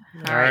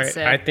 All right.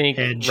 I think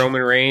Edge.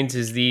 Roman Reigns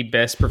is the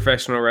best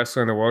professional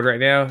wrestler in the world right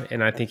now,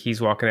 and I think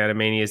he's walking out of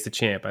Mania as the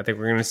champ. I think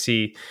we're going to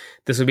see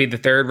this will be the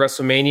third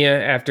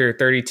WrestleMania after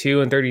 32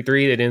 and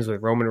 33 that ends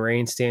with Roman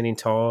Reigns standing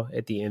tall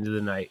at the end of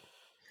the night.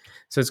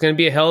 So it's going to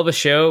be a hell of a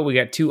show. We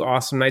got 2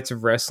 awesome nights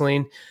of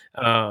wrestling,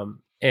 and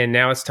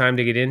now it's time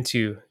to get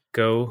into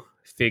Go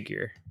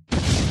Figure.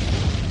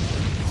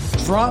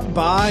 Drop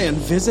by and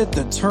visit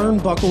the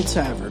Turnbuckle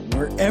Tavern,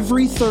 where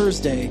every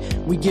Thursday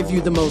we give you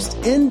the most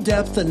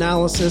in-depth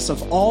analysis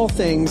of all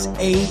things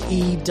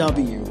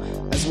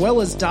AEW, as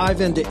well as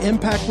dive into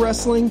Impact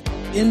Wrestling,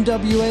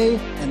 NWA,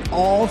 and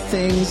all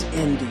things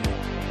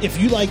indie. If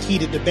you like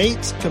heated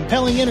debates,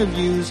 compelling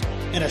interviews,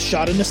 and a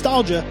shot of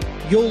nostalgia,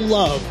 you'll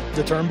love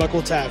the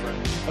Turnbuckle Tavern,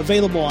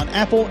 available on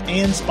Apple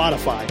and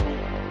Spotify.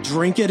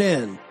 Drink it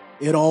in.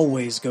 It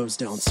always goes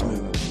down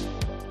smooth.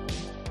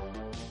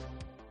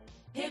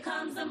 Here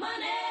comes the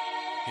money.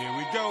 Here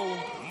we go.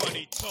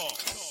 Money talk.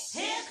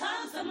 Here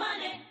comes the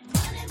money.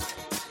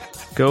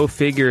 Go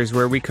Figure is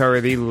where we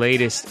cover the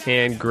latest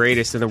and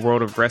greatest in the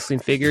world of wrestling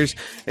figures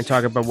and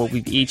talk about what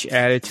we've each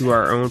added to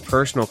our own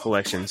personal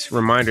collections.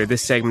 Reminder,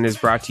 this segment is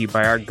brought to you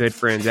by our good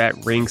friends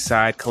at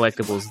Ringside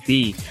Collectibles,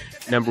 the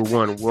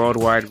 #1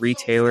 worldwide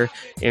retailer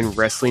in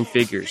wrestling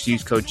figures.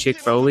 Use code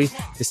ChickFoley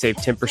to save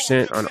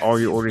 10% on all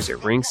your orders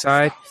at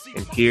Ringside.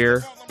 And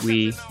here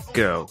we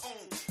go.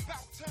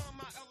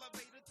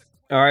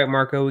 All right,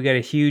 Marco, we got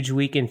a huge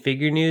week in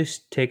figure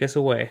news. Take us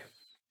away.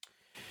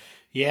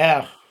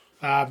 Yeah.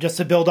 Just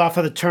to build off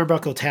of the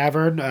Turnbuckle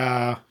Tavern,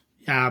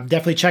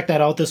 definitely check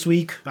that out this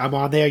week. I'm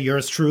on there,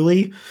 yours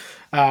truly.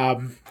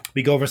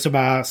 We go over some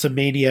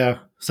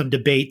Mania, some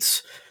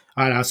debates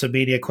on some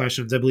Mania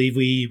questions. I believe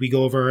we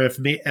go over if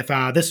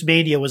this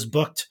Mania was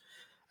booked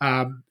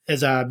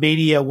as a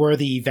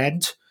Mania-worthy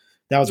event.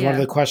 That was one of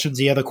the questions.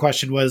 The other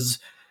question was,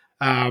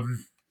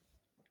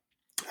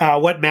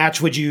 what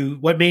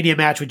Mania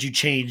match would you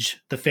change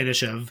the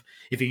finish of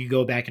if you could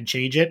go back and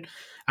change it?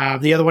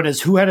 The other one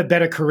is who had a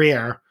better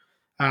career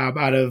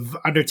out of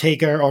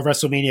Undertaker or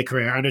WrestleMania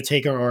career,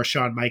 Undertaker or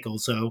Shawn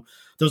Michaels. So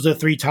those are the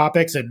three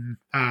topics, and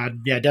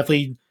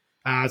definitely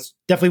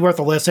worth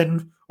a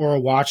listen or a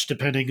watch,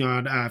 depending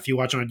on if you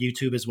watch on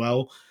YouTube as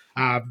well.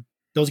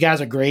 Those guys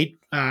are great.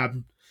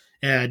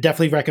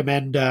 Definitely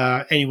recommend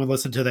anyone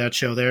listen to that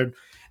show.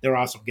 They're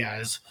awesome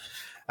guys.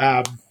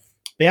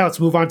 Let's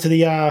move on to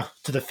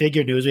the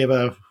figure news. We have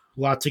a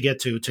lot to get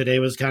to. Today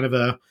was kind of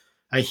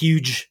a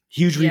huge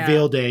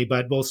reveal day,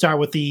 but we'll start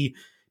with the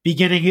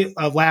beginning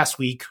of last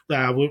week.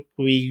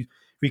 We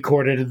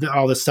recorded and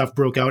all this stuff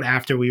broke out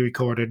after we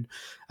recorded.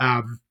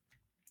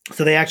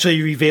 So they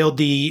actually revealed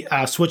the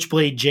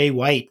Switchblade Jay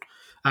White,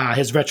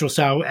 his retro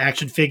style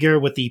action figure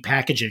with the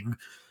packaging.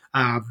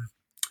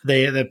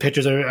 The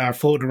pictures are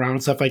floating around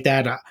and stuff like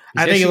that.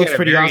 I think it looks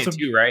pretty awesome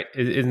too, right?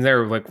 Isn't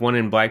there like one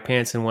in black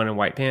pants and one in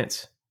white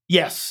pants?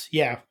 Yes.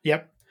 Yeah.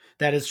 Yep.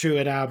 That is true.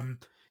 And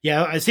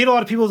I've seen a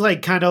lot of people dogging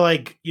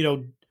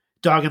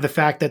the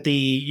fact that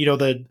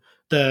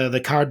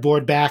the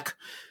cardboard back.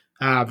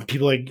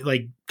 People are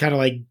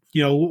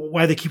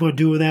why they keep on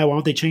doing that? Why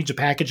don't they change the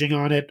packaging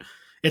on it?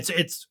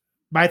 It's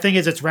my thing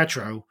is it's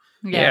retro.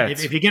 Yeah.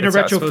 If you get a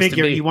retro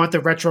figure, you want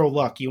the retro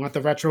look. You want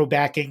the retro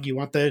backing. You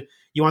want the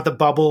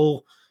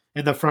bubble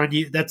in the front.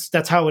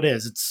 That's how it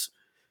is.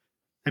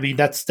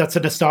 That's a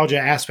nostalgia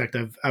aspect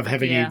of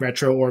having a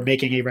retro or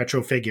making a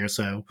retro figure.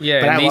 So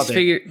yeah, but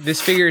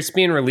this figure is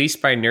being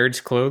released by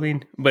Nerds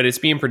Clothing, but it's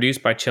being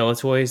produced by Cella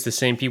Toys, the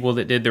same people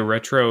that did the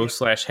retro /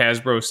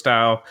 Hasbro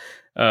style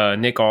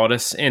Nick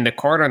Aldis, and the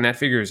card on that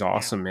figure is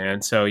awesome,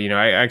 man. So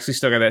I actually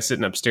still got that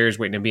sitting upstairs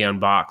waiting to be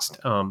unboxed.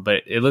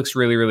 But it looks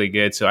really, really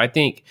good. So I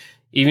think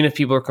even if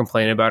people are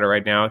complaining about it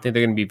right now, I think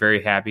they're going to be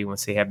very happy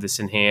once they have this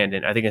in hand,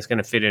 and I think it's going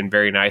to fit in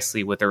very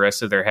nicely with the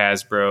rest of their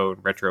Hasbro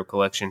and retro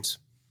collections.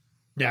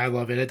 Yeah, I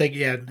love it. I think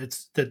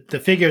it's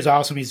the figure is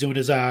awesome. He's doing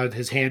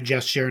his hand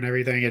gesture and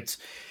everything. It's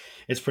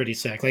pretty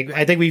sick. Like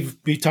I think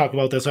we've talked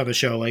about this on the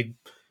show. Like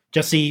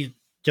just the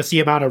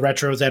amount of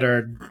retros that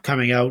are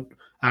coming out.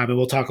 And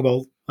we'll talk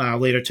about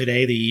later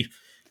today the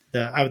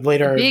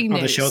later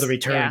on the show the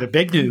return, the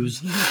big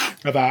news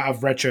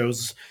of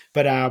retros.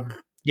 But I'm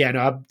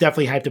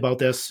definitely hyped about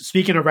this.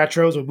 Speaking of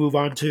retros, we'll move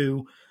on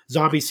to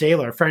Zombie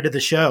Sailor, friend of the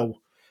show.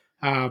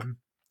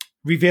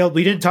 Revealed,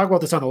 we didn't talk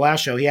about this on the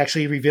last show. He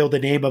actually revealed the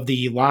name of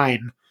the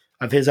line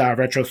of his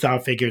retro style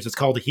figures. It's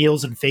called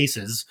Heels and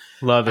Faces.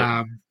 Love it.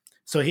 I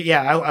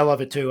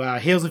love it too.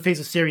 Heels and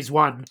Faces Series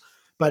 1.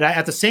 But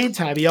at the same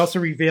time, he also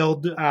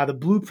revealed the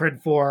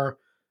blueprint for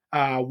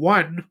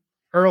one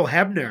Earl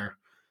Hebner.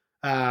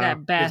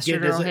 That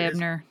bastard Earl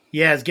Hebner.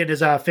 Is getting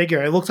his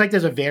figure. It looks like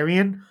there's a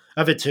variant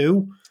of it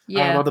too.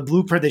 Yeah. On the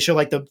blueprint, they show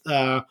like the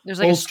there's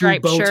like a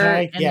striped bow shirt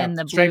tie. and then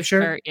the blue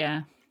shirt.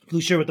 Yeah.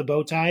 Blue shirt with the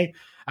bow tie.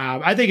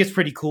 I think it's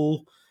pretty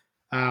cool.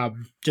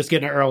 Just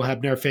getting an Earl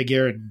Hebner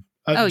figure and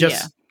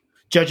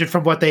judging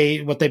from what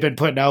they've been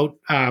putting out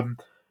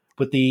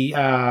with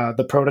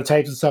the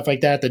prototypes and stuff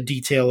like that, the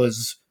detail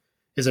is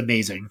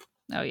amazing.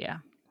 Oh yeah,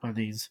 on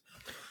these.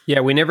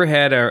 Yeah, we never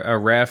had a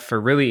ref or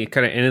really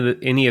kind of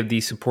any of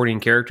these supporting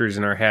characters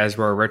in our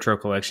Hasbro retro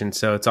collection,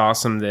 so it's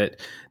awesome that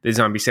the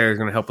Zombie Sailor is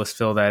going to help us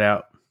fill that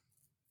out.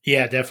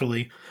 Yeah,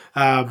 definitely.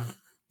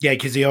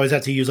 Because you always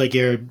have to use a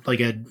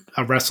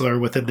wrestler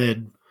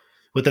within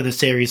the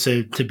series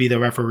to be the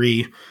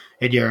referee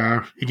in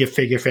your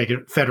figure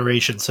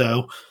federation.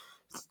 So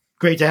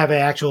great to have an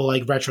actual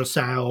retro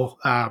style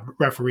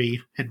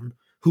referee, and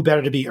who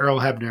better to be Earl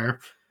Hebner,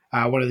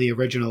 one of the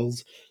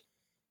originals.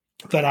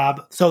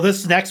 But so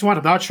this next one,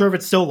 I'm not sure if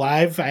it's still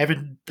live. I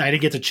didn't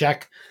get to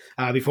check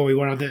before we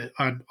went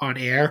on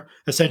air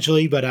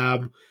essentially.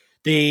 But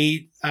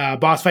the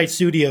Boss Fight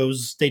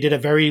Studios, they did a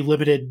very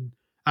limited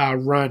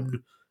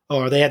run,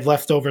 or they had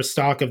leftover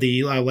stock of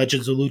the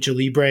Legends of Lucha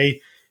Libre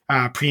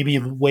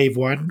Premium Wave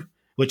 1,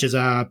 which is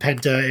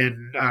Penta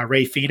and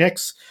Ray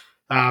Phoenix.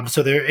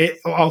 So they're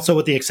also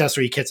with the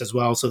accessory kits as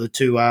well. So the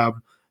two,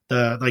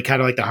 the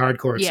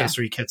hardcore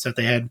accessory kits that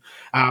they had.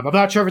 I'm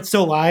not sure if it's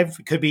still live.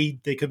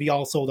 They could be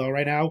all sold out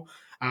right now.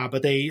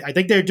 But I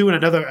think they're doing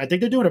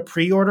a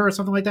pre-order or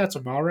something like that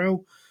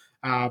tomorrow.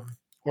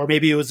 Or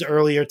maybe it was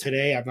earlier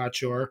today. I'm not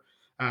sure.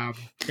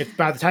 If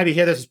by the time you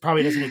hear this, it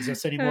probably doesn't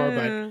exist anymore,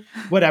 but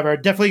whatever.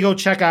 Definitely go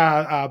check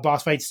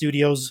Boss Fight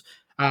Studios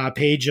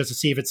page just to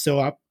see if it's still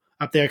up.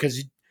 up there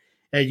because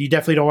you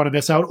definitely don't want to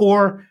miss out.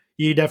 Or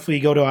you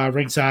definitely go to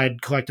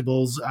Ringside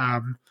Collectibles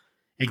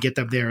and get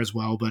them there as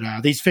well.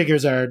 But these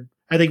figures are,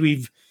 I think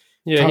we've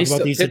talked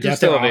about these to Penta's death.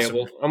 still They're awesome.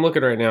 available. I'm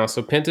looking right now.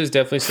 So Penta's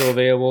definitely still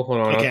available.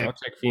 Hold on, Okay. I'll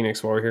check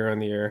Phoenix while we're here on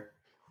the air.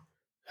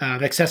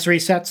 Accessory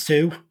sets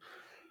too.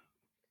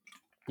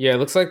 Yeah, it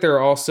looks like they're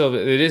all still.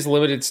 It is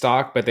limited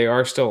stock, but they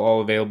are still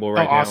all available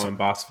right now awesome. on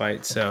Boss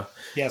Fight. So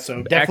Yeah, so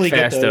act definitely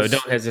fast get though. those.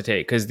 Don't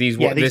hesitate because these-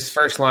 this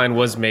first line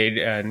was made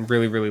in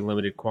really really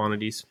limited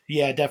quantities.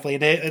 Yeah, definitely.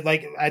 And they,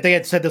 like I think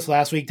I said this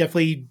last week.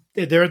 Definitely,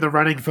 they're in the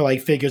running for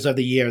like figures of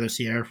the year this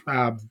year.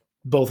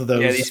 Both of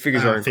those. Yeah, these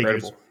figures are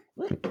incredible.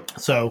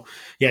 So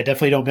yeah,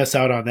 definitely don't miss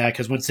out on that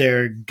because once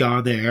they're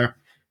gone, they're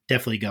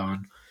definitely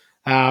gone.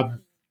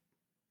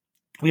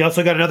 We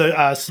also got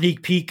another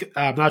sneak peek.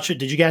 I'm not sure.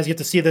 Did you guys get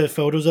to see the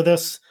photos of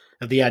this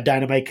of the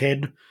Dynamite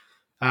Kid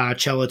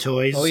Cella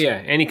toys? Oh yeah,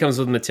 and he comes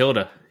with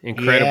Matilda.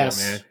 Incredible,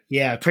 man.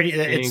 Yeah, pretty.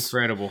 It's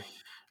Incredible.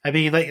 I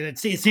mean, like it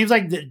seems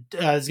like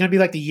it's gonna be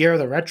like the year of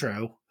the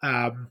retro.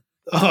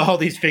 All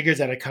these figures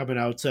that are coming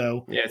out.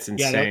 So Yeah, it's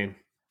insane.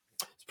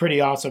 it's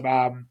pretty awesome.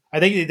 I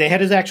think they had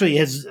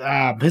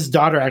his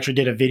daughter actually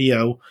did a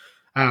video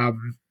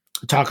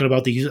talking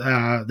about these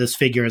this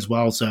figure as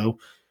well. So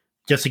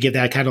just to give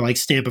that kind of like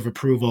stamp of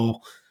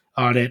approval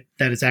on it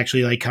that it's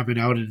actually like coming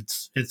out and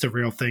it's a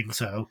real thing.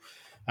 So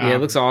Yeah, it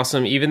looks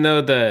awesome. Even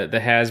though the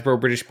Hasbro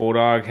British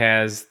Bulldog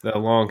has the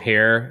long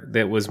hair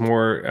that was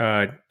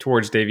more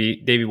towards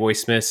Davey Boy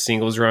Smith's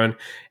singles run,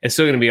 it's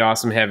still going to be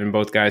awesome having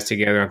both guys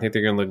together. I think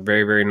they're going to look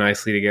very, very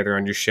nicely together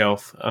on your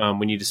shelf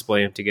when you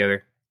display them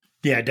together.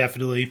 Yeah,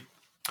 definitely.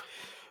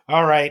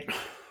 All right,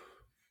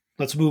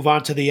 let's move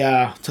on to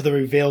the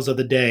reveals of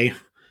the day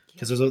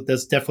because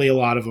there's definitely a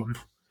lot of them.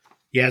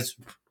 Yes,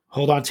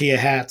 hold on to your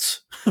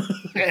hats,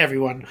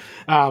 everyone.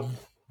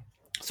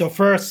 So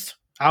first,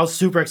 I was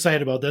super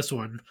excited about this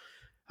one.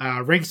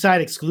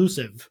 Ringside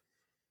exclusive,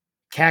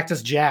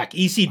 Cactus Jack,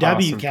 ECW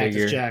Awesome Cactus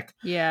figure. Jack.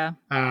 Yeah.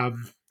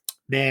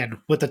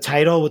 Man, with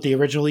the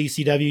original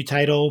ECW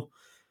title,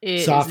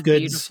 It soft is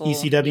goods beautiful.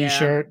 ECW Yeah.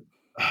 shirt.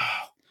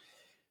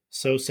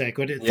 So sick.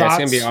 Yeah, it's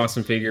going to be an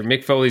awesome figure.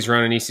 Mick Foley's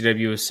run in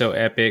ECW was so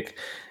epic.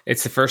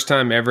 It's the first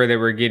time ever that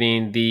we're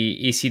getting the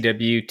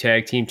ECW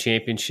Tag Team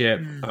Championship.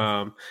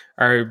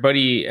 Our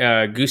buddy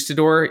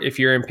Gustador, if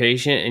you're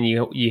impatient and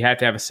you have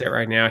to have a set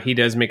right now, he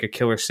does make a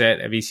killer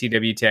set of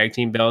ECW Tag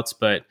Team belts,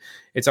 but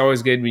it's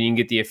always good when you can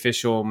get the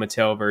official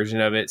Mattel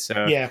version of it.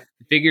 So Yeah.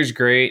 the figure's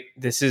great.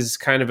 This is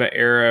kind of an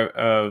era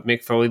of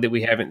Mick Foley that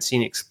we haven't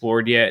seen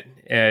explored yet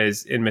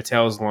as in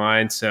Mattel's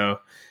line. So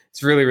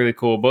it's really, really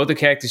cool. Both the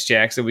Cactus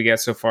Jacks that we got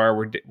so far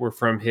were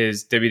from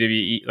his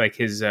WWE, like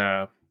his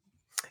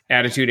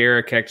Attitude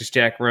Era Cactus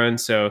Jack run.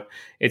 So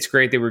it's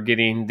great that we're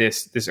getting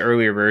this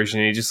earlier version.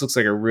 It just looks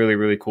like a really,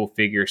 really cool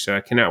figure. So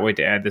I cannot wait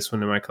to add this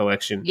one to my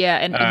collection. Yeah,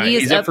 and he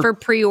is he's up for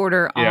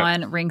pre-order Yeah.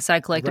 on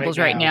Ringside Collectibles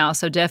Right right now.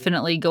 So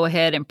definitely go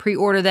ahead and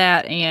pre-order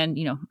that. And,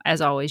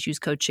 as always, use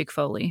code Chick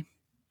Foley.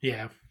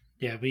 Yeah.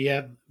 But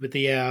yeah, with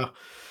the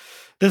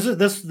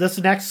this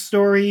next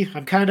story,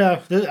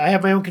 I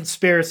have my own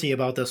conspiracy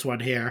about this one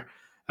here.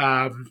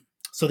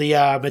 So the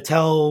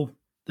Mattel,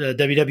 the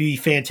WWE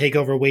Fan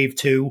Takeover Wave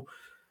 2,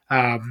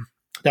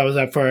 that was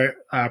up for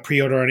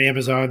pre-order on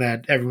Amazon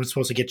that everyone's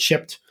supposed to get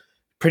shipped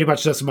pretty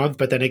much this month,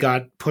 but then it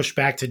got pushed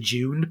back to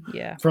June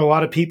Yeah. for a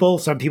lot of people.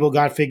 Some people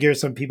got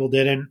figures, some people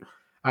didn't.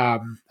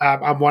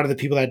 I'm one of the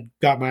people that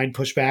got mine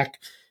pushed back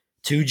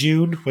to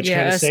June, which Yeah,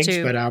 kind of us stinks.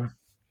 too.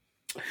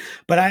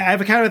 But I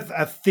have a kind of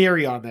a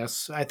theory on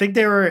this. I think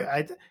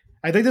I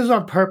think this was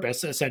on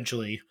purpose,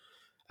 essentially.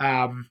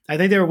 I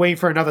think they were waiting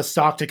for another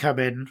stock to come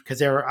in because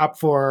they were up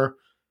for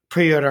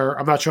pre-order.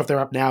 I'm not sure if they're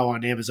up now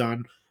on Amazon.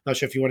 I'm not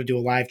sure if you want to do a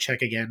live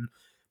check again,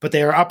 but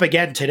they are up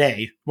again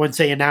today once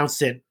they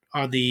announced it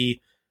on the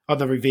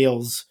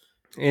reveals.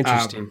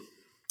 Interesting.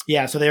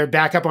 Yeah, so they're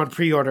back up on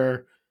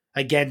pre-order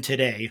again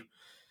today.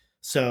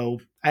 So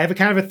I have a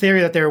kind of a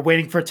theory that they're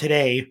waiting for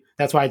today.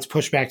 That's why it's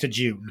pushed back to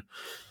June,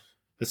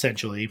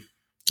 essentially.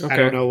 Okay. I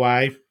don't know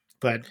why,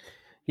 but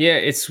Yeah,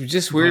 it's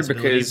just weird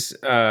Possibilities.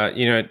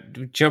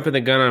 because, jumping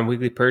the gun on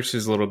weekly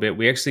purchases a little bit,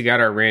 we actually got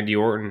our Randy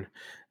Orton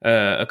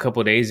a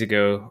couple of days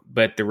ago,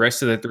 but the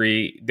rest of the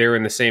three, they're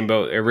in the same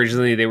boat.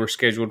 Originally, they were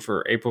scheduled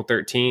for April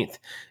 13th,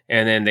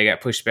 and then they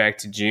got pushed back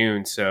to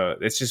June. So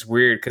it's just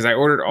weird because I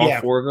ordered all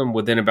four of them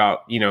within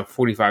about,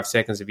 45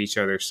 seconds of each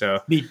other. So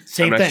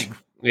same thing.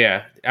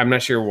 Yeah, I'm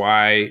not sure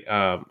why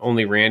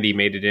only Randy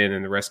made it in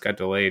and the rest got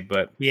delayed,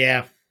 but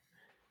Yeah,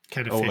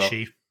 kind of Oh, well.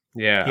 fishy.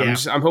 yeah, Yeah.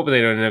 I'm hoping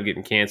they don't end up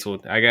getting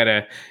canceled.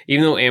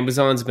 Even though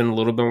Amazon's been a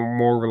little bit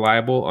more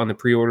reliable on the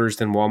pre-orders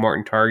than Walmart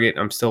and Target,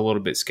 I'm still a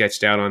little bit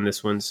sketched out on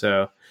this one.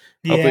 So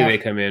hopefully they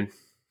come in.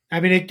 I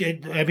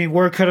mean,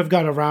 word could have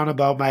gone around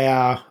about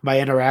my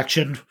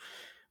interaction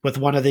with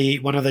one of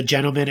the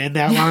gentlemen in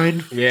that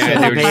line. Yeah, So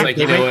they were just like,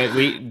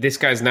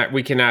 they what?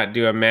 We cannot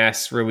do a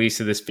mass release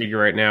of this figure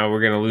right now.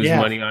 We're going to lose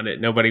money on it.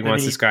 Nobody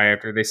wants this guy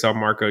after they saw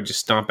Marco just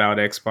stomp out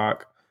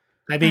X-Pac.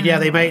 I mean, yeah,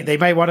 they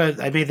might want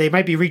to. I mean, they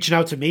might be reaching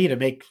out to me to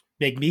make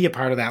make me a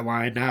part of that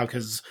line now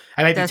because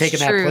I might be That's taking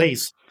true. that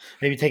place.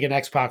 Maybe taking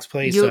Xbox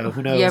place. So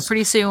who knows? Yeah,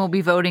 pretty soon we'll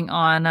be voting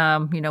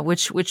on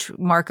which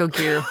Marco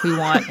gear we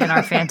want in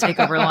our fan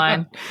takeover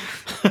line.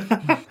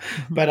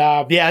 But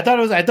I thought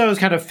it was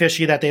kind of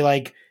fishy that they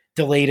like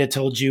delayed it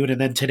till June,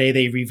 and then today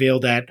they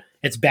revealed that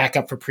it's back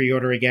up for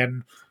pre-order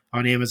again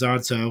on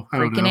Amazon. So I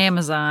don't Freaking know.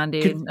 Amazon,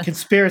 dude.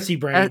 Conspiracy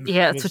brain.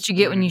 Yeah, that's what you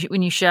get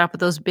when you shop with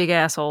those big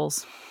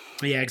assholes.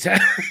 Yeah,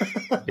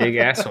 exactly. Big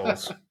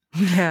assholes.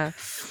 Yeah.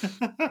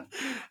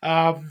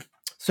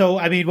 So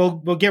I mean,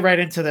 we'll get right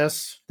into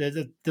this.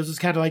 This is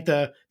kind of like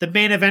the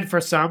main event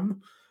for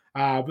some,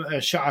 a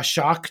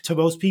shock to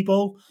most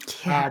people.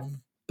 Yeah.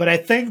 But I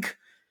think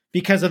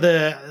because of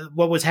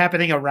what was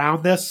happening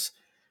around this,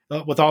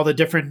 with all the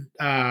different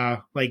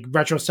like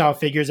retro style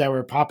figures that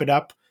were popping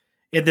up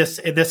in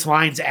this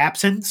line's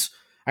absence,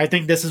 I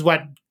think this is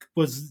what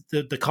was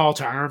the call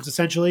to arms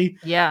essentially.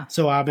 Yeah.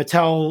 So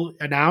Mattel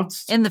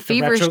announced And the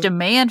feverish retro-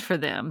 demand for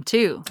them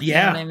too. You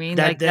Yeah, know what I mean?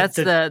 that- That's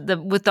that-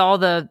 the with all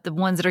the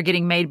ones that are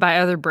getting made by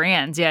other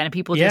brands. Yeah. And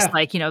people just Yeah.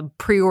 like,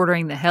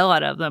 pre-ordering the hell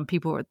out of them.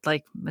 People were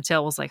like,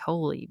 Mattel was like,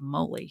 holy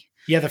moly.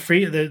 Yeah, the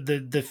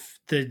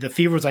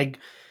fever was like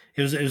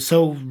it was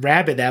so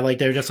rabid that like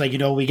they're just like,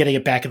 we got to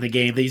get back in the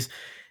game.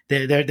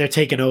 They're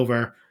taking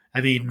over.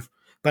 I mean,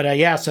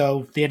 but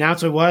so the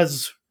announcement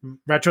was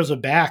retros are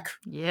back.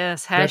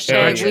 Yes.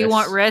 Retros. # we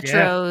want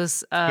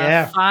retros.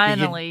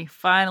 Finally.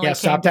 Yeah,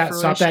 stop that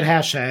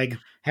hashtag.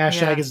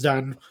 Hashtag is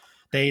done.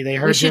 They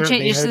heard We should your,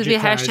 change. they It heard should be your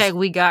a cries. hashtag.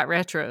 We got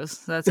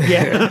retros. That's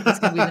Yeah. that's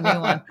gonna be the new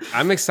one.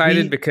 I'm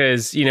excited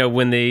because,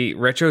 when the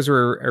retros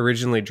were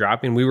originally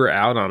dropping, we were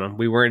out on them.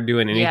 We weren't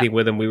doing anything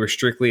with them. We were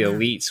strictly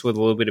elites with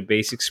a little bit of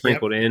basics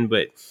sprinkled in.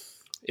 But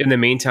in the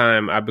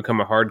meantime, I've become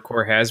a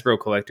hardcore Hasbro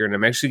collector, and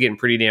I'm actually getting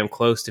pretty damn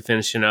close to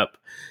finishing up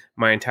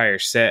my entire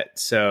set.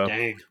 So,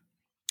 Dang.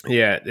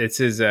 yeah,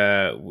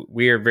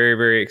 we are very,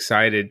 very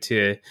excited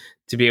to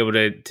be able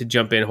to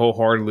jump in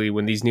wholeheartedly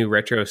when these new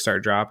retros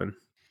start dropping.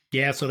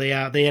 Yeah, so they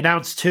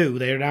announced two.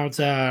 They announced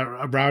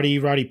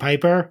Roddy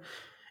Piper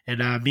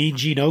and Mean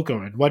Gene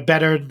Okerlund. What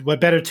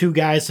better two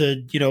guys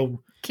to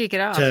Kick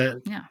it off.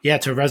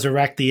 to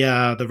resurrect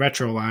the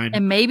retro line.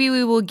 And maybe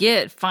we will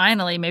get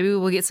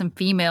some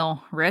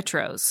female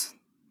retros.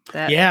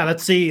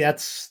 Let's see.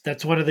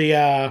 That's one of the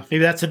maybe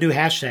that's a new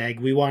hashtag.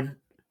 We want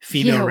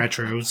female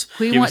retros.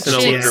 We Give want us an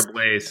chicks. Electra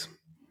Blaze.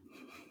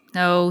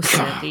 Oh,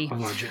 Cindy.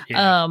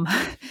 Yeah.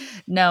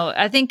 No,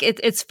 I think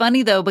it's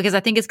funny though, because I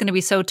think it's going to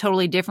be so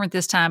totally different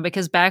this time,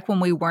 because back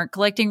when we weren't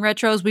collecting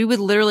retros, we would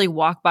literally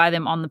walk by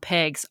them on the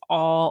pegs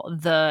all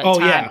the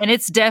time. Yeah. And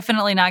it's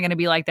definitely not going to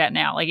be like that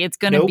now. Like it's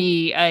going to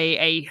be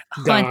a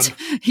hunt.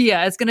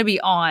 Yeah. It's going to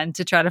be on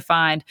to try to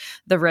find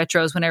the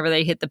retros whenever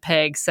they hit the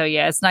pegs. So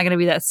yeah, it's not going to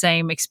be that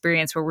same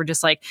experience where we're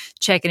just like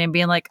checking and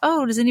being like,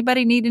 oh, does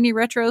anybody need any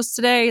retros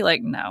today?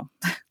 Like, no.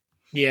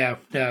 Yeah.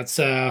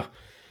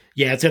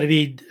 It's going to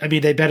be. I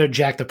mean, they better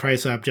jack the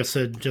price up just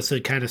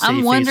to kind of.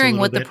 I'm wondering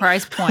what the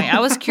price point. I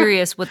was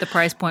curious what the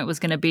price point was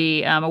going to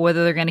be, or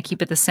whether they're going to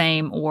keep it the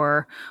same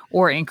or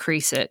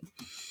increase it.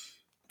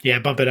 Yeah,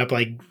 bump it up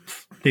like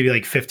maybe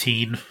like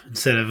 15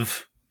 instead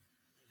of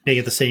make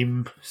it the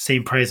same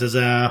price as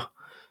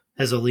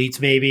Elites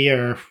maybe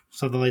or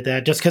something like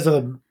that. Just because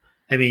of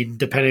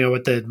depending on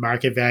what the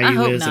market value I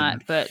hope is, not,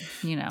 and but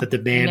the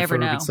demand never for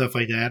them know. and stuff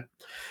like that.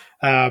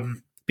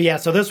 But yeah,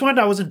 so this one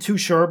I wasn't too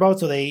sure about.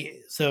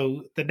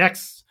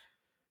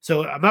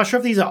 So I'm not sure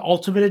if these are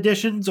Ultimate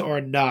Editions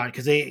or not,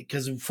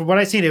 because from what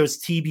I've seen, it was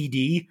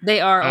TBD. They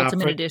are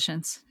Ultimate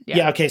Editions.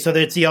 Yeah. Okay. So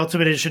it's the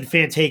Ultimate Edition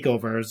fan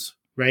takeovers,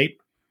 right?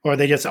 Or are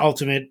they just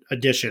Ultimate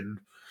Edition?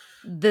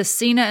 The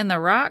Cena and the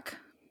Rock.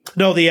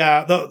 No,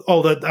 I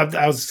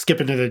was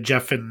skipping to the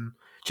Jeff and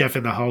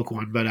the Hulk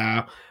one, but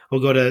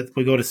we'll go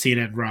to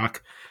Cena and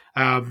Rock.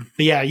 But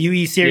yeah,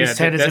 UE Series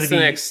 10 is going to be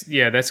next.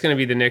 Yeah, that's going to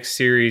be the next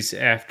series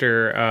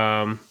after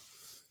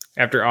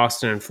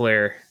Austin and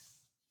Flair.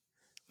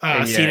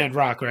 Cena and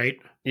Rock, right?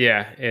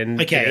 Yeah, and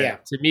yeah.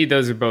 To me,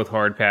 those are both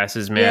hard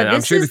passes, man. Yeah,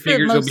 I'm sure the is the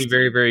figures will most- be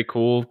very, very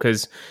cool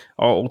because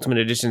all Ultimate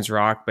Editions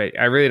rock. But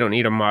I really don't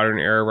need a modern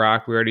era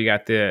rock. We already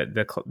got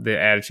the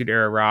Attitude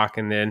Era rock,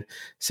 and then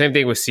same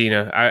thing with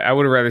Cena. I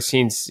would have rather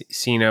seen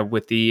Cena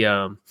with the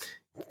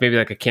maybe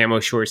like a camo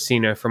short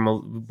Cena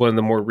from one of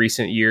the more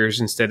recent years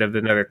instead of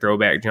another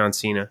throwback John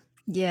Cena.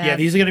 Yeah,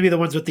 these are going to be the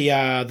ones with the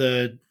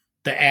added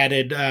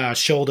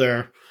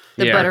shoulder.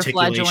 The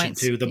butterfly articulation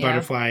joints too, the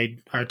butterfly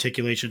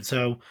articulation.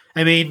 So,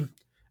 I'm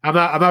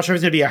not sure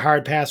it's going to be a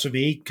hard pass for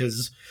me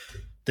because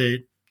the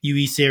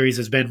UE series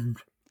has been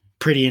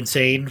pretty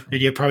insane, and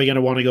you're probably going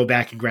to want to go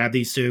back and grab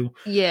these two.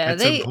 Yeah,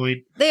 at some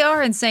point. They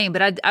are insane,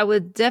 but I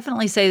would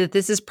definitely say that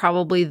this is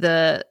probably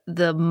the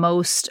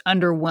most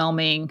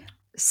underwhelming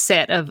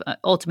set of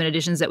Ultimate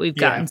Editions that we've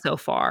gotten so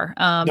far.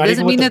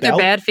 Doesn't mean that they're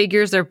bad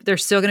figures. They're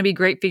still going to be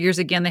great figures.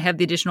 Again, they have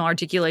the additional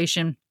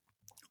articulation.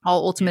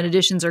 All Ultimate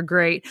Editions are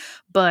great,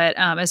 but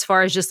as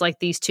far as just like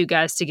these two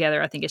guys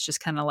together, I think it's just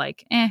kind of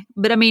like, eh.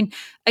 But I mean,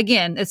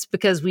 again, it's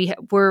because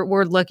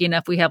we're lucky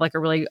enough we have like a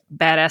really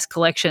badass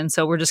collection,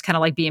 so we're just kind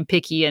of like being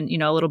picky and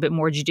a little bit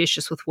more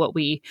judicious with what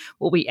we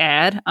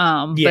add.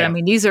 But I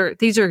mean, these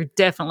are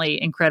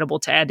definitely incredible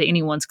to add to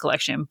anyone's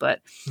collection.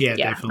 But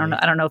definitely.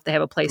 I don't know if they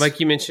have a place. Like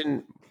you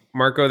mentioned,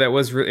 Marco,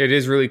 it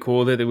is really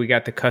cool that we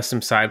got the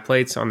custom side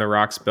plates on the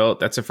Rock's belt.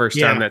 That's the first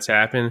time that's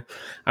happened.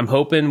 I'm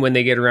hoping when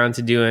they get around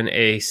to doing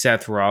a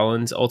Seth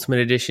Rollins Ultimate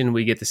Edition,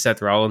 we get the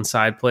Seth Rollins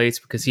side plates,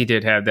 because he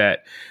did have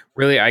that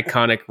really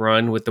iconic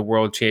run with the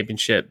World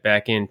Championship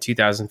back in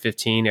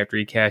 2015 after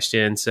he cashed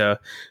in. So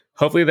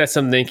hopefully that's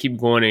something they keep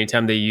going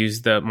anytime they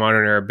use the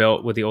Modern Era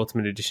belt with the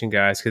Ultimate Edition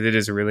guys, because it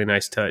is a really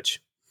nice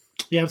touch.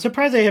 Yeah, I'm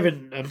surprised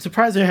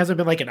there hasn't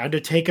been like an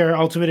Undertaker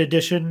Ultimate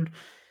Edition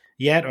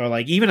yet, or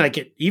like even a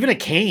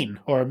Kane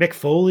or a Mick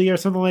Foley or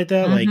something like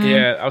that. Like,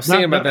 I was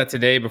thinking about that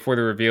today before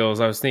the reveals.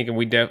 I was thinking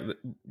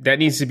that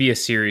needs to be a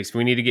series.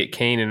 We need to get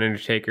Kane and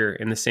Undertaker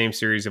in the same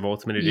series of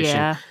Ultimate Edition.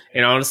 Yeah.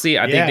 And honestly,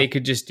 I think they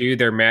could just do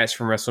their match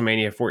from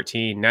WrestleMania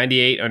 14.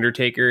 98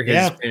 Undertaker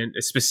has been,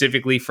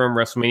 specifically from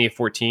WrestleMania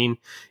 14,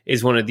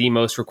 is one of the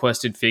most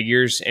requested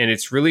figures, and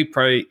it's really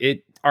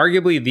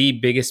arguably the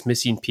biggest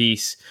missing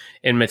piece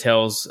in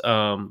Mattel's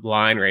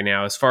line right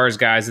now, as far as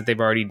guys that they've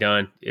already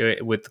done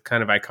with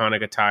kind of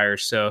iconic attire.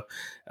 So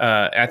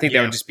I think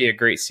that would just be a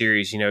great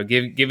series.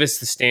 Give us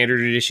the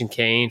standard edition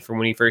Kane from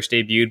when he first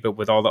debuted, but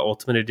with all the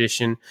Ultimate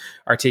Edition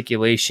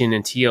articulation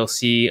and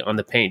TLC on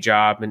the paint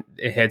job and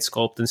head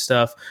sculpt and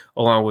stuff,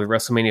 along with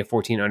WrestleMania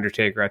 14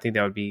 Undertaker. I think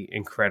that would be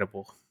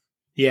incredible.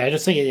 Yeah, I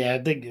just think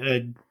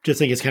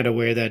it's kind of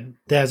weird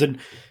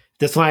that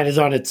this line is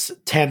on its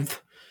 10th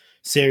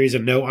series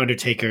of no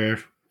Undertaker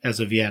as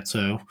of yet,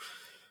 so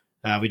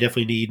we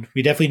definitely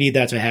need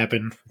that to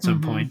happen at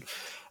some point.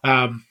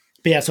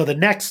 But yeah, so the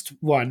next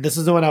one, this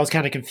is the one I was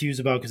kind of confused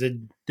about, because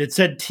it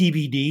said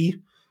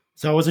TBD,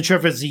 so I wasn't sure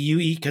if it's the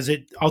UE, because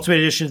Ultimate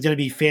Edition is going to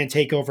be Fan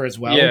Takeover as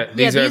well. Yeah,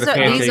 these are the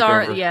Fan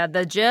Takeover.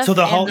 The Jeff and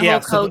the Hulk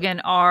Hogan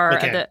are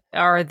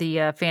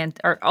the fan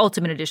or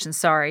Ultimate Edition.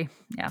 Sorry,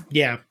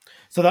 yeah.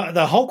 So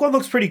the Hulk one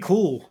looks pretty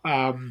cool.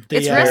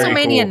 It's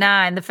WrestleMania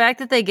 9. The fact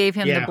that they gave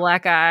him the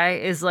black eye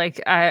is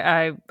like,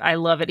 I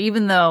love it.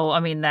 Even though, I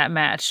mean, that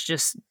match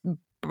just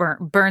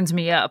burns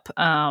me up.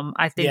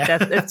 I think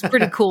that it's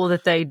pretty cool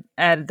that they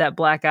added that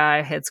black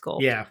eye head sculpt.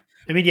 Yeah.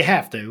 I mean, you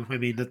have to. I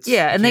mean, that's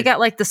and they got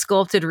like the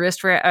sculpted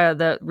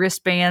the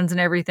wristbands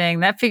and everything.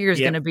 That figure is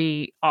going to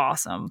be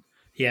awesome.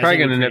 Yeah, probably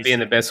going to end up being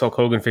the best Hulk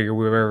Hogan figure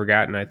we've ever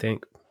gotten, I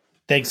think.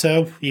 Think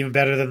so? Even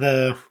better than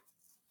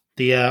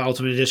the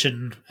Ultimate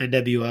Edition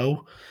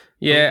NWO.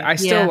 Yeah, I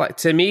still like,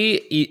 to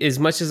me, as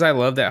much as I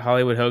love that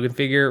Hollywood Hogan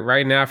figure,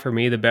 right now for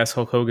me, the best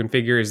Hulk Hogan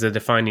figure is the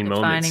defining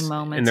moments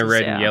in the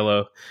red and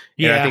yellow.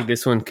 And I think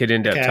this one could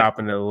end up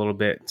topping it a little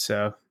bit.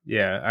 So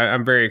yeah,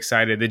 I'm very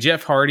excited. The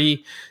Jeff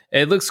Hardy,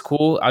 it looks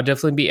cool. I'll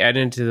definitely be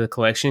adding it to the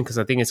collection, because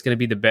I think it's going to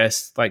be the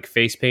best like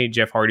face paint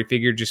Jeff Hardy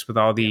figure, just with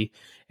all the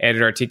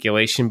added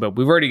articulation. But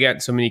we've already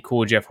gotten so many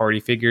cool Jeff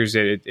Hardy figures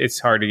that it's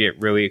hard to get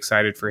really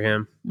excited for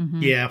him.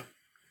 Yeah.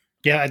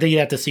 Yeah, I think you'd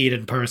have to see it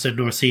in person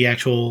or see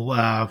actual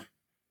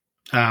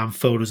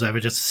photos of it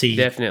just to see.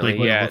 Definitely,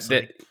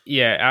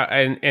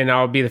 and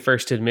I'll be the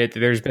first to admit that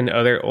there's been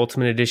other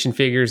Ultimate Edition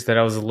figures that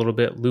I was a little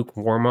bit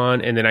lukewarm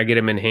on, and then I get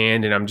them in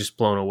hand and I'm just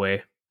blown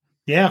away.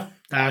 Yeah,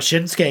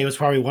 Shinsuke was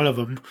probably one of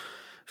them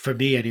for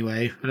me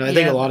anyway, and I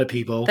think a lot of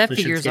people. That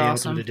figure's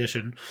awesome. Ultimate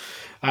Edition.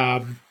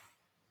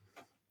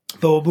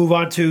 But we'll move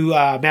on to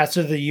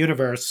Master of the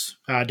Universe,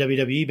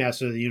 WWE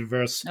Master of the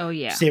Universe. Oh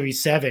yeah,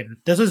 Series 7.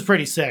 This is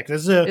pretty sick.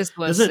 This is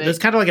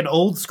kind of like an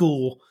old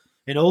school.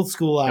 It's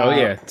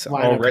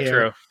all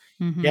retro.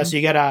 Yeah, so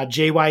you got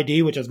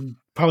JYD, which I'm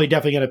probably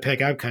definitely going to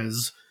pick up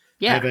because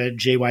I have a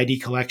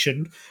JYD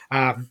collection.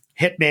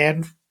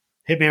 Hitman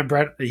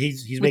Brett,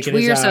 he's which making.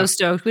 We are so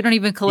stoked. We don't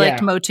even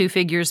collect Motu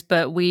figures,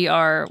 but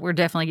we're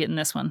definitely getting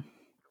this one.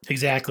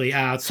 Exactly.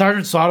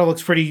 Sergeant Slaughter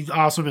looks pretty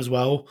awesome as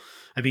well.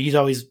 I mean, he's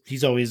always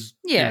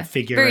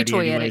figure very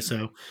ready anyway.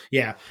 So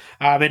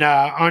and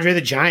Andre the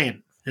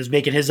Giant is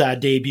making his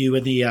debut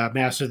in the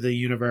Master of the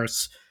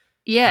Universe.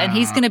 Yeah, and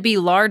he's going to be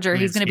larger.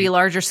 He's going to be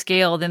larger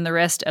scale than the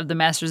rest of the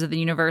Masters of the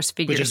Universe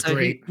figures. Which is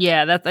great.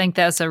 I think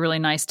that's a really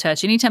nice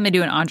touch. Anytime they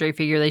do an Andre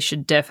figure, they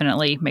should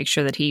definitely make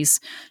sure that he's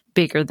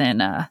bigger than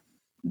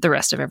the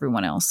rest of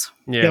everyone else.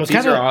 Yeah,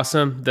 these are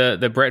awesome.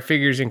 The Brett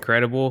figure is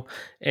incredible.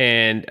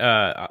 And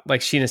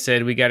like Sheena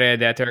said, we got to add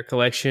that to our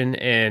collection.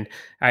 And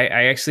I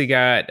actually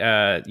got,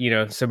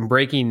 some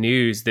breaking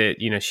news that,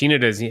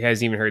 Sheena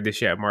hasn't even heard this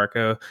yet,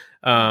 Marco.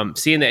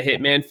 Seeing that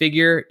Hitman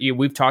figure,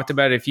 we've talked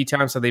about it a few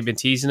times, so they've been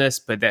teasing us,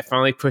 but that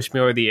finally pushed me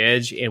over the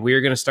edge, and we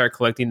are going to start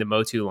collecting the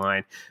Motu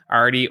line. I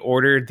already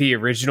ordered the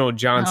original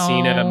John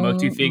Cena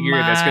Motu figure.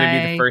 That's going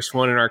to be the first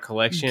one in our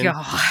collection.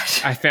 God.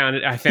 I found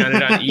it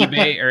on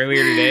eBay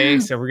earlier today,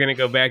 so we're going to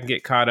go back and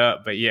get caught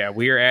up. But yeah,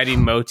 we are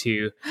adding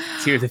Motu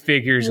two of the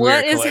figures.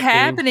 What is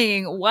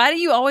happening? Why do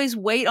you always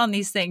wait on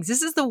these things?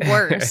 This is the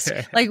worst.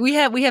 Like we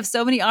have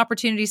so many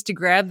opportunities to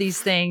grab these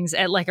things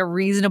at like a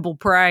reasonable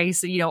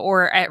price,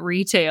 or at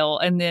retail,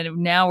 and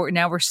then now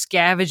we're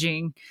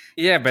scavenging.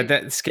 Yeah, but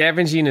that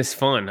scavenging is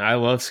fun. I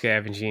love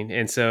scavenging,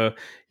 and so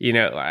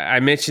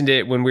I mentioned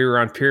it when we were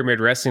on Pyramid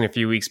Wrestling a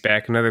few weeks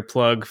back. Another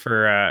plug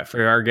for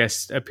our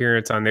guest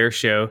appearance on their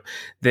show.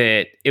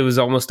 That it was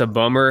almost a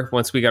bummer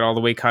once we got all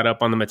the way caught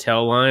up on the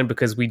Mattel line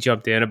because we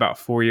jumped in about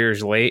 4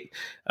 years late.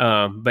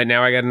 But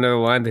now I got another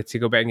line to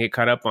go back and get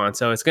caught up on.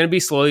 So it's going to be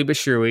slowly but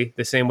surely,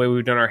 the same way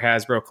we've done our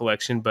Hasbro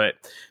collection. But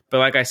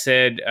like I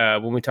said,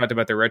 when we talked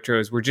about the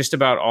retros, we're just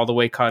about all the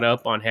way caught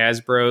up on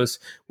Hasbro's.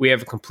 We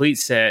have a complete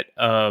set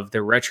of the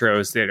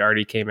retros that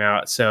already came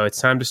out. So it's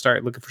time to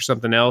start looking for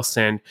something else.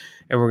 And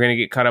we're going to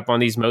get caught up on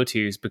these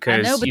Motus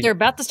because I know, but they're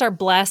about to start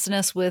blasting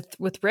us with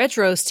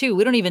retros too.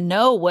 We don't even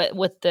know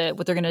what they're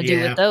going to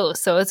do with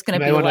those. So it's going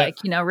to be like,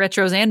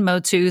 retros and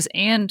Motus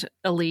and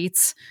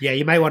elites. Yeah,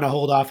 you might want to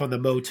hold off on the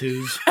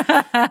Motus.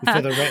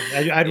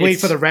 I'd wait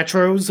for the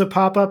retros to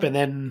pop up and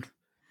then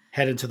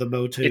head into the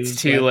Motus.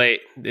 It's too late.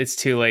 It's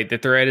too late. The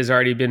thread has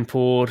already been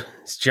pulled.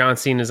 John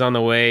Cena is on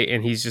the way,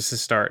 and he's just a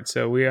start.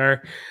 So we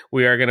are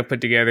going to put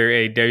together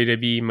a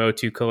WWE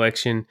Motu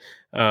collection.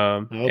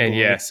 So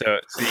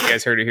you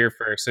guys heard it here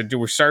first. So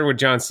we're starting with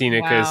John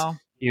Cena because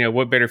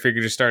what better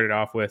figure to start it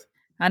off with?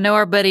 I know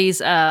our buddies,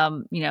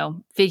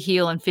 Fig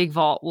Heel and Fig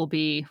Vault will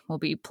be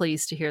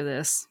pleased to hear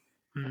this.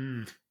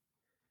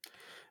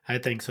 I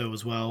think so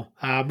as well.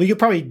 We could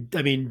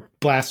probably,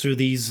 blast through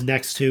these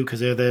next two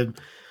because they're the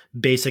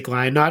basic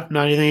line. Not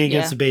anything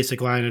against the basic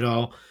line at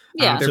all.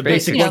 Yeah, they're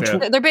basic.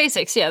 They're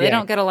basics. Yeah, they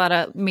don't get a lot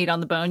of meat on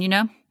the bone.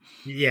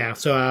 Yeah.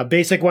 So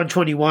basic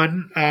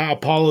 121,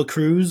 Apollo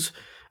Crews.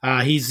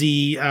 He's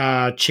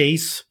the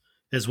Chase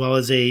as well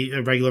as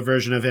a regular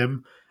version of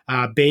him.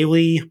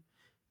 Bailey,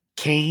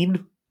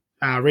 Kane,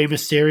 Rey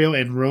Mysterio,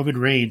 and Roman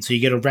Reigns. So you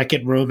get a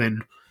Wreck-It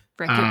Roman.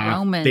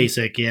 Roman.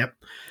 Basic, yep.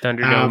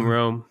 Thunderdome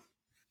Rome.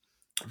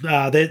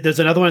 There's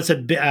another one that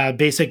said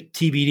basic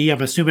TBD.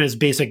 I'm assuming it's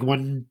basic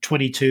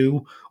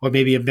 122 or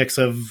maybe a mix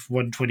of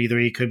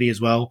 123. Could be as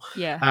well.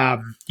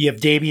 Yeah. You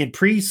have Damian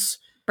Priest.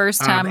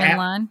 First time in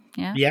line.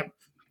 Yeah. Yep.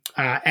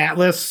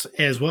 Atlas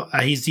as well.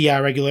 He's the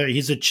regular.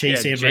 He's a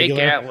Chase and Jake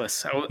regular.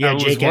 Atlas. I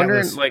was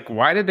wondering,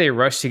 why did they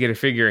rush to get a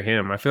figure of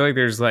him? I feel like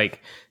there's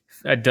like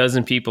a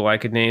dozen people I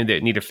could name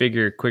that need a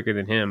figure quicker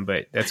than him,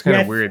 but that's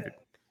kind of weird.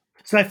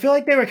 So I feel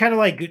like they were kind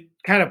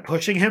of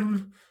pushing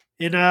him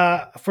in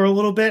for a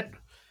little bit.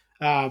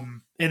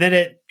 And then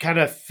it kind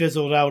of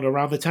fizzled out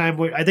around the time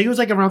where I think it was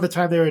like around the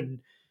time they were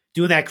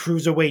doing that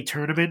cruiserweight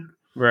tournament.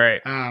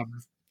 Right.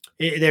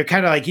 They're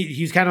kind of like,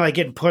 he's kind of like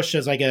getting pushed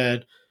as like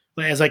a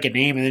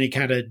name, and then he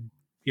kind of,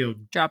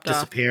 dropped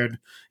disappeared. Off.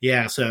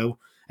 Yeah. So,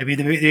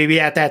 maybe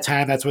at that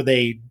time, that's when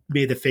they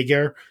made the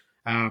figure.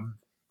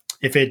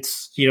 If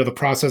it's, the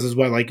process is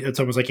it's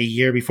almost like a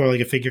year before like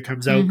a figure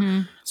comes out.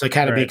 Mm-hmm. So it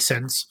kind of makes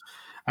sense.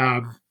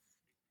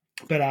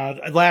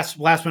 But last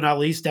but not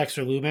least,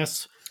 Dexter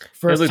Lumis.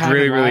 First, it looks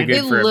really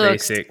good for a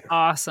basic.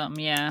 Awesome,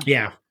 yeah.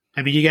 Yeah,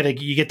 you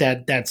get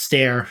that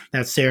stare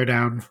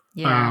down,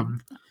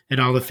 and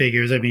all the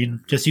figures.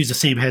 Just use the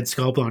same head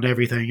sculpt on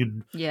everything,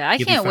 and yeah, I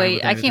can't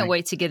wait. I can't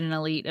wait to get an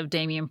elite of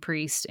Damian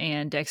Priest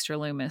and Dexter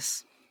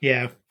Lumis.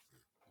 Yeah,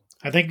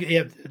 I think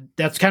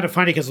that's kind of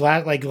funny because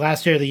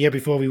last year, or the year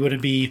before, we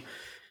wouldn't be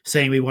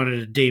saying we wanted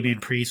a Damian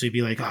Priest. We'd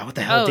be like, oh, what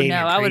the hell? Oh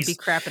Damian no, Priest? I would be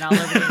crapping all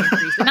over Damian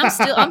Priest. And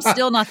I'm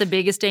still not the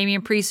biggest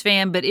Damian Priest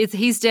fan, but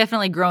he's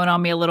definitely grown on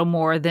me a little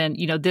more than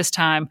this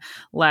time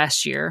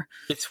last year.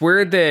 It's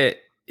weird that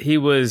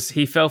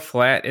he fell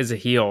flat as a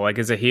heel. Like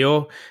as a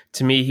heel,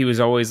 to me, he was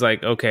always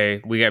like,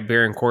 okay, we got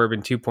Baron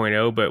Corbin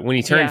 2.0, but when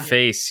he turned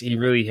face, he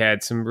really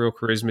had some real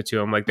charisma to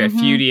him. Like that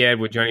feud he had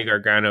with Johnny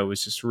Gargano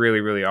was just really,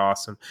 really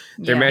awesome.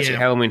 Their match at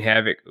Halloween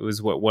Havoc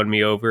was what won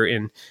me over.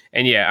 And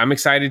yeah, I'm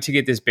excited to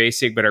get this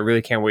basic, but I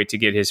really can't wait to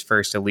get his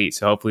first elite.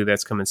 So hopefully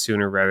that's coming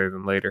sooner rather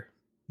than later.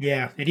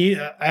 Yeah. And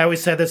I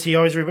always said this, he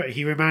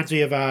reminds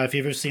me of, if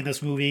you've ever seen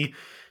this movie,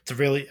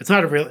 it's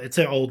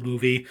an old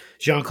movie.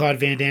 Jean-Claude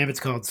Van Damme. It's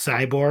called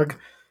Cyborg.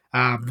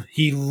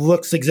 He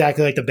looks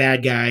exactly like the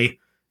bad guy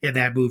in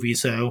that movie.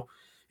 So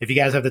if you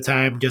guys have the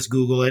time, just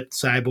Google it.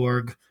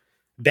 Cyborg,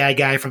 bad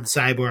guy from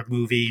Cyborg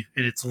movie,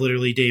 and it's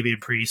literally Damian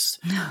Priest.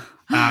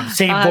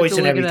 Same voice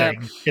and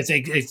everything.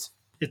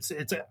 It's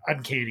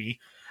uncanny.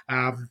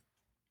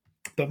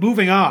 But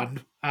moving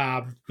on,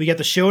 we got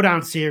the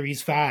Showdown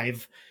Series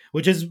 5,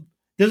 this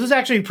is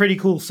actually a pretty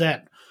cool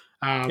set.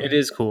 It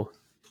is cool.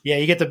 Yeah,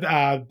 you get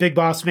the Big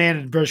Boss Man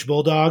and British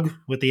Bulldog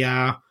with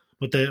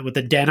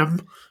the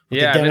denim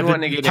Yeah, I've been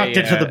wanting to get tucked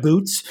into the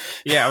boots.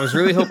 Yeah, I was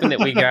really hoping that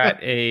we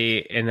got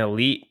an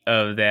elite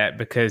of that,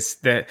 because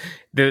that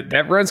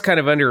run's kind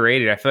of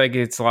underrated. I feel like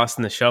it's lost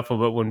in the shuffle.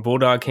 But when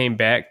Bulldog came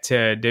back to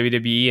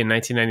WWE in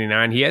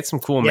 1999, he had some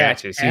cool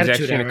matches. He was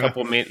actually in a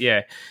couple.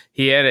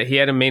 He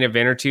had a main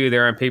event or two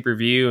there on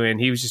pay-per-view, and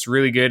he was just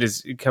really good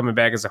as coming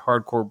back as a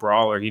hardcore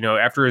brawler. You know,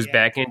 after his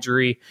back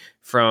injury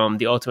from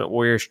the Ultimate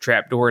Warrior's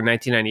trapdoor in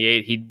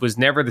 1998, he was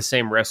never the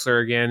same wrestler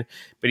again,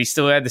 but he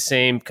still had the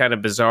same kind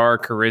of bizarre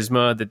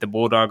charisma that the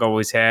Bulldog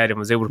always had, and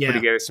was able to put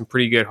together some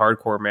pretty good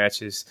hardcore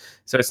matches.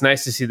 So it's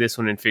nice to see this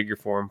one in figure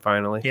form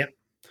finally.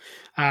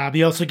 Yep.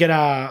 You also get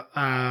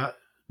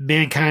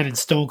Mankind and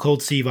Stone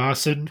Cold Steve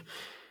Austin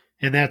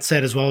in that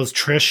set, as well as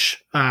Trish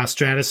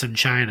Stratus and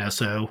China.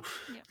 So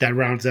that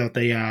rounds out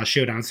the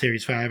Showdown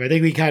Series 5. I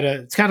think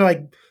it's kind of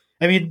like,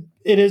 I mean,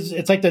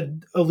 it's like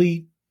the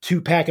Elite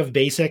 2-pack of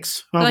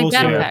basics. Almost,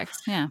 like battle packs,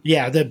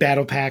 Yeah, the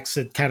battle packs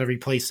that kind of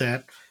replace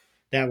that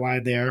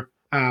line there.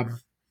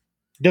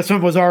 This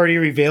one was already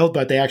revealed,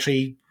 but we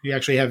actually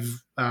have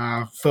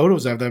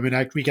photos of them,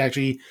 and we can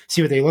actually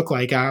see what they look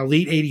like.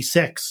 Elite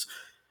 86,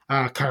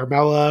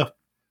 Carmella,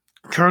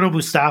 Colonel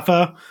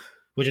Mustafa,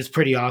 which is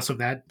pretty awesome.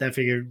 That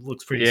figure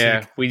looks pretty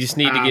sick. We just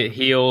need to get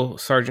heel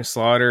Sergeant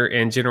Slaughter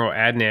and General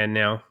Adnan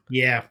now.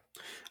 Yeah.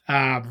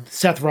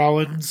 Seth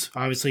Rollins,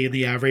 obviously in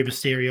the Rey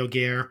Mysterio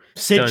gear.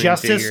 Sid Stunning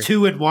Justice,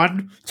 figure.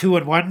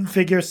 2-in-1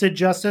 figure Sid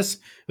Justice,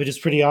 which is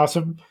pretty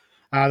awesome.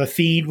 The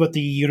Fiend with the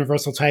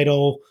Universal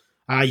title.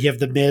 You have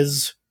the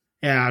Miz,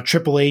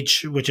 Triple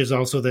H, which is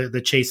also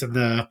the Chase and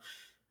the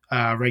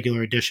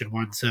regular edition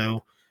one.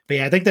 So, but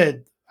yeah, I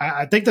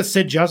think the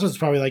Sid Justice is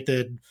probably like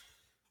the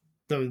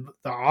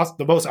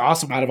most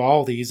awesome out of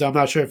all of these. I'm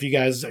not sure if you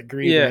guys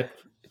agree. Yeah.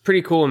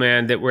 Pretty cool,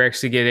 man, that we're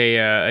actually get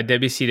a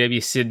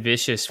WCW Sid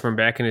Vicious from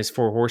back in his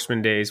Four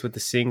Horsemen days with the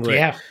singlet.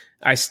 Yeah.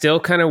 I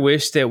still kind of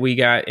wish that we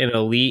got an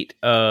elite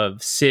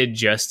of Sid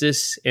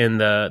Justice in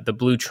the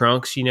blue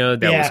trunks, that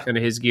was kind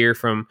of his gear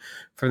from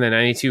the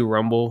 92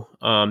 Rumble.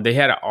 They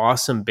had an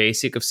awesome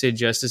basic of Sid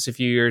Justice a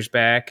few years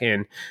back,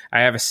 and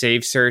I have a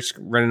save search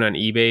running on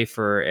eBay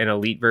for an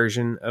elite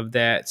version of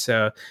that.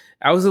 So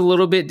I was a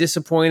little bit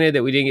disappointed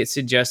that we didn't get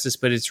Sid Justice,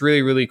 but it's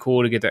really, really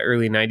cool to get the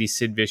early 90s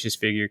Sid Vicious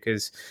figure,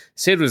 because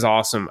Sid was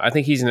awesome. I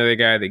think he's another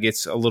guy that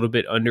gets a little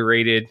bit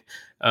underrated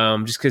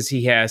just because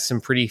he has some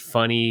pretty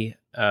funny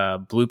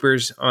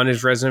bloopers on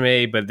his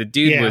resume, but the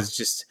dude was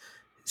just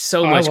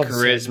so much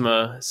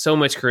charisma,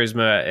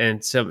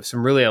 and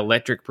some really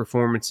electric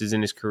performances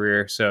in his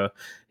career. So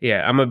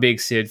yeah, I'm a big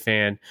Sid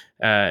fan,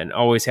 and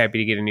always happy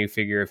to get a new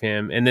figure of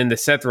him. And then the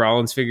Seth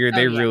Rollins figure,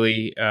 they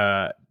really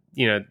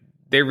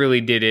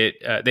did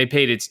it. They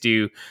paid its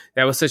due.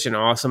 That was such an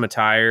awesome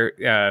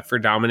attire for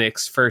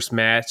Dominic's first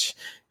match,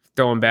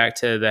 throwing back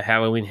to the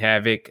Halloween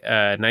Havoc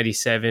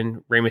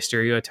 97 Rey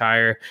Mysterio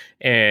attire,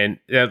 and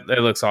that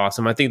looks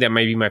awesome. I think that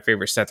might be my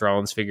favorite Seth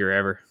Rollins figure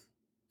ever.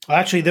 Well,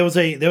 actually, there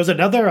was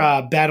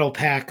another battle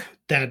pack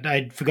that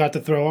I forgot to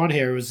throw on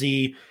here. It was I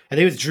think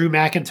it was Drew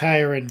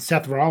McIntyre and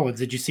Seth Rollins.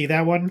 Did you see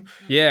that one?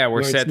 Yeah,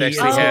 where Seth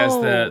actually has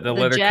the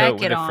leather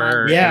coat with the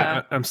fur.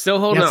 Yeah, I'm still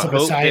holding out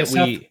hope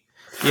that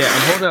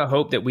I'm holding out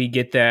hope that we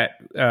get that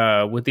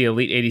with the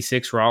Elite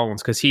 86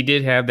 Rollins, because he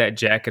did have that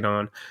jacket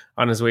on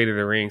his way to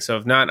the ring. So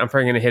if not, I'm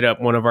probably going to hit up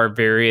one of our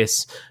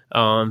various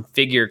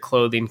figure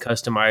clothing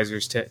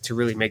customizers to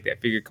really make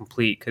that figure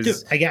complete, because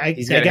he's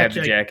got to have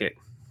the jacket.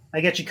 I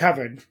get you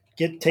covered.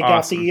 Take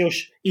off the Io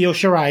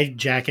Shirai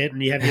jacket,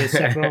 and you have your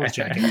Seth Rollins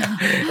jacket.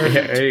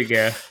 There you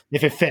go.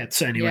 If it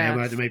fits, anyway.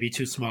 It might be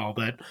too small,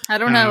 but I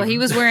don't know. He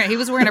was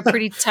wearing a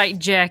pretty tight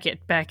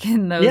jacket back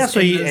in those. Yeah,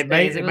 so it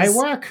might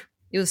work.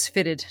 It was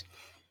fitted.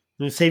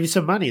 It'll save you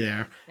some money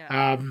there.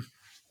 Yeah.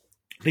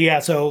 But yeah,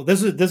 so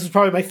this is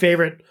probably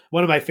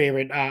one of my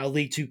favorite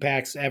Elite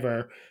 2-packs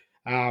ever.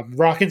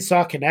 Rock and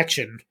Sock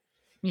Connection.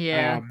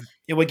 Yeah.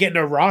 And we're getting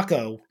a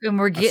Rocco. And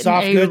we're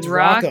getting a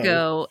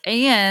Rocco.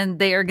 And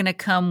they are going to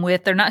come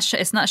with,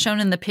 it's not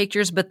shown in the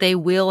pictures, but they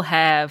will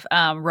have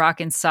Rock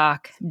and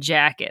Sock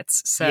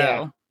jackets.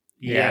 So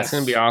yeah, it's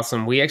going to be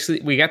awesome.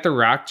 We got the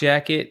Rock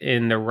jacket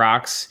in the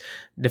Rock's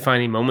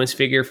Defining Moments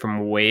figure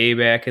from way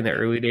back in the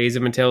early days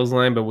of Mattel's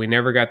line, but we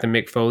never got the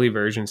Mick Foley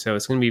version. So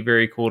it's going to be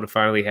very cool to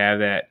finally have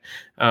that.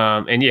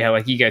 And yeah,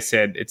 like you guys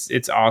said,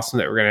 it's awesome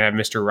that we're going to have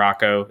Mr.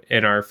 Rocco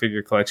in our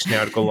figure collection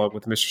now to go along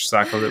with Mr.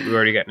 Sacco that we've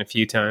already gotten a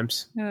few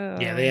times.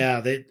 When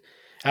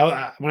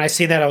I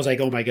see that, I was like,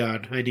 oh my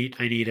God, I need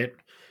it.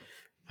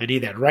 I need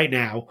that right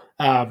now.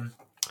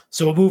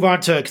 So we'll move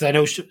on to, because I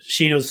know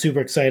Sheena's super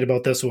excited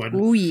about this one.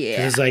 Oh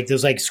yeah,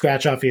 there's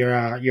scratch off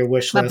your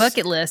wish list, my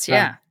bucket list.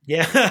 Yeah,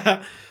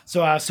 yeah.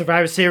 So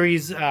Survivor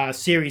Series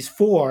Series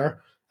 4,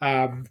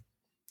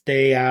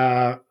 they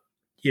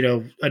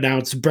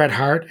announced Bret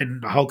Hart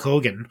and Hulk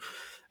Hogan.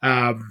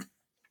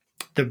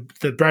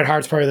 The Bret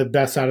Hart's probably the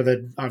best out of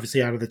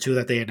the two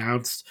that they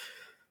announced.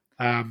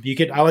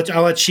 I'll let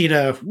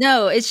Sheena.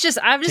 No, it's just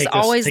I've just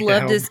always take the loved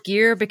helm. this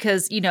gear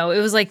because it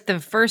was like the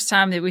first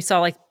time that we saw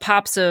like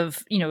pops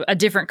of a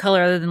different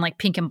color other than like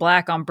pink and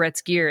black on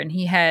Brett's gear, and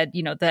he had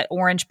that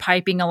orange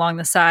piping along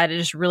the side. It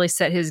just really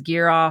set his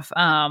gear off.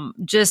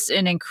 Just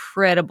an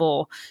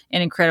incredible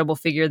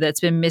figure that's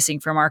been missing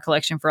from our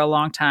collection for a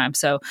long time.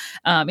 So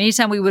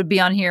anytime we would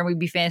be on here and we'd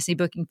be fantasy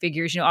booking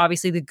figures,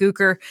 obviously the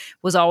Gooker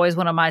was always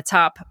one of my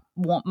top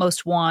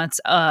most wants.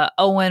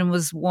 Owen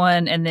was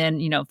one, and then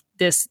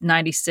this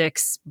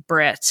 96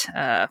 Brett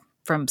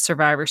from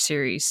Survivor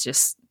Series.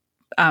 Just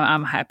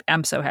I'm happy.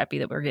 I'm so happy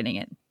that we're getting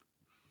it.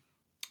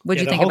 What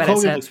do you think about it?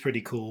 Hogan looks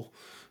pretty cool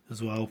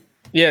as well.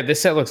 Yeah,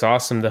 this set looks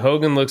awesome. The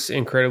Hogan looks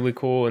incredibly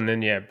cool, and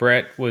then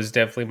Brett was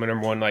definitely my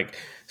number one. Like,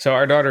 so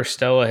our daughter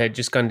Stella had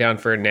just gone down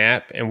for a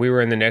nap, and we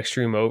were in the next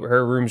room over.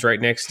 Her room's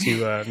right next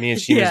to me and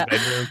Sheena's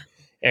bedroom.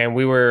 And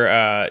we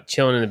were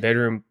chilling in the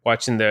bedroom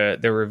watching the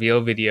reveal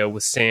video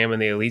with Sam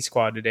and the Elite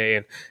Squad today.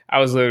 And I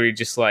was literally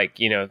just like,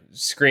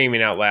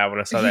 screaming out loud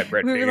when I saw that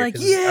Brett we figure. were like,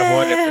 I've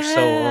wanted it for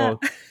so long.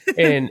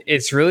 And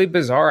it's really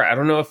bizarre. I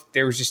don't know if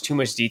there was just too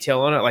much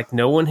detail on it. Like,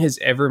 no one has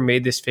ever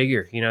made this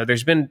figure.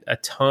 There's been a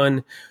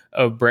ton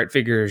of Brett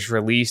figures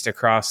released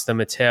across the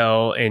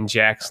Mattel and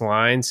Jakks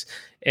lines.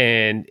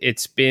 And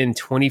it's been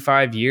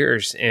 25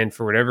 years. And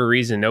for whatever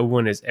reason, no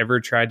one has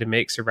ever tried to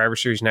make Survivor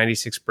Series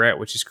 96 Brett,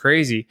 which is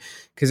crazy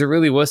because it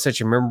really was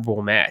such a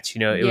memorable match.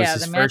 It was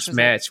his first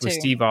match with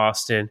Steve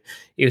Austin.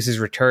 It was his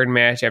return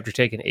match after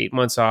taking 8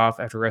 months off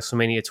after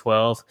WrestleMania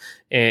 12.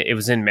 And it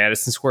was in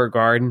Madison Square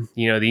Garden,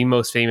 the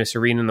most famous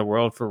arena in the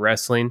world for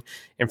wrestling.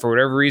 And for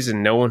whatever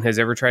reason, no one has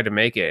ever tried to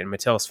make it. And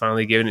Mattel's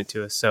finally given it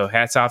to us. So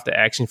hats off to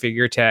Action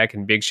Figure Attack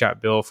and Big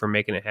Shot Bill for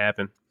making it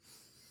happen.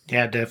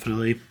 Yeah,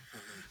 definitely.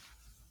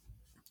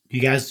 You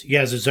guys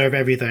deserve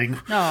everything.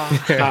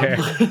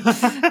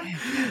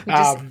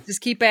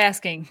 Just keep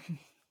asking.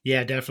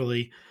 Yeah,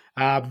 definitely.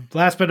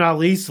 Last but not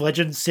least,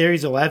 Legends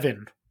Series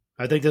 11.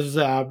 I think this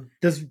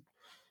is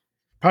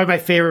probably my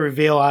favorite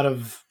reveal out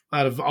of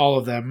all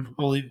of them.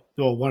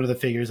 One of the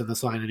figures in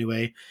this line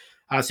anyway.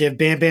 So you have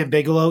Bam Bam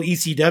Bigelow,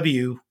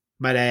 ECW,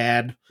 might I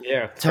add.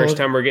 Yeah, first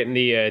time we're getting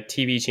the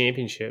TV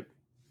championship.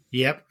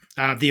 Yep,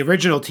 the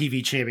original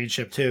TV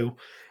championship too.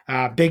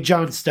 Big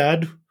John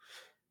Studd,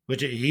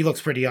 which he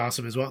looks pretty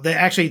awesome as well.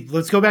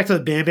 Let's go back to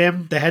the Bam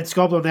Bam. The head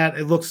sculpt on that,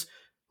 it looks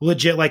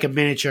legit like a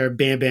miniature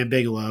Bam Bam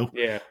Bigelow.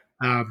 Yeah.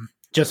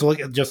 Just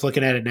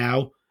looking at it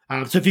now.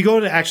 So if you go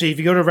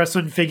to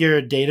Wrestling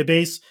Figure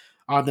Database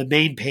on the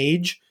main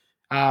page,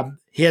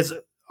 he has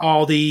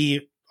all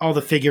the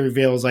figure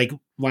reveals like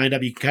lined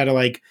up. You can kind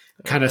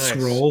of nice.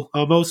 scroll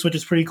almost, which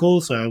is pretty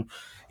cool. So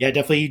yeah,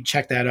 definitely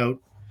check that out.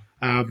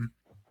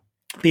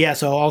 But yeah,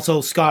 so also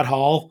Scott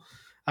Hall.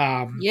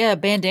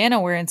 Bandana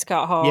wearing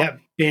Scott Hall. Yeah,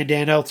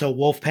 bandana. It's a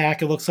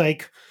Wolfpack, it looks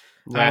like.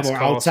 Or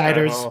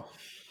Outsiders.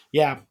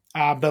 Yeah.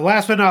 But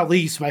last but not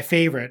least, my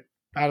favorite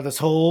out of this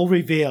whole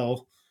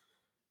reveal,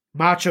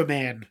 Macho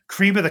Man,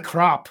 cream of the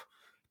crop,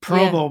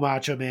 promo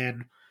Macho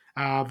Man.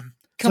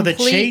 So the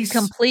chase,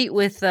 complete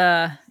with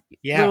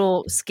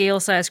little scale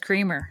size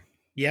creamer.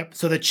 Yep.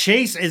 So the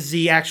chase is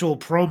the actual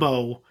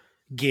promo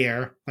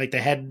gear, like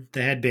the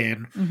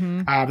headband,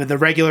 and the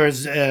regular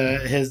is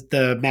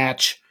the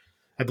match.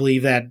 I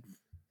believe that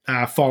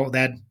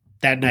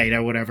that night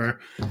or whatever.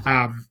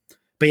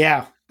 But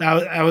yeah,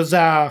 I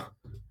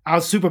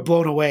was super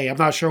blown away. I'm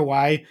not sure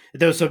why.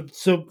 There was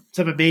some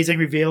amazing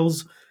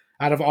reveals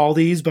out of all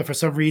these, but for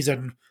some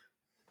reason,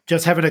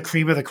 just having a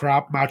cream of the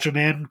crop Macho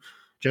Man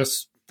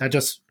that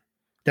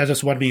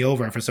just won me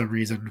over for some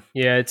reason.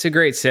 Yeah, it's a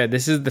great set.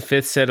 This is the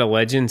 5th set of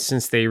Legends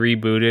since they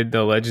rebooted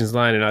the Legends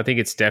line, and I think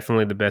it's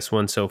definitely the best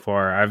one so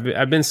far.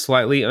 I've been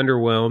slightly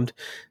underwhelmed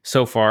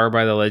so far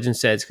by the Legend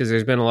sets because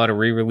there's been a lot of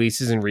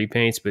re-releases and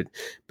repaints,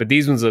 but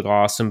these ones look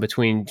awesome.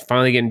 Between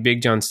finally getting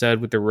Big John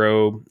Studd with the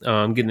robe,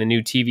 getting the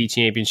new TV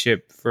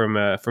championship from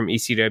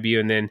ECW,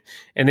 and then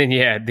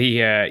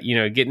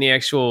getting the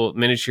actual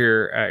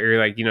miniature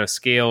or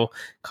scale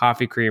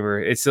coffee creamer.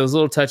 It's those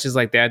little touches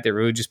like that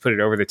really just put it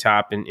over the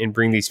top and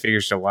bring these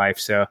figures to life.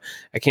 So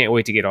I can't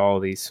wait to get all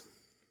of these.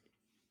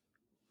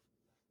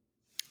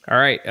 All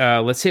right,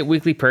 let's hit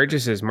weekly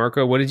purchases.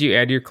 Marco, what did you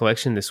add to your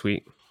collection this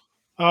week?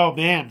 Oh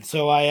man,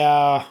 so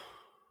I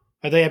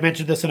think I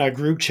mentioned this in our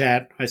group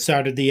chat. I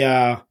started the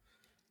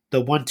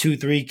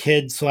 1-2-3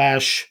 Kid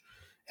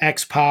 /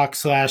 X-Pac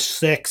 /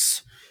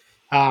 6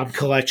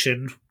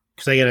 collection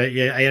because I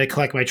gotta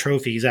collect my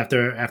trophies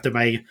after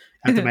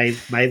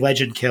my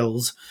legend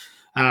kills.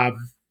 But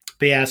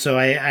yeah, so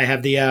I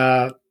have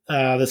the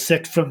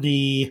 6 from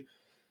the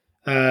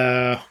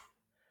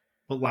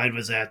what line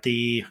was that?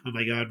 Oh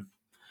my god,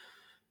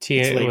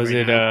 Was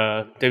it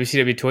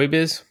WCW Toy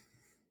Biz?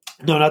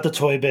 No, not the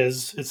Toy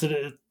Biz. It's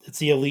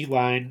the Elite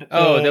line.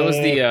 Oh, that was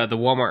the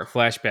Walmart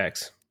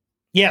flashbacks.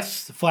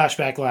 Yes, the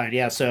flashback line.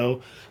 Yeah,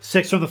 so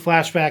 6 from the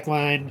flashback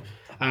line,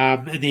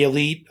 and the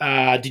Elite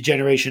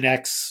Degeneration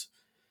X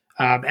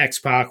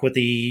X-Pac with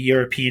the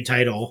European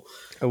title.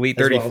 Elite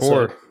 34.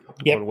 Well, so,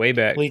 going way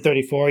back. Elite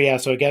 34, yeah.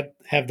 So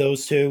have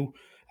those two.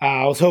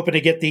 I was hoping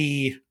to get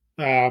the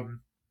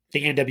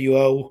the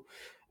NWO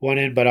one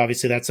in, but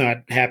obviously that's not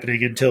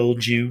happening until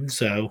June,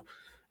 so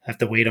I have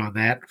to wait on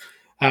that.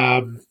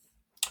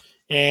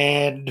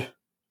 And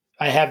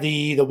I have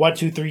the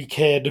 1-2-3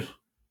 Kid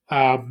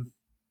coming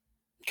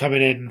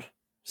in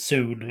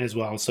soon as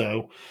well.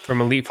 So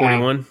From Elite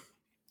 41.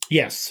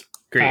 yes,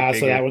 Great.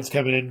 so that one's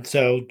coming in.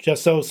 So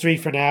just those three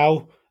for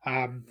now.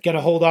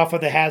 Gonna hold off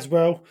on the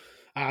Hasbro.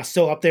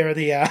 Still up there,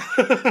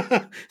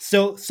 the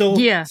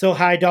so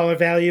high dollar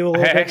value. A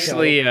little bit,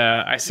 Actually,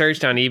 I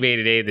searched on eBay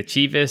today. The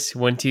cheapest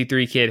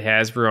 1-2-3 Kid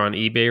Hasbro on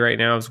eBay right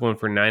now is going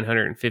for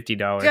 $950.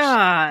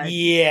 God.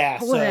 yeah,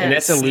 so And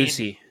that's a insane.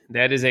 loosey.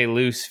 That is a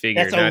loose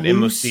figure, That's a not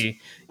loose? MOC.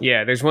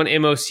 Yeah, there's one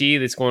MOC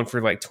that's going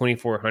for like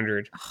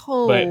 $2,400.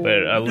 Oh,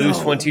 But a loose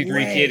no 1-2-3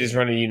 way. Kid is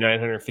running you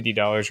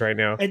 $950 right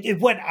now. It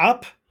went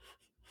up.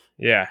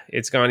 Yeah,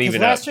 it's gone Because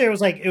even up. last year it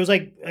was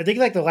like I think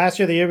like the last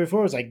year, the year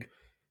before was like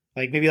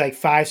maybe like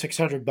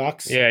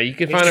 $500-$600. Yeah, you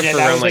can find it for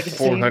That around was, like like,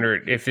 insane.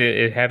 400 if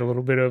it had a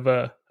little bit of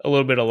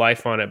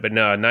life on it. But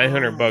no,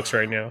 $900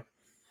 right now.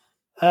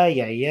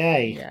 Yeah.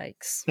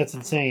 yikes. That's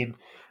insane.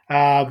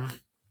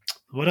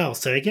 What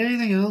else? Did I get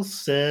anything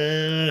else?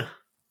 No,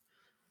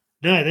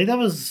 I think that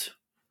was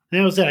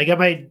it. I got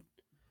my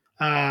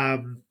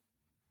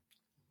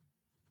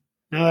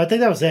no, I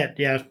think that was it.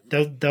 Yeah,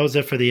 that was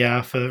it for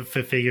the for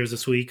figures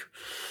this week.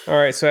 All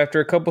right, so after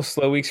a couple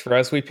slow weeks for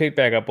us, we picked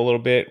back up a little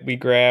bit. We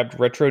grabbed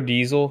Retro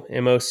Diesel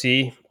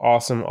MOC,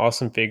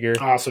 awesome figure.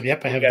 Awesome.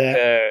 Yep, I have We got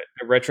that.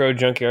 the Retro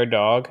Junkyard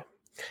Dog.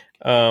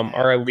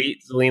 Our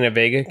elite Zelina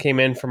Vega came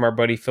in from our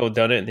buddy Phil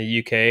Dunnett in the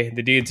UK.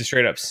 The dude's a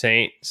straight up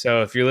saint.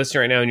 So if you're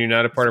listening right now and you're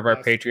not a part of our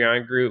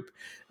Patreon group,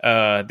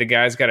 the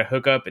guy's got a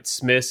hookup at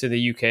Smith's in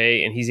the UK,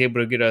 and he's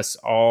able to get us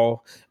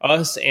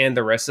and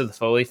the rest of the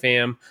Foley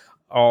fam,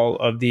 all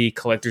of the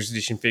collector's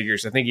edition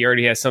figures. I think he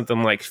already has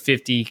something like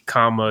 50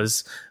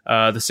 commas,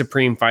 the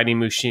Supreme Fighting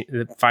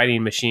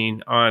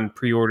Machine on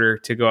pre-order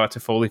to go out to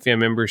Foley fam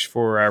members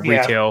for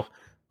retail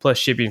plus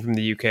shipping from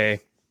the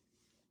UK.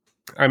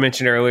 I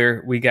mentioned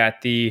earlier, we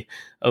got the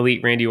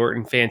Elite Randy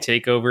Orton fan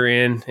takeover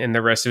in, and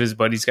the rest of his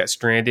buddies got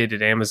stranded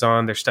at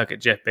Amazon. They're stuck at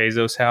Jeff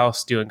Bezos'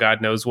 house doing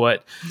God knows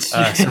what.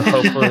 So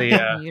hopefully,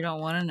 You don't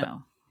want to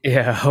know.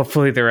 yeah,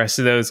 hopefully the rest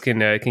of those can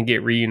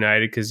get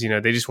reunited because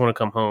they just want to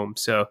come home.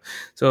 So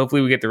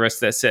hopefully we get the rest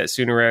of that set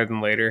sooner rather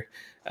than later.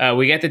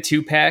 We got the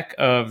 2-pack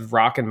of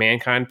Rock and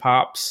Mankind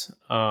pops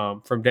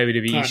from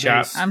WWE Shop.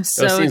 Nice. I'm Those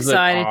so things look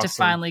excited to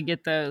awesome. finally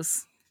get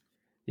those.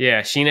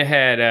 Yeah, Sheena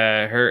had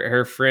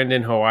her friend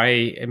in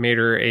Hawaii made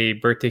her a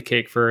birthday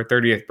cake for her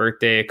 30th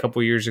birthday a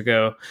couple years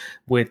ago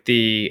with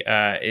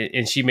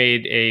and she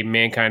made a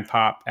Mankind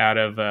pop out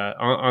of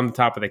on the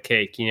top of the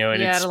cake,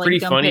 and it's like pretty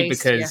gum funny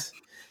paste, because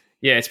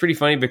it's pretty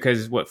funny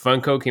because what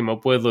Funko came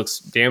up with looks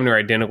damn near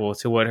identical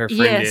to what her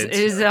friend Yes, did. it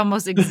is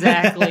almost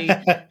exactly.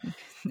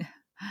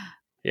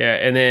 Yeah,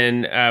 and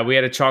then we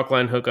had a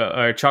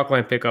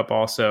chalkline pickup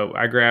also.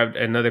 I grabbed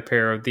another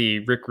pair of the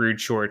Rick Rude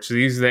shorts. So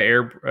these are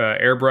the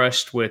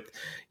airbrushed with,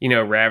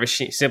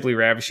 simply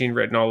ravishing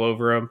written all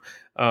over them.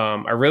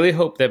 I really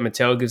hope that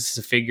Mattel gives us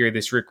a figure of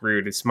this Rick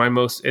Rude.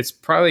 It's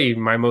probably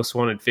my most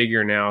wanted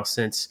figure now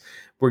since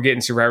we're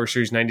getting Survivor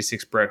Series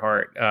 96 Bret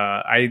Hart.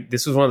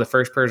 This was one of the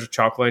first pairs of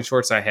chalkline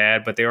shorts I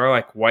had, but they are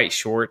like white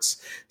shorts.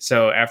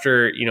 So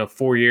after,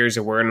 4 years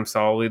of wearing them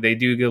solidly, they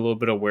do get a little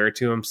bit of wear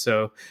to them.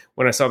 So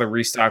when I saw the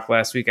restock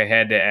last week, I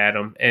had to add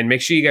them. And make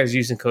sure you guys are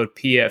using code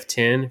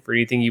PF10 for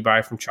anything you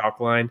buy from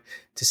Chalkline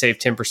to save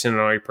 10% on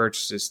all your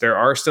purchases. There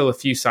are still a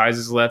few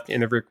sizes left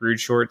in the Rick Rude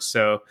shorts.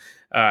 So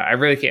I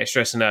really can't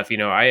stress enough.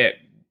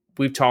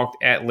 We've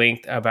talked at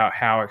length about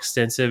how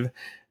extensive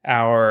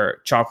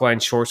our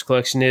Chalkline shorts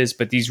collection is,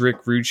 but these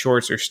Rick Rude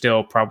shorts are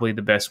still probably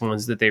the best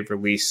ones that they've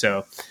released.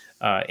 So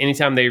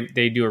anytime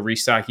they do a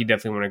restock, you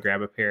definitely want to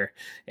grab a pair.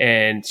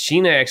 And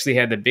Sheena actually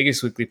had the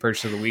biggest weekly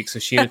purchase of the week. So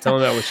Sheena, tell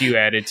them about what you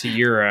added to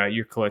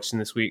your collection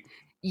this week.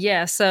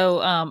 Yeah,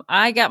 so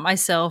I got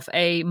myself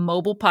a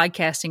mobile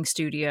podcasting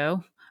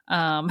studio.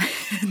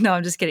 No,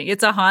 I'm just kidding.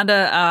 It's a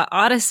Honda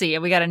Odyssey,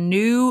 and we got a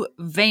new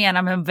van.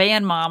 I'm a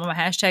van mom. I'm a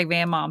hashtag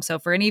van mom. So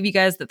for any of you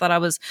guys that thought I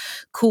was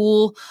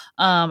cool,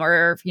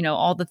 or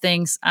all the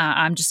things,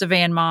 I'm just a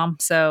van mom.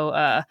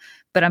 So,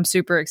 but I'm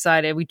super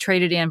excited. We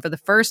traded in for the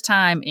first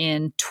time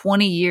in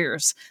 20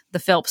 years. The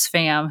Phelps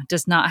fam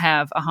does not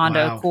have a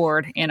Honda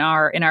Accord in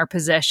our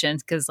possession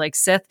because like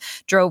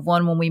Seth drove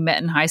one when we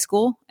met in high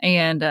school,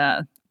 and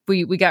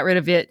we got rid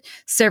of it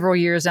several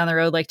years down the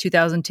road, like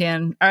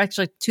 2010, or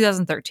actually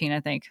 2013, I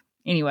think.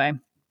 Anyway,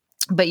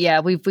 but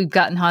yeah, we've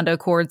gotten Honda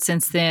Accord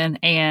since then,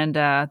 and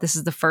this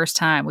is the first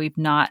time we've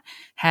not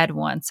had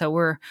one. So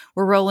we're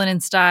rolling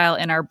in style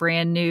in our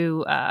brand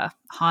new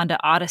Honda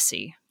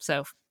Odyssey.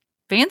 So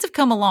vans have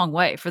come a long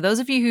way. For those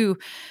of you who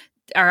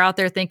are out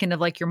there thinking of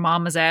like your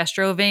mama's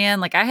Astro van,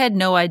 like I had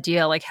no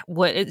idea like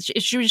what it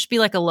should just be,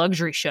 like a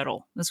luxury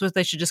shuttle. That's what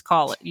they should just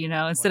call it,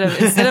 instead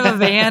of a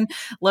van.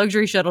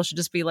 Luxury shuttle should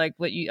just be like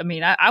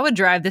I would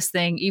drive this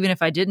thing even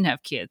if I didn't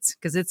have kids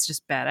because it's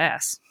just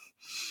badass.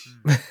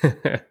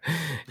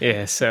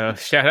 Yeah, so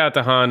shout out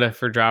to Honda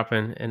for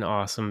dropping an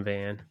awesome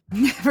van.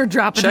 For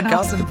dropping Check an out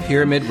awesome. the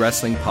Pyramid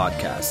Wrestling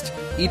Podcast.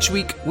 Each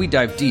week, we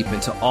dive deep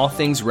into all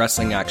things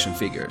wrestling action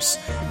figures.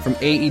 From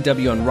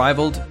AEW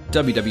Unrivaled,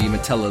 WWE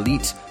Mattel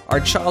Elite, our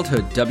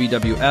childhood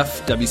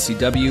WWF,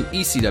 WCW,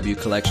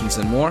 ECW collections,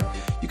 and more.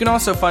 You can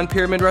also find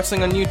Pyramid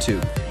Wrestling on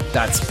YouTube.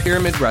 That's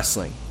Pyramid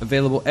Wrestling,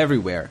 available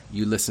everywhere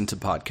you listen to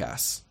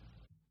podcasts.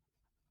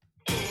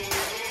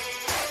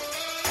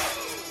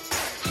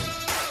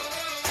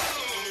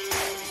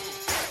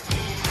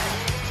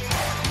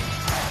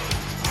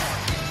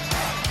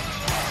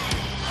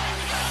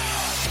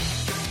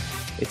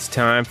 It's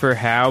time for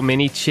How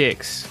Many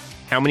Chicks.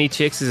 How Many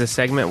Chicks is a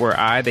segment where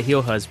I, the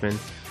heel husband,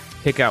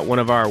 pick out one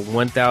of our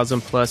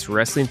 1,000 plus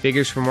wrestling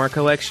figures from our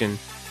collection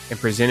and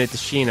present it to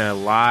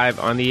Sheena live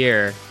on the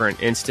air for an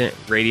instant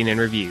rating and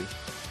review.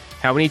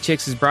 How Many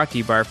Chicks is brought to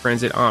you by our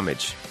friends at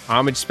Homage.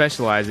 Homage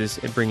specializes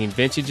in bringing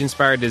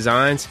vintage-inspired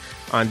designs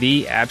on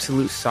the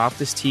absolute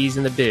softest tees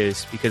in the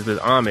biz because with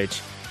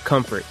Homage,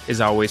 comfort is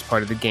always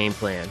part of the game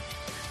plan.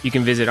 You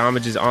can visit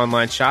Homage's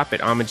online shop at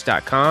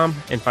homage.com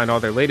and find all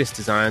their latest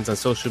designs on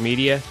social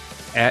media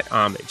at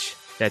Homage.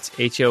 That's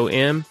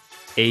HOMAGE.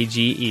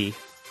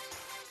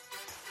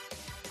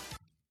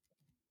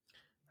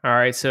 All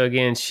right, so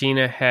again,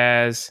 Sheena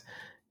has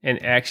an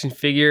action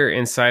figure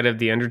inside of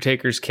the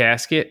Undertaker's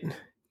casket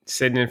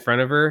sitting in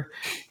front of her.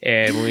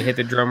 And when we hit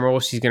the drum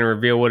roll, she's going to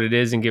reveal what it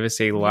is and give us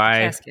a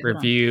live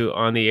review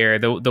on the air.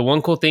 The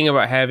one cool thing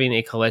about having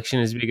a collection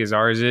as big as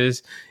ours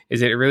is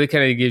that it really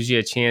kind of gives you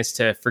a chance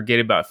to forget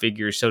about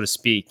figures, so to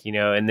speak, you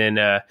know, and then,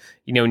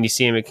 you know, when you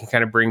see them, it can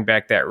kind of bring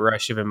back that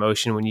rush of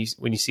emotion when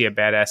you see a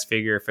badass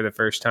figure for the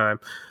first time.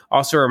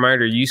 Also a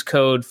reminder, use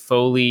code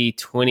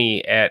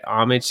FOLEY20 at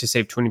Homage to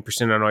save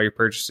 20% on all your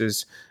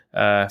purchases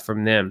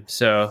from them.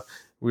 So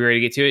we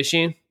ready to get to it,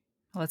 Sheen?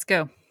 Let's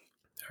go.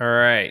 All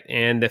right.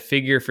 And the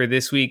figure for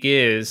this week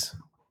is...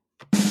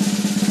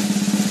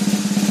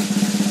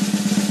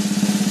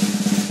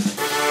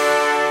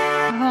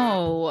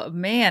 Oh,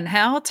 man,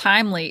 how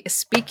timely.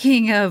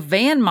 Speaking of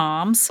van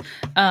moms,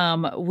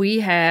 we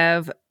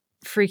have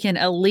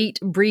freaking elite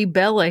Brie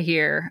Bella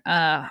here.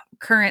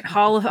 Current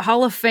Hall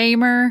of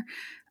Famer,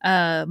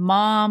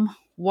 mom,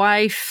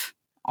 wife,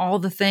 all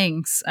the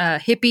things.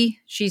 Hippie.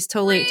 She's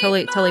totally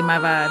my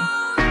vibe.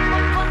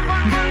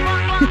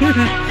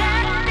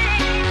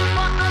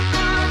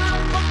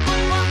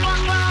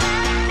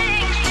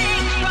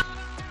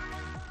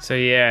 So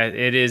yeah,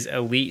 it is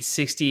Elite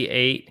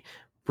 68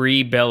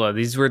 Brie Bella.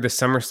 These were the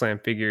SummerSlam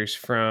figures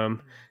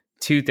from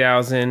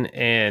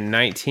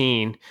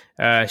 2019.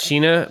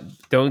 Sheena,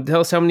 don't tell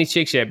us how many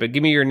chicks yet, but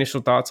give me your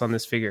initial thoughts on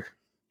this figure.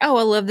 Oh,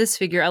 I love this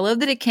figure. I love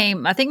that it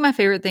came. I think my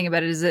favorite thing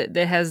about it is that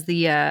it has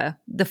the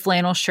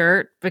flannel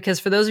shirt. Because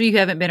for those of you who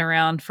haven't been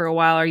around for a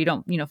while or you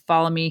don't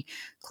follow me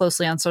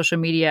closely on social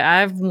media,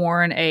 I've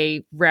worn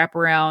a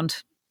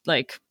wraparound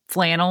like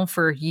flannel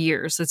for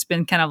years. It's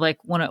been kind of like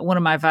one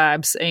of my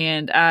vibes,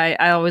 and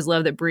I always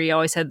loved that Brie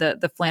always had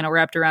the flannel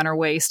wrapped around her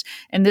waist,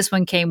 and this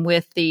one came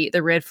with the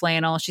red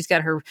flannel. She's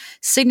got her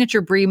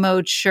signature Brie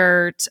mode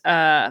shirt,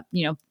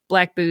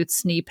 black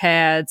boots, knee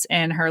pads,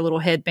 and her little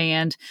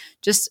headband.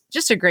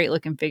 Just a great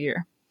looking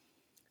figure.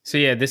 So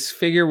yeah, this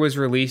figure was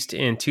released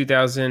in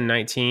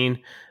 2019.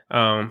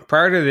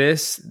 Prior to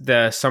this,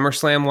 the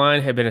SummerSlam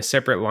line had been a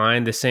separate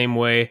line, the same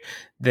way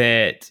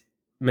that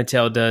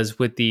Mattel does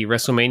with the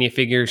WrestleMania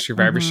figures,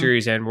 Survivor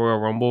Series, and Royal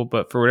Rumble.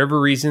 But for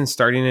whatever reason,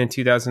 starting in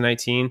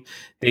 2019,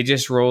 they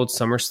just rolled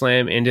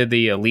SummerSlam into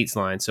the Elites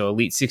line. So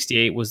Elite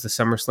 68 was the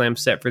SummerSlam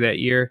set for that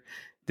year.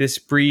 This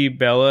Brie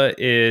Bella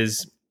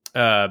is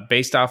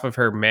based off of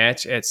her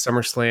match at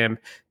SummerSlam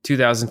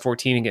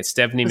 2014 against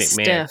Stephanie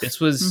McMahon. Steph. This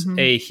was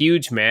a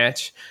huge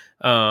match.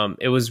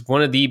 It was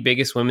one of the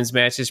biggest women's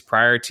matches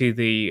prior to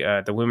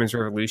the Women's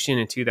Revolution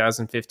in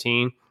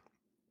 2015.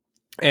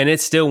 And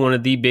it's still one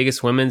of the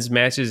biggest women's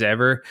matches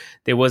ever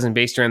that wasn't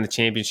based around the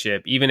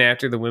championship. Even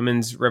after the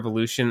Women's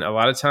Revolution, a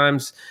lot of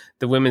times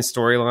the women's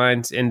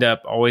storylines end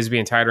up always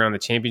being tied around the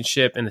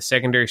championship, and the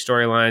secondary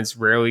storylines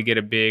rarely get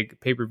a big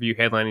pay-per-view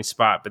headlining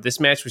spot. But this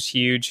match was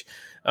huge.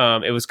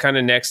 It was kind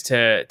of next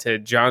to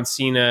John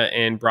Cena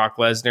and Brock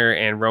Lesnar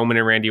and Roman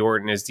and Randy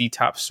Orton as the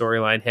top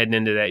storyline heading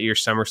into that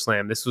year's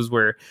SummerSlam. This was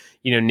where,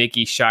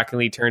 Nikki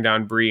shockingly turned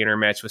on Brie in her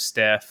match with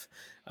Steph.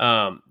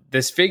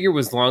 This figure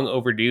was long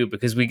overdue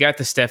because we got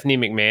the Stephanie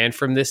McMahon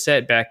from this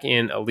set back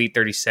in Elite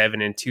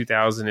 37 in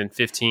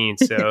 2015.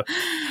 So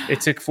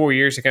it took 4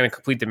 years to kind of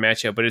complete the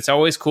matchup, but it's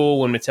always cool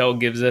when Mattel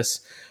gives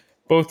us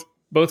both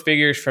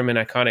figures from an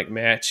iconic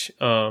match.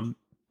 And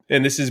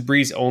this is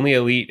Brie's only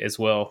Elite as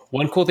well.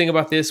 One cool thing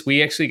about this,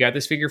 we actually got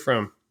this figure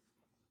from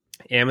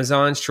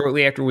Amazon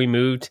shortly after we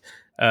moved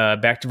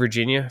back to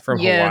Virginia from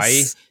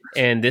Hawaii.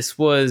 And this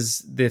was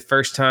the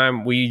first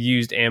time we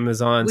used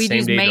Amazon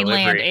same day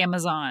mainland delivery.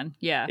 Amazon.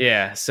 Yeah.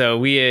 Yeah. So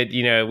we had,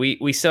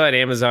 we still had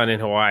Amazon in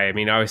Hawaii. I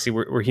mean, obviously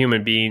we're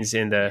human beings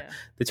in the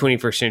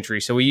 21st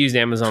century. So we used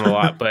Amazon a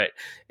lot, but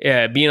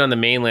being on the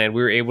mainland,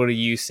 we were able to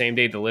use same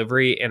day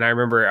delivery. And I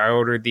remember I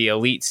ordered the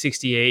Elite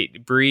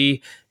 68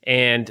 Brie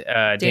and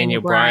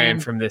Daniel Bryan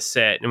from this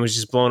set, and was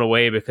just blown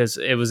away because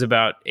it was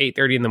about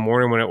 8:30 in the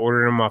morning when I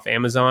ordered them off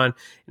Amazon,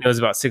 and it was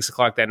about 6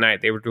 o'clock that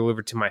night they were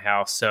delivered to my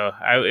house. So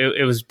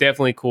it was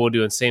definitely cool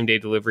doing same day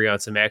delivery on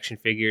some action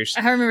figures.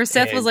 I remember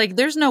Seth was like,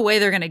 "There's no way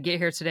they're going to get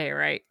here today,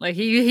 right?" Like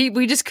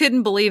we just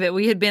couldn't believe it.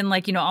 We had been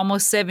like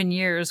almost 7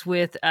 years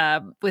with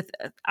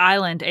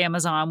Island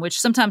Amazon, which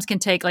sometimes can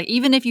take like,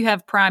 even if you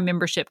have Prime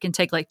membership, can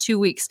take like 2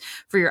 weeks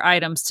for your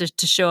items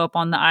to show up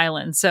on the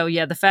island. So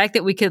yeah, the fact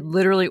that we could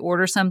literally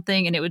order something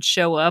and it would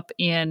show up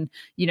in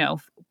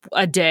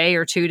a day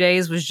or 2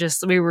 days was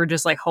just, we were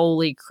just like,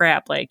 holy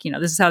crap, like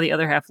this is how the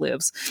other half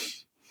lives.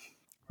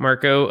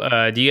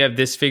 Marco, do you have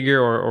this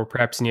figure or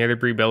perhaps any other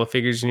Brie Bella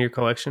figures in your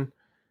collection?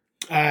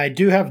 I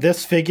do have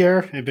this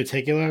figure in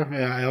particular.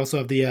 I also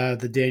have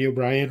the Daniel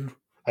Bryan.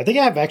 I think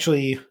I have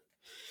actually. Let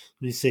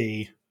me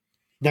see.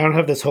 I don't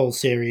have this whole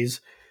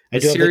series. I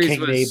do have the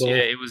King Mabel. Yeah,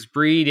 it was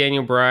Brie,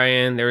 Daniel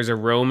Bryan. There was a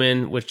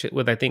Roman, with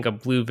I think a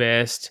blue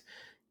vest.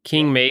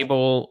 King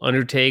Mabel,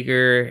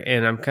 Undertaker,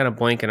 and I'm kind of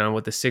blanking on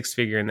what the sixth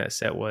figure in that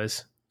set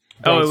was.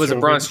 It was a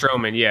Braun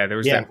Strowman. Yeah, there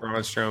was that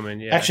Braun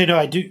Strowman. Yeah, actually, no,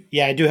 I do.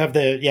 Yeah, I do have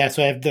the. Yeah,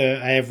 so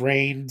I have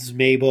Reigns,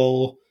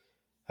 Mabel,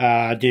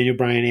 Daniel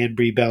Bryan, and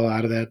Brie Bella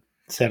out of that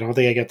set. I don't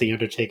think I got the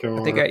Undertaker.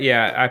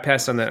 I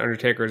passed on that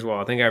Undertaker as well.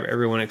 I think I have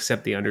everyone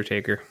except the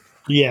Undertaker.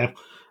 Yeah,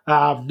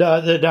 no,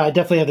 I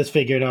definitely have this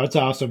figure. No, it's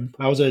awesome.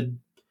 I was a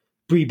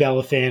Brie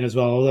Bella fan as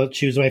well.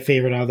 She was my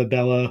favorite out of the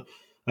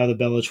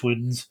Bella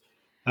twins.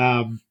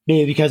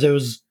 Maybe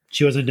because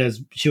she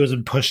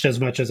wasn't pushed as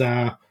much as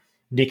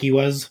Nikki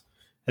was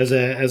as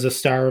a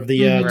star of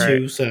the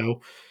two.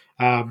 So,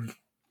 and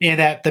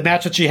that the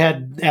match that she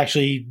had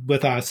actually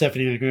with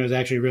Stephanie McMahon was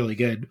actually really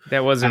good.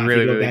 That was a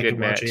really good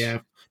match.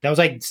 That was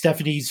like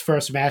Stephanie's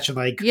first match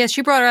in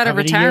she brought her out of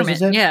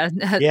retirement.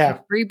 Yeah.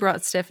 Brie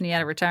brought Stephanie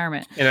out of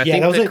retirement. And I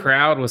think the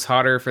crowd was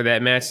hotter for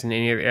that match than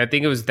any other. I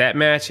think it was that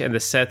match and the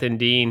Seth and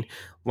Dean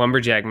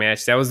Lumberjack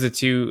match. That was the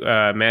two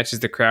matches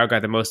the crowd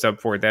got the most up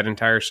for that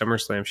entire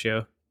SummerSlam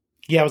show.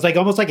 Yeah, it was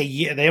almost like a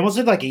year. They almost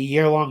did like a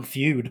year-long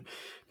feud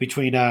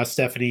between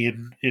Stephanie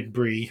and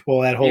Brie.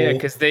 Well, that whole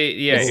because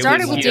it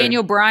started with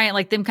Daniel Bryan,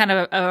 like them kind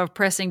of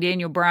pressing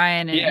Daniel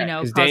Bryan, and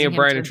because Daniel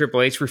Bryan and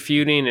Triple H were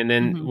feuding, and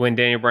then when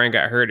Daniel Bryan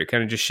got hurt, it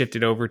kind of just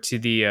shifted over to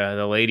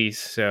the ladies.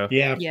 So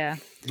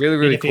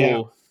really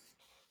cool.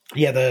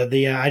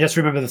 I just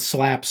remember the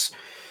slaps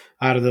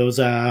out of those.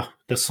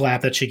 The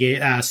slap that she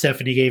gave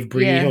Stephanie gave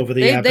Brie over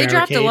the they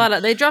dropped a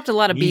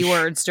lot of B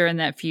words during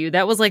that feud.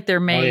 That was like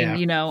their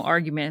main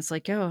argument. It's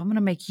like, I'm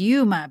gonna make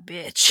you my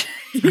bitch,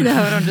 and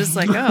I'm just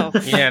like,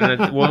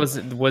 and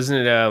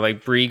wasn't it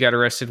like Brie got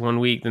arrested one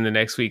week, then the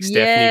next week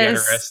Stephanie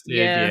got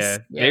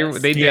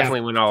arrested. They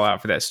definitely went all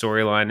out for that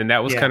storyline, and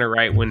that was kind of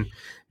right when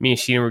me and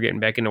Sheena were getting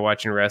back into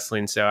watching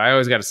wrestling. So I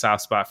always got a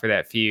soft spot for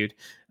that feud.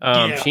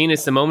 Sheena,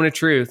 it's the moment of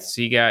truth.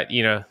 So you got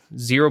 0.0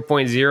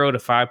 to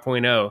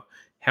 5.0.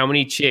 How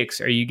many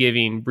chicks are you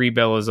giving Brie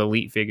Bella's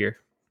elite figure?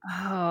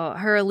 Oh,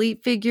 her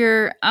elite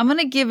figure. I'm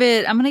gonna give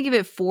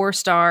it 4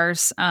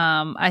 stars.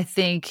 I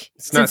think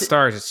it's not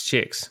stars, it's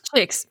chicks.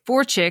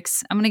 4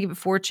 chicks. I'm gonna give it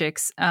 4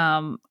 chicks.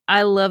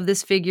 I love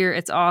this figure.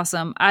 It's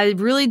awesome. I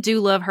really do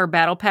love her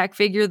battle pack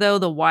figure though.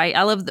 The white.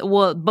 I love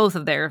both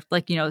of their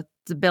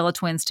the Bella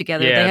twins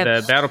together.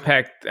 Yeah, the battle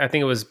pack. I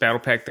think it was battle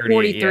pack 38.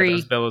 43.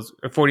 Yeah, those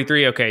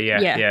 43. Okay,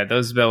 yeah.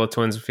 Those Bella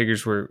twins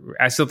figures were.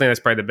 I still think that's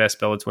probably the best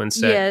Bella twins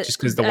set, just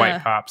because the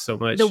white pops so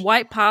much. The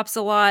white pops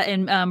a lot,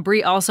 and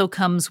Brie also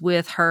comes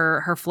with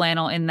her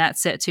flannel in that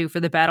set too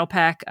for the battle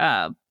pack.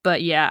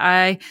 But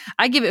yeah,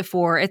 I give it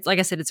 4. It's like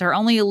I said, it's her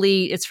only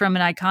elite. It's from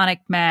an iconic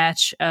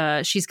match.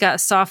 She's got a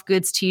soft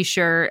goods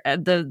T-shirt.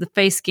 The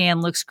face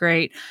scan looks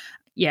great.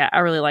 Yeah, I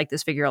really like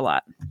this figure a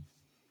lot.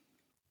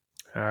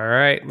 All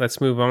right, let's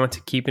move on to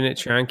keeping it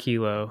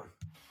tranquilo.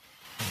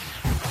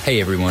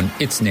 Hey everyone,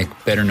 it's Nick,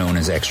 better known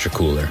as Extra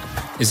Cooler.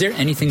 Is there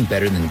anything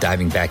better than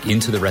diving back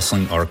into the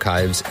wrestling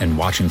archives and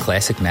watching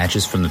classic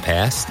matches from the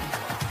past?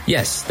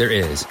 Yes, there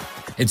is.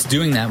 It's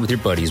doing that with your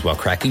buddies while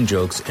cracking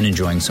jokes and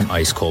enjoying some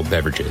ice-cold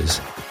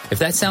beverages. If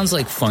that sounds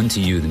like fun to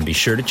you, then be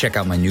sure to check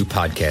out my new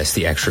podcast,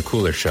 The Extra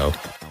Cooler Show,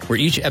 where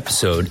each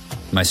episode,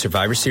 my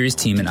Survivor Series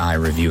team and I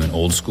review an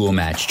old-school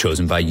match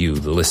chosen by you,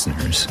 the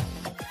listeners.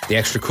 The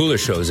Extra Cooler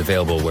Show is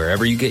available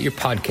wherever you get your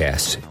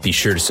podcasts. Be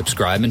sure to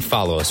subscribe and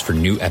follow us for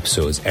new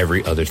episodes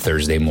every other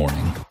Thursday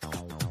morning.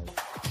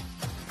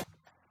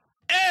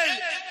 El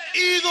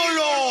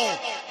Ídolo.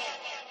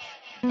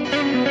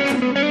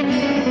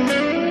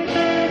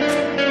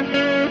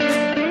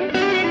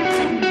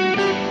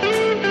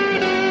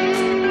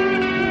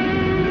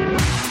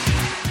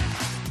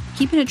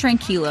 Keeping It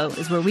Tranquilo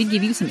is where we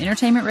give you some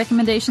entertainment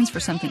recommendations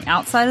for something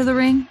outside of the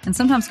ring and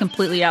sometimes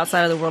completely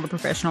outside of the world of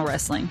professional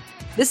wrestling.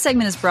 This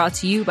segment is brought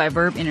to you by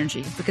Verb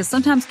Energy because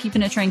sometimes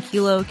keeping it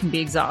tranquilo can be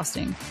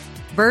exhausting.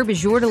 Verb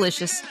is your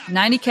delicious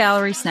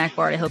 90-calorie snack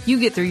bar to help you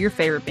get through your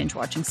favorite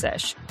binge-watching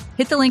sesh.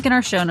 Hit the link in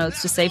our show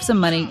notes to save some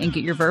money and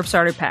get your Verb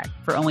starter pack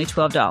for only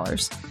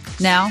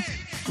 $12. Now,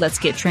 let's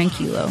get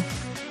tranquilo.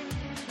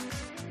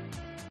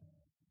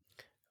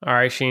 All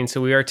right, Shane.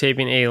 So we are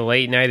taping a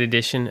late night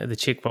edition of the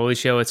Chick Foley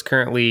Show. It's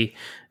currently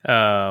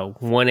 1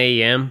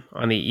 a.m.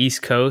 on the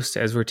East Coast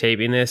as we're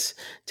taping this.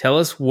 Tell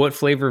us what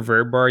flavor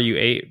Verb Bar you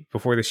ate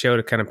before the show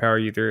to kind of power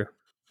you through.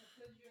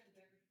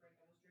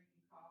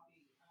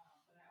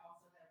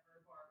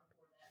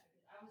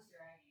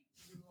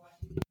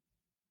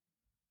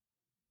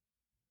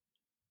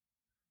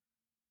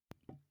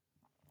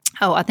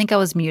 Oh, I think I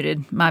was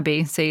muted. My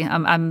B. See,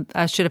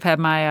 I should have had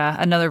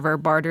my another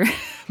Verb barter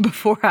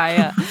before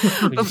I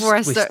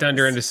we stunned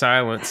her into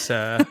silence.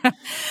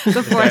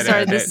 Before I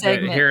started this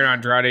segment. Hearing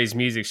Andrade's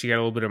music, she got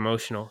a little bit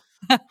emotional.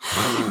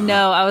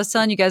 No, I was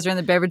telling you guys during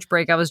the beverage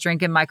break, I was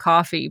drinking my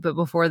coffee, but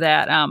before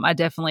that, I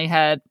definitely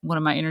had one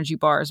of my energy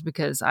bars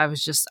because I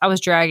was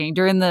dragging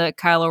during the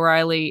Kyle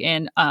O'Reilly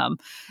and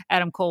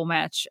Adam Cole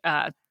match.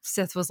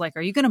 Seth was like,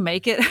 "Are you going to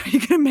make it? Are you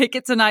going to make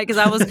it tonight?" Because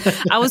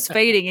I was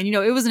fading, and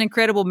it was an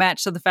incredible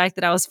match. So the fact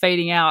that I was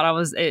fading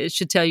out, it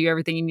should tell you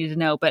everything you need to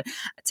know. But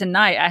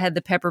tonight I had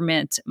the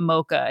peppermint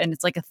mocha, and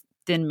it's like a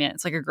Thin Mint.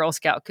 It's like a Girl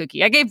Scout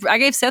cookie. I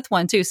gave Seth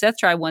one too. Seth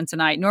tried one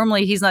tonight.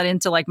 Normally he's not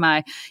into like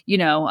my,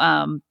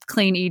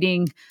 clean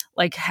eating,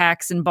 like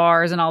hacks and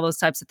bars and all those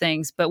types of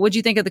things. But what'd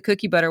you think of the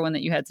cookie butter one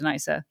that you had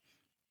tonight, Seth?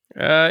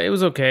 It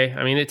was okay.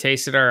 I mean, it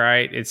tasted all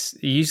right. It's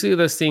usually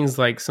those things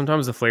like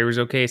sometimes the flavor's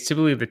okay. It's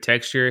typically the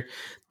texture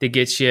that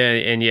gets you.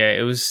 And yeah,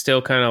 it was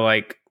still kind of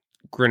like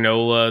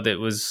granola that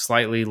was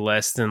slightly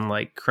less than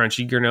like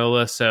crunchy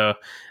granola. So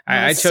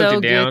I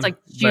choked it down, it's like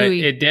but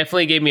chewy. it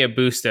definitely gave me a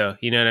boost though.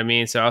 You know what I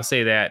mean? So I'll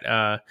say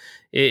that,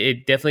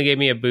 it definitely gave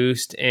me a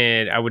boost,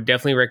 and I would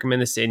definitely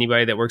recommend this to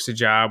anybody that works a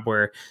job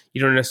where you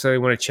don't necessarily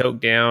want to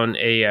choke down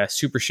a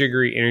super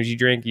sugary energy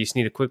drink. You just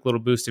need a quick little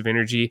boost of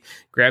energy.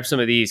 Grab some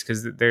of these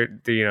because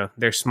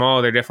they're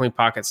small. They're definitely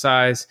pocket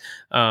size.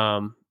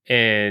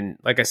 And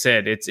like I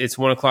said, it's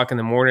 1:00 in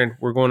the morning.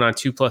 We're going on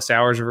 2+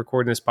 hours of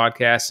recording this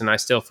podcast, and I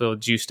still feel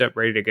juiced up,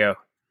 ready to go.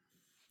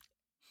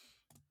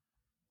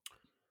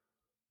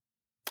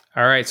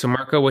 All right. So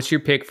Marco, what's your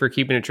pick for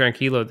keeping it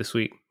tranquilo this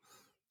week?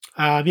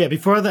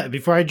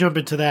 Before I jump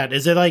into that,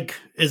 is it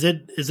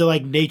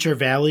like Nature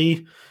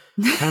Valley,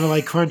 kind of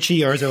like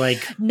crunchy, or is it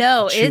like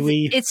no,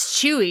 chewy? It's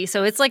chewy.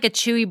 So it's like a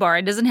chewy bar.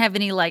 It doesn't have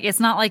any it's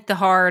not like the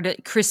hard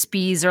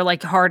Crispies or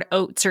like hard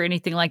oats or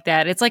anything like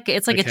that. It's like a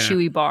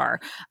chewy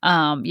bar.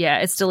 Yeah,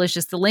 it's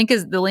delicious. The link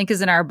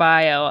is in our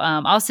bio.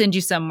 I'll send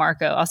you some,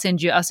 Marco. I'll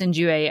send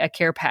you a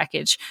care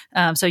package.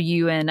 So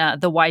you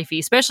and the wifey,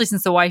 especially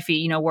since the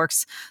wifey,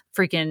 works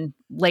freaking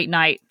late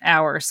night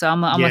hours. So I'm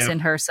gonna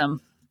send her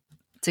some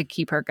to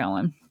keep her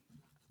going.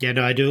 Yeah,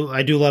 no, I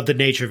do love the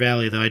Nature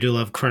Valley though. I do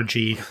love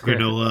crunchy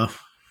granola.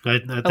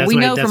 We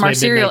know from our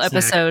cereal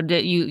episode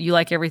that you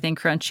like everything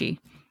crunchy.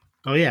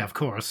 Oh yeah, of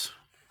course.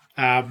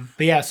 But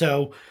yeah,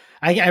 so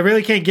I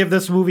really can't give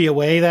this movie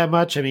away that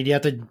much. I mean, you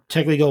have to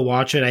technically go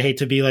watch it. I hate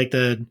to be like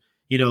the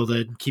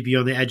keep you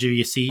on the edge of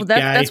your seat guy.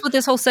 That's what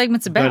this whole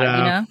segment's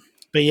about,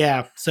 But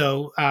yeah,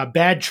 so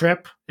Bad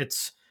Trip.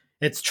 It's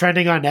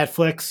trending on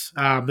Netflix.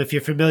 If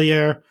you're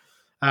familiar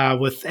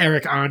with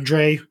Eric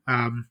Andre,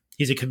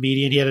 he's a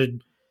comedian. He had a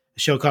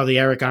show called The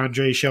Eric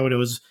Andre Show, and it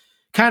was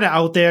kind of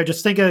out there.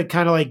 Just think of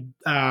kind of like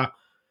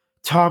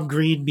Tom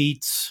Green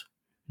meets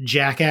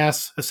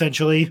Jackass,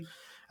 essentially.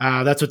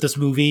 That's what this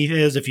movie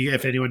is.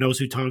 If anyone knows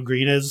who Tom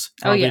Green is,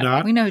 probably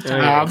not. We know who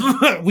Tom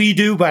Green is. We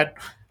do, but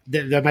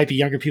there might be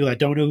younger people that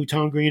don't know who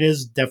Tom Green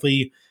is.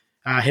 Definitely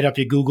hit up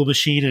your Google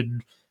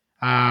machine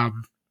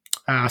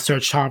and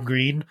search Tom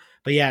Green.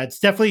 But yeah, it's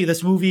definitely,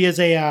 this movie is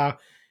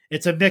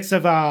it's a mix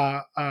of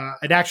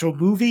an actual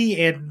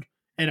movie and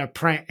a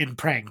prank and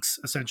pranks,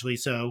 essentially.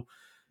 So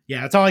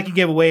yeah, that's all I can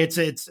give away.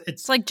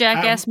 It's like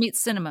Jackass meets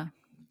cinema.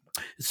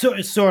 So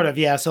sort of,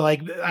 yeah. So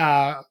like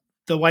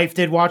the wife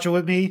did watch it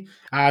with me.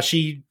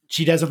 She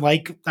doesn't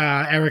like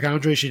Eric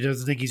Andre. She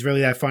doesn't think he's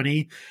really that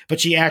funny, but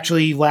she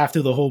actually laughed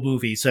through the whole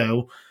movie.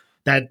 So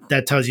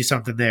that tells you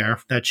something there,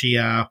 that he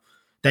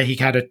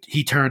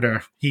turned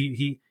her.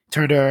 He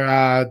turned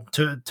her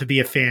to be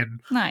a fan.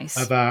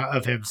 Nice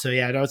of him. So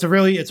yeah, no, it's a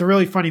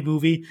really funny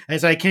movie.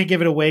 As I can't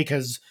give it away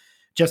because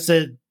just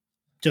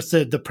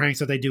the pranks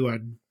that they do are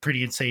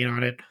pretty insane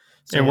on it.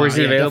 So, and where's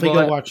it available?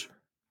 Definitely go watch.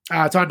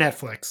 It's on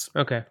Netflix.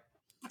 Okay.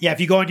 Yeah,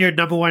 if you go on your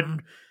number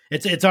one,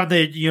 it's on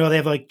the they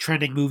have like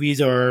trending movies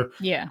or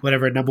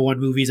whatever number one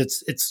movies.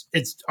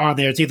 It's on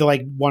there. It's either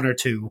like one or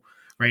two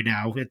right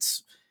now.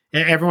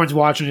 Everyone's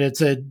watching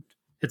it. It's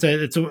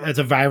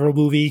a viral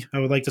movie, I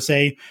would like to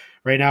say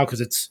right now,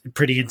 because it's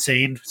pretty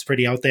insane. It's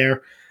pretty out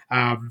there.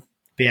 But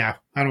yeah,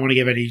 I don't want to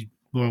give any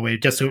more away.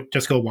 Just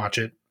go watch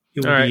it.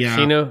 All right,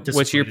 Sheena,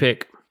 what's your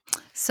pick?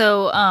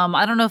 So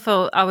I don't know if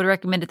I would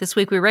recommend it this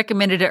week. We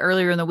recommended it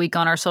earlier in the week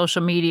on our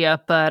social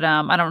media, but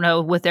I don't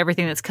know, with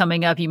everything that's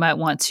coming up, you might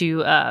want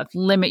to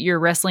limit your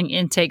wrestling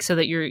intake so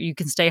that you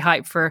can stay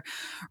hyped for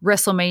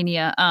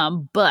WrestleMania.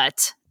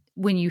 But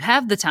when you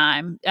have the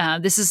time,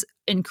 this is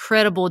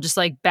incredible, just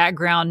like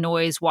background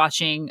noise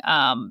watching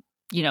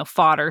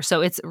fodder.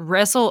 So it's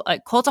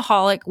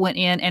Cultaholic went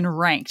in and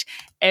ranked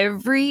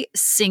every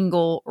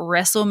single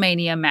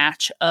WrestleMania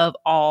match of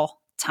all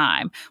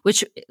time,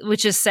 which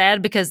is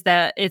sad because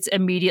that it's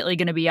immediately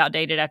going to be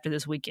outdated after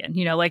this weekend.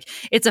 You know, like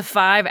it's a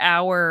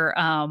 5-hour,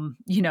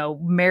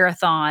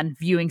 marathon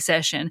viewing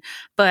session.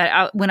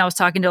 But when I was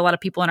talking to a lot of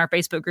people in our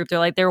Facebook group, they're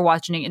like, they were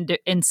watching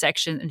it in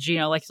sections,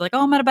 like,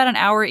 oh, I'm at about an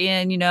hour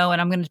in, and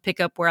I'm going to pick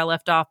up where I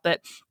left off.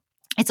 But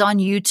it's on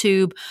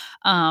YouTube.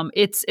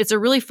 It's a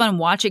really fun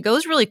watch. It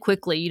goes really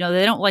quickly.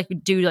 They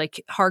don't do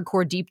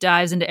hardcore deep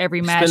dives into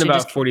every match. Spend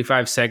about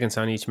 45 seconds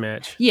on each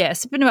match. Yeah,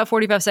 spend about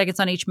 45 seconds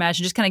on each match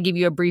and just kind of give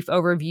you a brief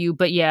overview.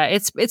 But yeah,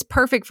 it's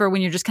perfect for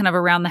when you're just kind of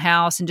around the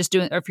house and just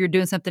or if you're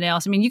doing something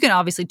else. I mean, you can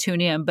obviously tune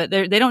in, but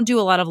they don't do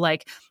a lot of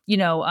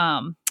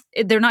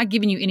they're not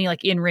giving you any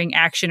in-ring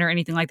action or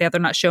anything like that. They're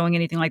not showing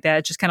anything like that.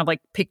 It's just kind of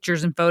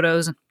pictures and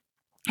photos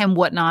and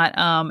whatnot,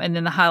 and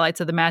then the highlights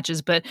of the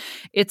matches. But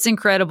it's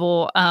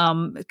incredible.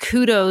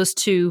 Kudos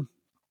to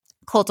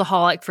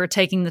Cultaholic for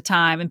taking the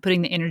time and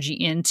putting the energy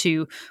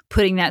into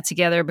putting that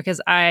together,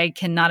 because I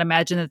cannot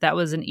imagine that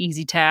was an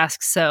easy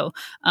task. So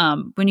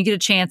when you get a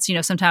chance,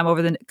 sometime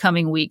over the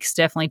coming weeks,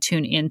 definitely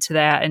tune into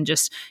that and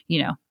just,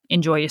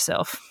 enjoy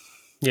yourself.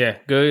 Yeah,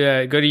 go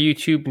to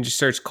YouTube and just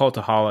search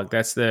Cultaholic.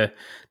 That's the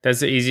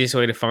easiest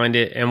way to find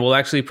it, and we'll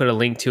actually put a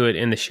link to it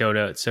in the show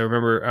notes. So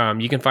remember,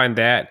 you can find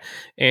that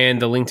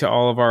and the link to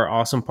all of our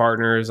awesome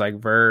partners like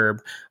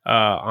Verb,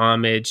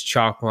 Homage,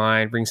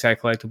 Chalkline, Ringside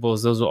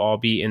Collectibles. Those will all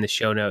be in the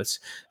show notes.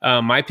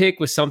 My pick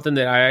was something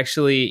that I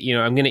actually,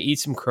 I'm going to eat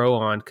some crow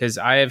on, because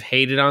I have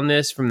hated on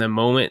this from the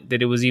moment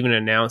that it was even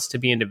announced to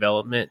be in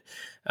development.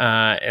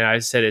 And I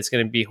said it's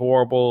going to be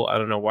horrible. I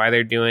don't know why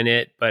they're doing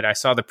it, but I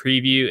saw the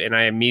preview and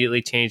I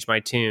immediately changed my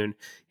tune.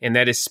 And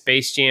that is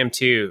Space Jam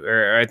 2,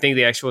 or I think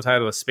the actual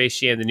title is Space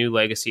Jam: The New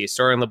Legacy. It's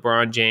starring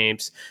LeBron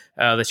James.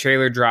 The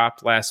trailer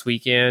dropped last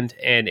weekend,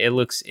 and it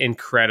looks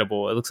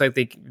incredible. It looks like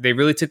they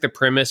really took the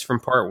premise from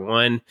part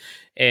one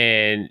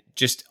and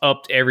just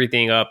upped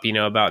everything up,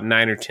 about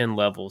 9 or 10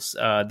 levels.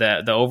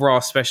 The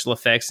overall special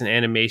effects and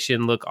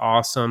animation look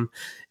awesome.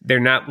 They're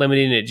not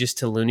limiting it just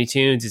to Looney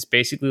Tunes. It's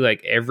basically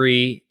like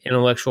every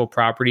intellectual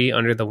property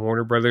under the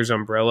Warner Brothers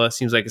umbrella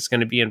seems like it's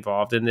going to be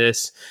involved in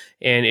this.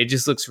 And it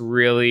just looks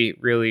really,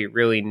 really,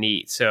 really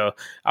neat. So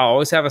I'll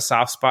always have a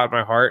soft spot in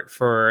my heart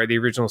for the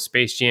original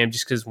Space Jam,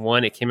 just because,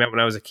 one, it came out when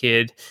I was a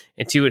kid,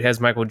 and two, it has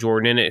Michael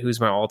Jordan in it, who's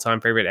my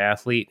all-time favorite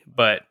athlete.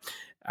 But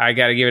I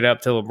got to give it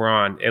up to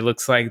LeBron. It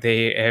looks like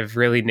they have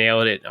really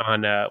nailed it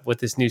on what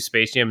this new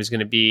Space Jam is going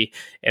to be,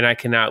 and I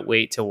cannot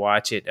wait to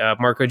watch it.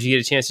 Marco, did you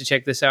get a chance to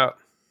check this out?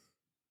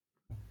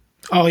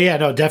 Oh yeah,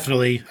 no,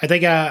 definitely. I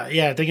think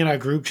in our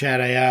group chat,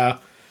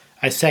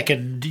 I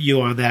second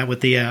you on that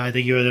with the. I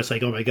think you were just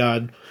like, oh my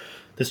god,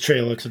 this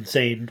trailer looks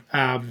insane.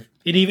 And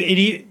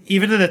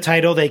even in the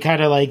title, they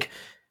kind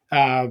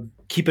of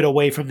keep it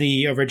away from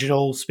the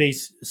original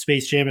Space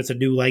Jam. It's a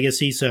new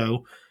legacy,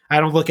 so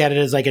I don't look at it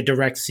as like a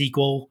direct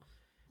sequel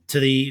to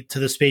the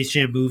Space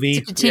Jam movie.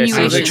 It's a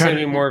continuation. It's trying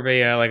to be more of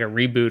a a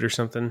reboot or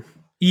something.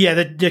 Yeah,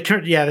 they're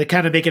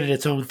kind of making it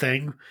its own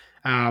thing.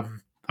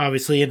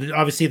 Obviously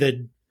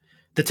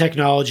the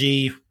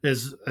technology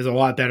is a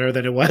lot better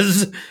than it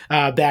was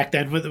back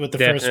then with the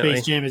first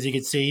Space Jam, as you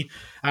can see.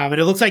 And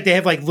it looks like they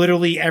have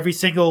literally every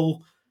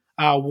single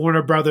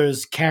Warner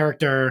Brothers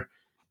character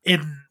in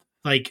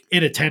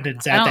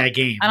attendance at that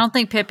game. I don't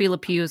think Pepe Le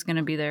Pew is going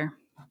to be there.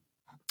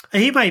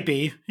 He might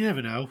be. You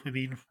never know. I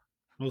mean,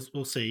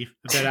 we'll see.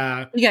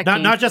 But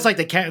not just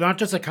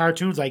the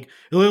cartoons,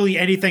 literally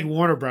anything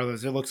Warner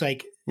Brothers. It looks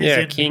like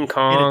King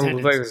Kong.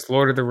 Looks like this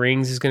Lord of the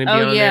Rings is going to be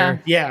on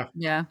there.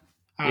 Yeah.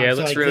 Yeah, it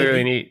looks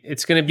really neat.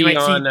 It's going to be it's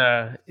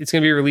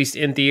going to be released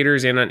in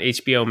theaters and on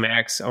HBO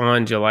Max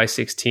on July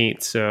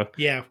 16th. So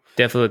yeah,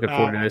 definitely looking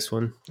forward to this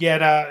one.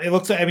 Yeah, it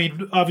looks like,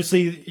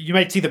 obviously you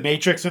might see the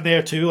Matrix in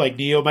there too. Like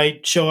Neo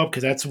might show up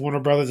because that's Warner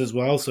Brothers as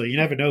well. So you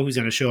never know who's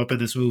going to show up in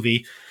this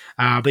movie.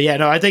 But yeah,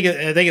 no, I think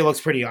it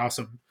looks pretty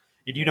awesome.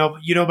 And you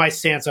know my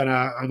stance on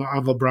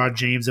LeBron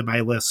James in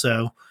my list.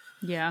 So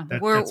yeah,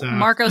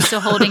 Marco's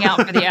still holding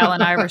out for the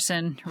Allen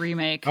Iverson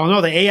remake. Oh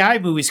no, the AI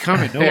movie's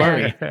coming. Don't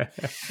worry.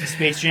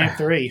 Space Jam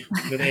 3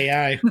 with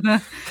AI. All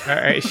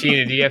right,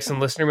 Sheena, do you have some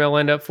listener mail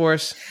lined up for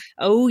us?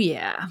 Oh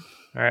yeah.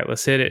 All right,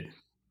 let's hit it.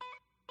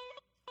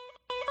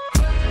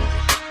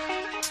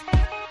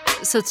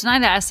 So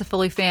tonight I asked the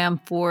Foley fam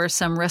for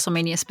some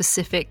WrestleMania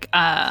specific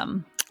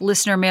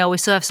listener mail. We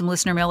still have some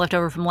listener mail left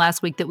over from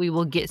last week that we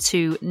will get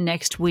to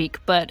next week.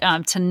 But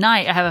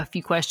tonight I have a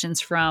few questions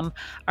from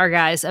our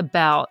guys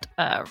about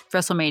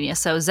WrestleMania.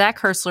 So Zach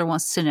Hertzler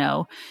wants to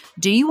know,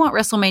 do you want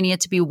WrestleMania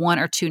to be 1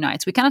 or 2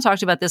 nights? We kind of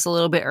talked about this a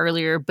little bit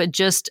earlier, but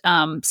just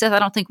Seth, I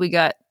don't think we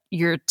got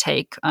your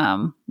take.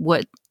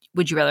 What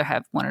would you rather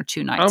have, 1 or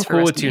 2 nights? I'm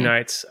cool with 2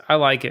 nights. I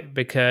like it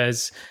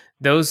because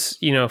those,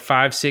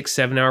 5, 6,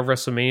 7 hour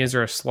WrestleManias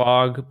are a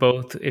slog,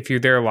 both if you're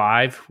there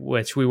live,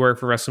 which we were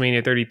for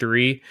WrestleMania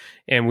 33,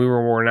 and we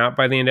were worn out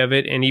by the end of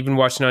it, and even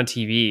watching on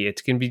TV,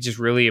 it can be just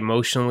really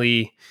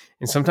emotionally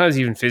and sometimes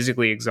even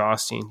physically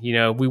exhausting.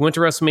 We went to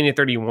WrestleMania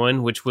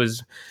 31, which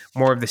was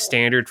more of the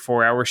standard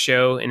 4-hour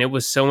show, and it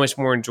was so much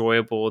more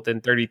enjoyable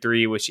than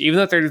 33, which even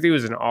though 33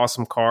 was an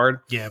awesome card,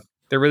 yeah,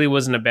 there really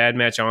wasn't a bad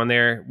match on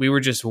there. We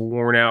were just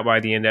worn out by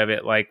the end of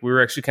it. Like, we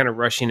were actually kind of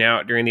rushing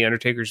out during the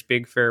Undertaker's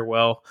big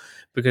farewell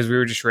because we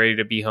were just ready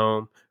to be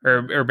home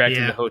or back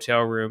in the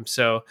hotel room.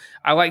 So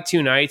I like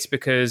two nights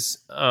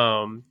because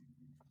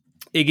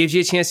it gives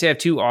you a chance to have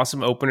two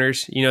awesome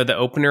openers. You know, the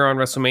opener on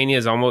WrestleMania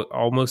is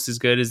almost as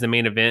good as the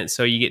main event.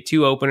 So you get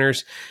two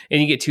openers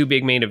and you get two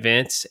big main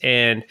events.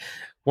 And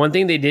one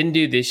thing they didn't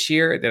do this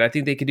year that I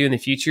think they could do in the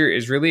future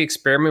is really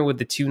experiment with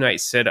the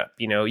 2-night setup.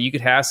 You know, you could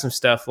have some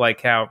stuff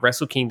like how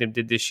Wrestle Kingdom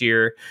did this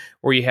year,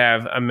 where you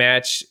have a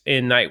match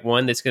in night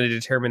 1 that's going to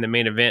determine the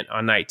main event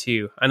on night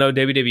 2. I know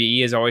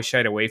WWE has always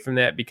shied away from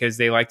that because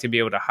they like to be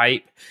able to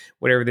hype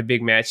whatever the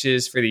big match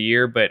is for the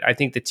year. But I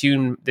think the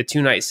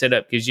 2-night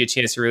setup gives you a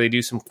chance to really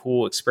do some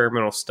cool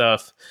experimental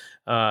stuff.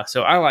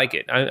 So I like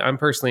it. I'm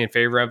personally in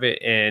favor of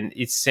it, and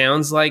it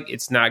sounds like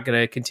it's not going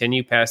to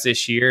continue past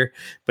this year.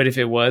 But if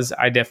it was,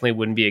 I definitely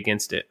wouldn't be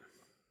against it.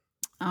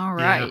 All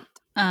right,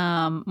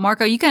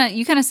 Marco, you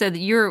kind of said that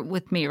you're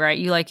with me, right?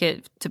 You like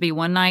it to be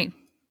one night.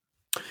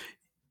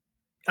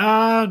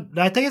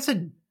 I think it's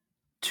a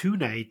 2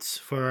 nights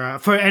for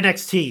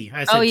NXT.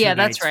 I said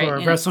that's right. For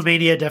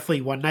WrestleMania,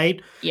 definitely one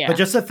night. Yeah, but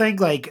just to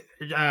think, like,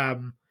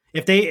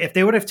 if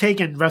they would have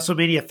taken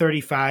WrestleMania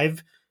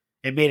 35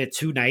 and made it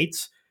 2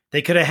 nights.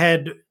 They could have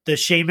had the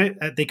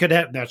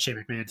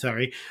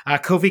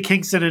Kofi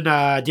Kingston and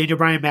Daniel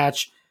Bryan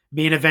match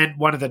main event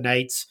one of the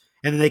nights,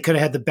 and then they could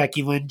have had the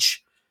Becky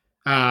Lynch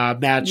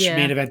match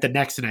main event the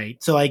next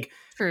night. So like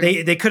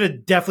they could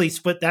have definitely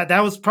split that.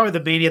 That was probably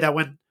the Mania that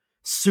went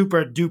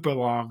super duper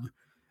long.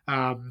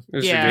 That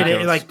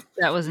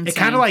was insane. It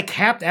kind of like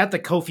capped at the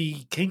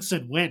Kofi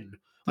Kingston win.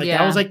 Like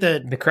that was like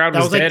the crowd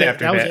was dead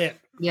after that. Was it.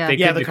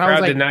 The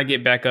crowd did not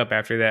get back up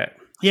after that.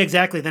 Yeah,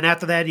 exactly. Then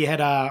after that, you had,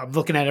 I'm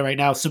looking at it right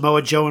now,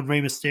 Samoa Joe and Rey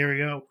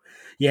Mysterio.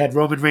 You had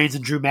Roman Reigns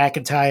and Drew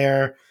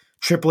McIntyre,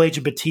 Triple H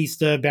and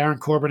Batista, Baron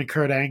Corbin and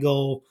Kurt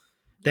Angle,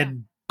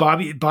 then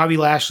Bobby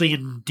Lashley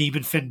and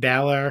Demon Finn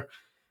Balor,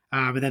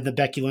 and then the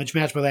Becky Lynch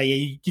match. But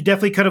you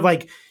definitely could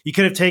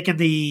have taken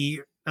the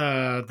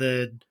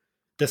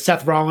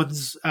Seth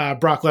Rollins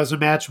Brock Lesnar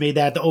match, made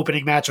that the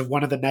opening match of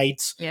one of the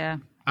nights. Yeah.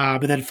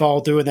 And then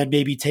followed through, and then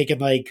maybe taken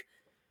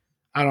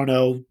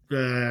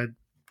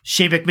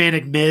Shane McMahon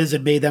and Miz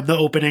and made them the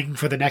opening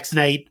for the next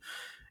night,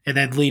 and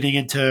then leading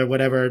into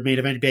whatever main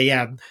event. But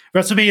yeah,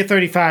 WrestleMania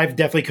 35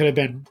 definitely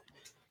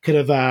could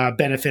have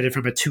benefited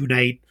from a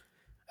 2-night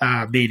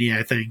Mania.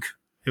 I think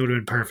it would have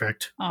been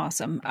perfect.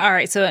 Awesome. All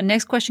right. So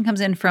next question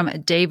comes in from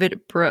David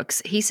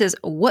Brooks. He says,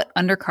 what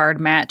undercard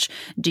match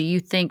do you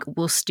think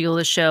will steal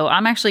the show?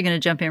 I'm actually going to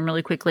jump in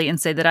really quickly and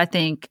say that I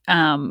think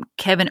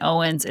Kevin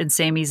Owens and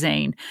Sami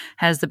Zayn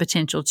has the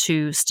potential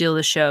to steal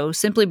the show,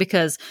 simply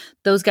because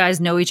those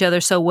guys know each other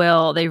so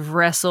well. They've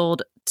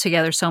wrestled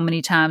together so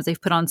many times.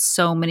 They've put on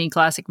so many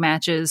classic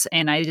matches.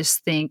 And I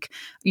just think,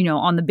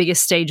 on the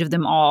biggest stage of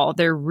them all,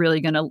 they're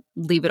really going to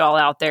leave it all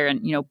out there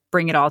and,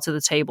 bring it all to the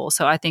table.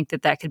 So I think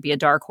that could be a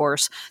dark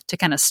horse to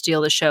kind of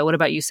steal the show. What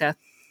about you, Seth?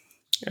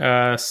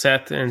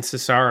 Seth and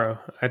Cesaro.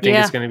 I think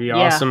it's going to be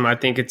awesome. I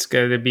think it's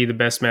going to be the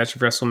best match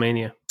of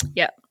WrestleMania.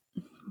 Yeah.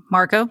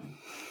 Marco?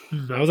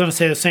 I was going to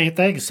say the same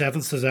thing. Seth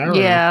and Cesaro.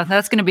 Yeah,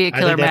 that's going to be a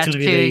killer match too.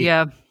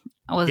 Yeah.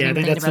 I wasn't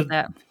even thinking about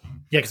that.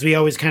 Yeah, because we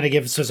always kind of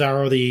give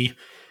Cesaro the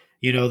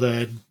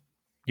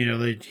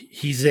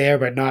he's there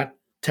but not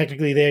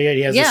technically there yet.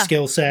 He has a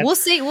skill set. We'll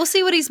see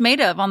what he's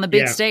made of on the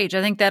big stage.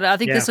 I think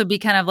this would be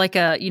kind of like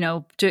a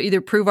to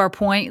either prove our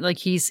point, like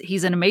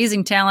he's an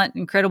amazing talent,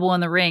 incredible in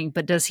the ring,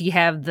 but does he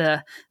have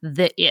the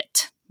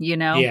it?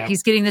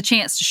 He's getting the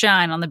chance to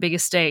shine on the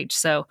biggest stage.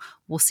 So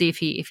we'll see if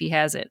he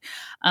has it.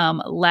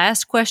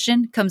 Last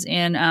question comes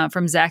in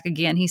from Zach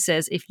again. He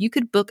says, if you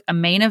could book a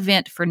main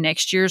event for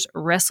next year's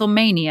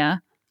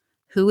WrestleMania,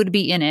 who would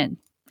be in it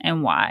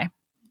and why?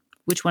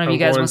 Which one of you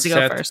guys wants to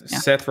go first? Yeah.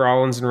 Seth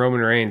Rollins and Roman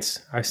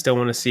Reigns. I still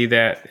want to see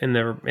that in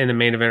the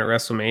main event at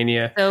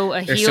WrestleMania. So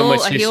a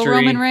heel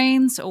Roman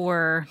Reigns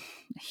or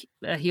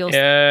a heel?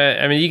 Yeah,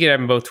 I mean, you could have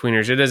them both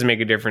tweeners. It doesn't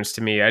make a difference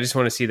to me. I just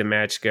want to see the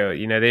match go.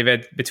 They've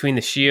had between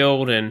the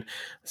Shield and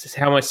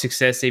how much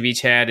success they've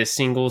each had as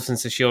singles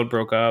since the Shield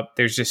broke up.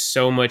 There's just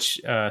so much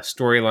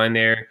storyline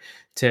there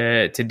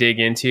to dig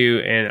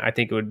into, and I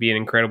think it would be an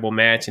incredible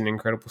match, an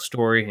incredible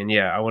story. And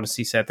I want to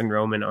see Seth and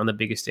Roman on the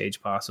biggest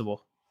stage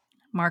possible.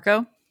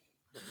 Marco?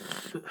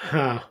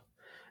 I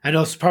know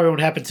this probably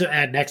won't happen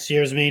at next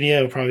year's Mania.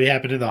 It'll probably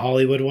happen in the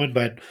Hollywood one,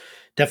 but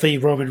definitely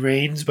Roman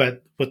Reigns,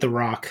 but with The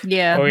Rock.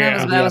 Yeah,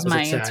 that was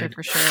my answer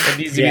for sure. It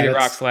needs to be The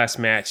Rock's last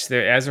match.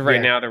 As of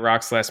right now, The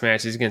Rock's last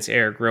match is against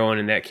Eric Rowan,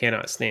 and that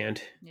cannot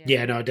stand.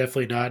 Yeah, no,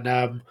 definitely not.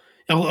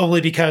 Only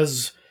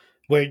because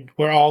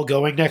we're all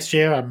going next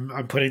year.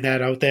 I'm putting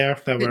that out there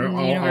that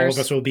all of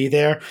us will be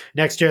there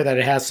next year. That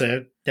it has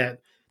to that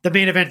the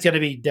main event's going to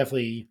be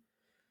definitely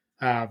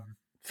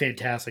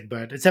fantastic,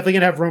 but it's definitely going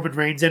to have Roman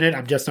Reigns in it.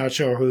 I'm just not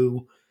sure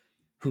who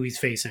he's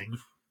facing.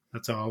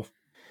 That's all.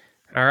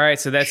 All right,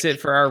 so that's it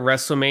for our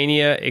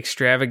WrestleMania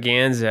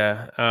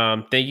extravaganza.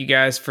 Thank you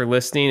guys for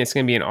listening. It's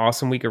going to be an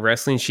awesome week of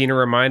wrestling. Sheena,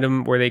 remind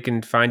them where they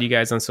can find you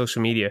guys on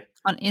social media.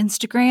 on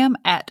Instagram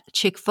at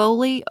Chick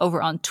Foley,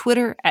 over on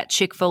Twitter at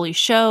Chick Foley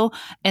Show.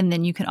 And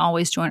then you can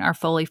always join our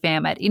Foley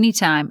fam at any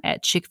time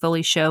at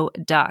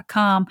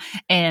chickfoleyshow.com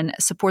and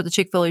support the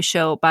Chick Foley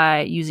Show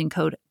by using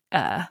code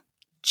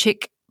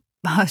Chick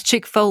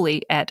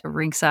Foley at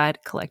Ringside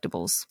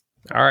Collectibles.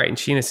 All right. And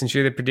Sheena, since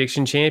you're the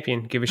prediction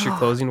champion, give us your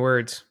closing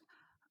words.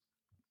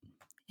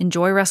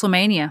 Enjoy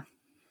WrestleMania.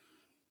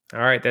 All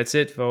right. That's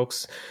it,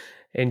 folks.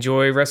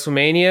 Enjoy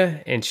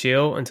WrestleMania and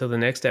chill until the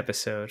next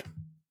episode.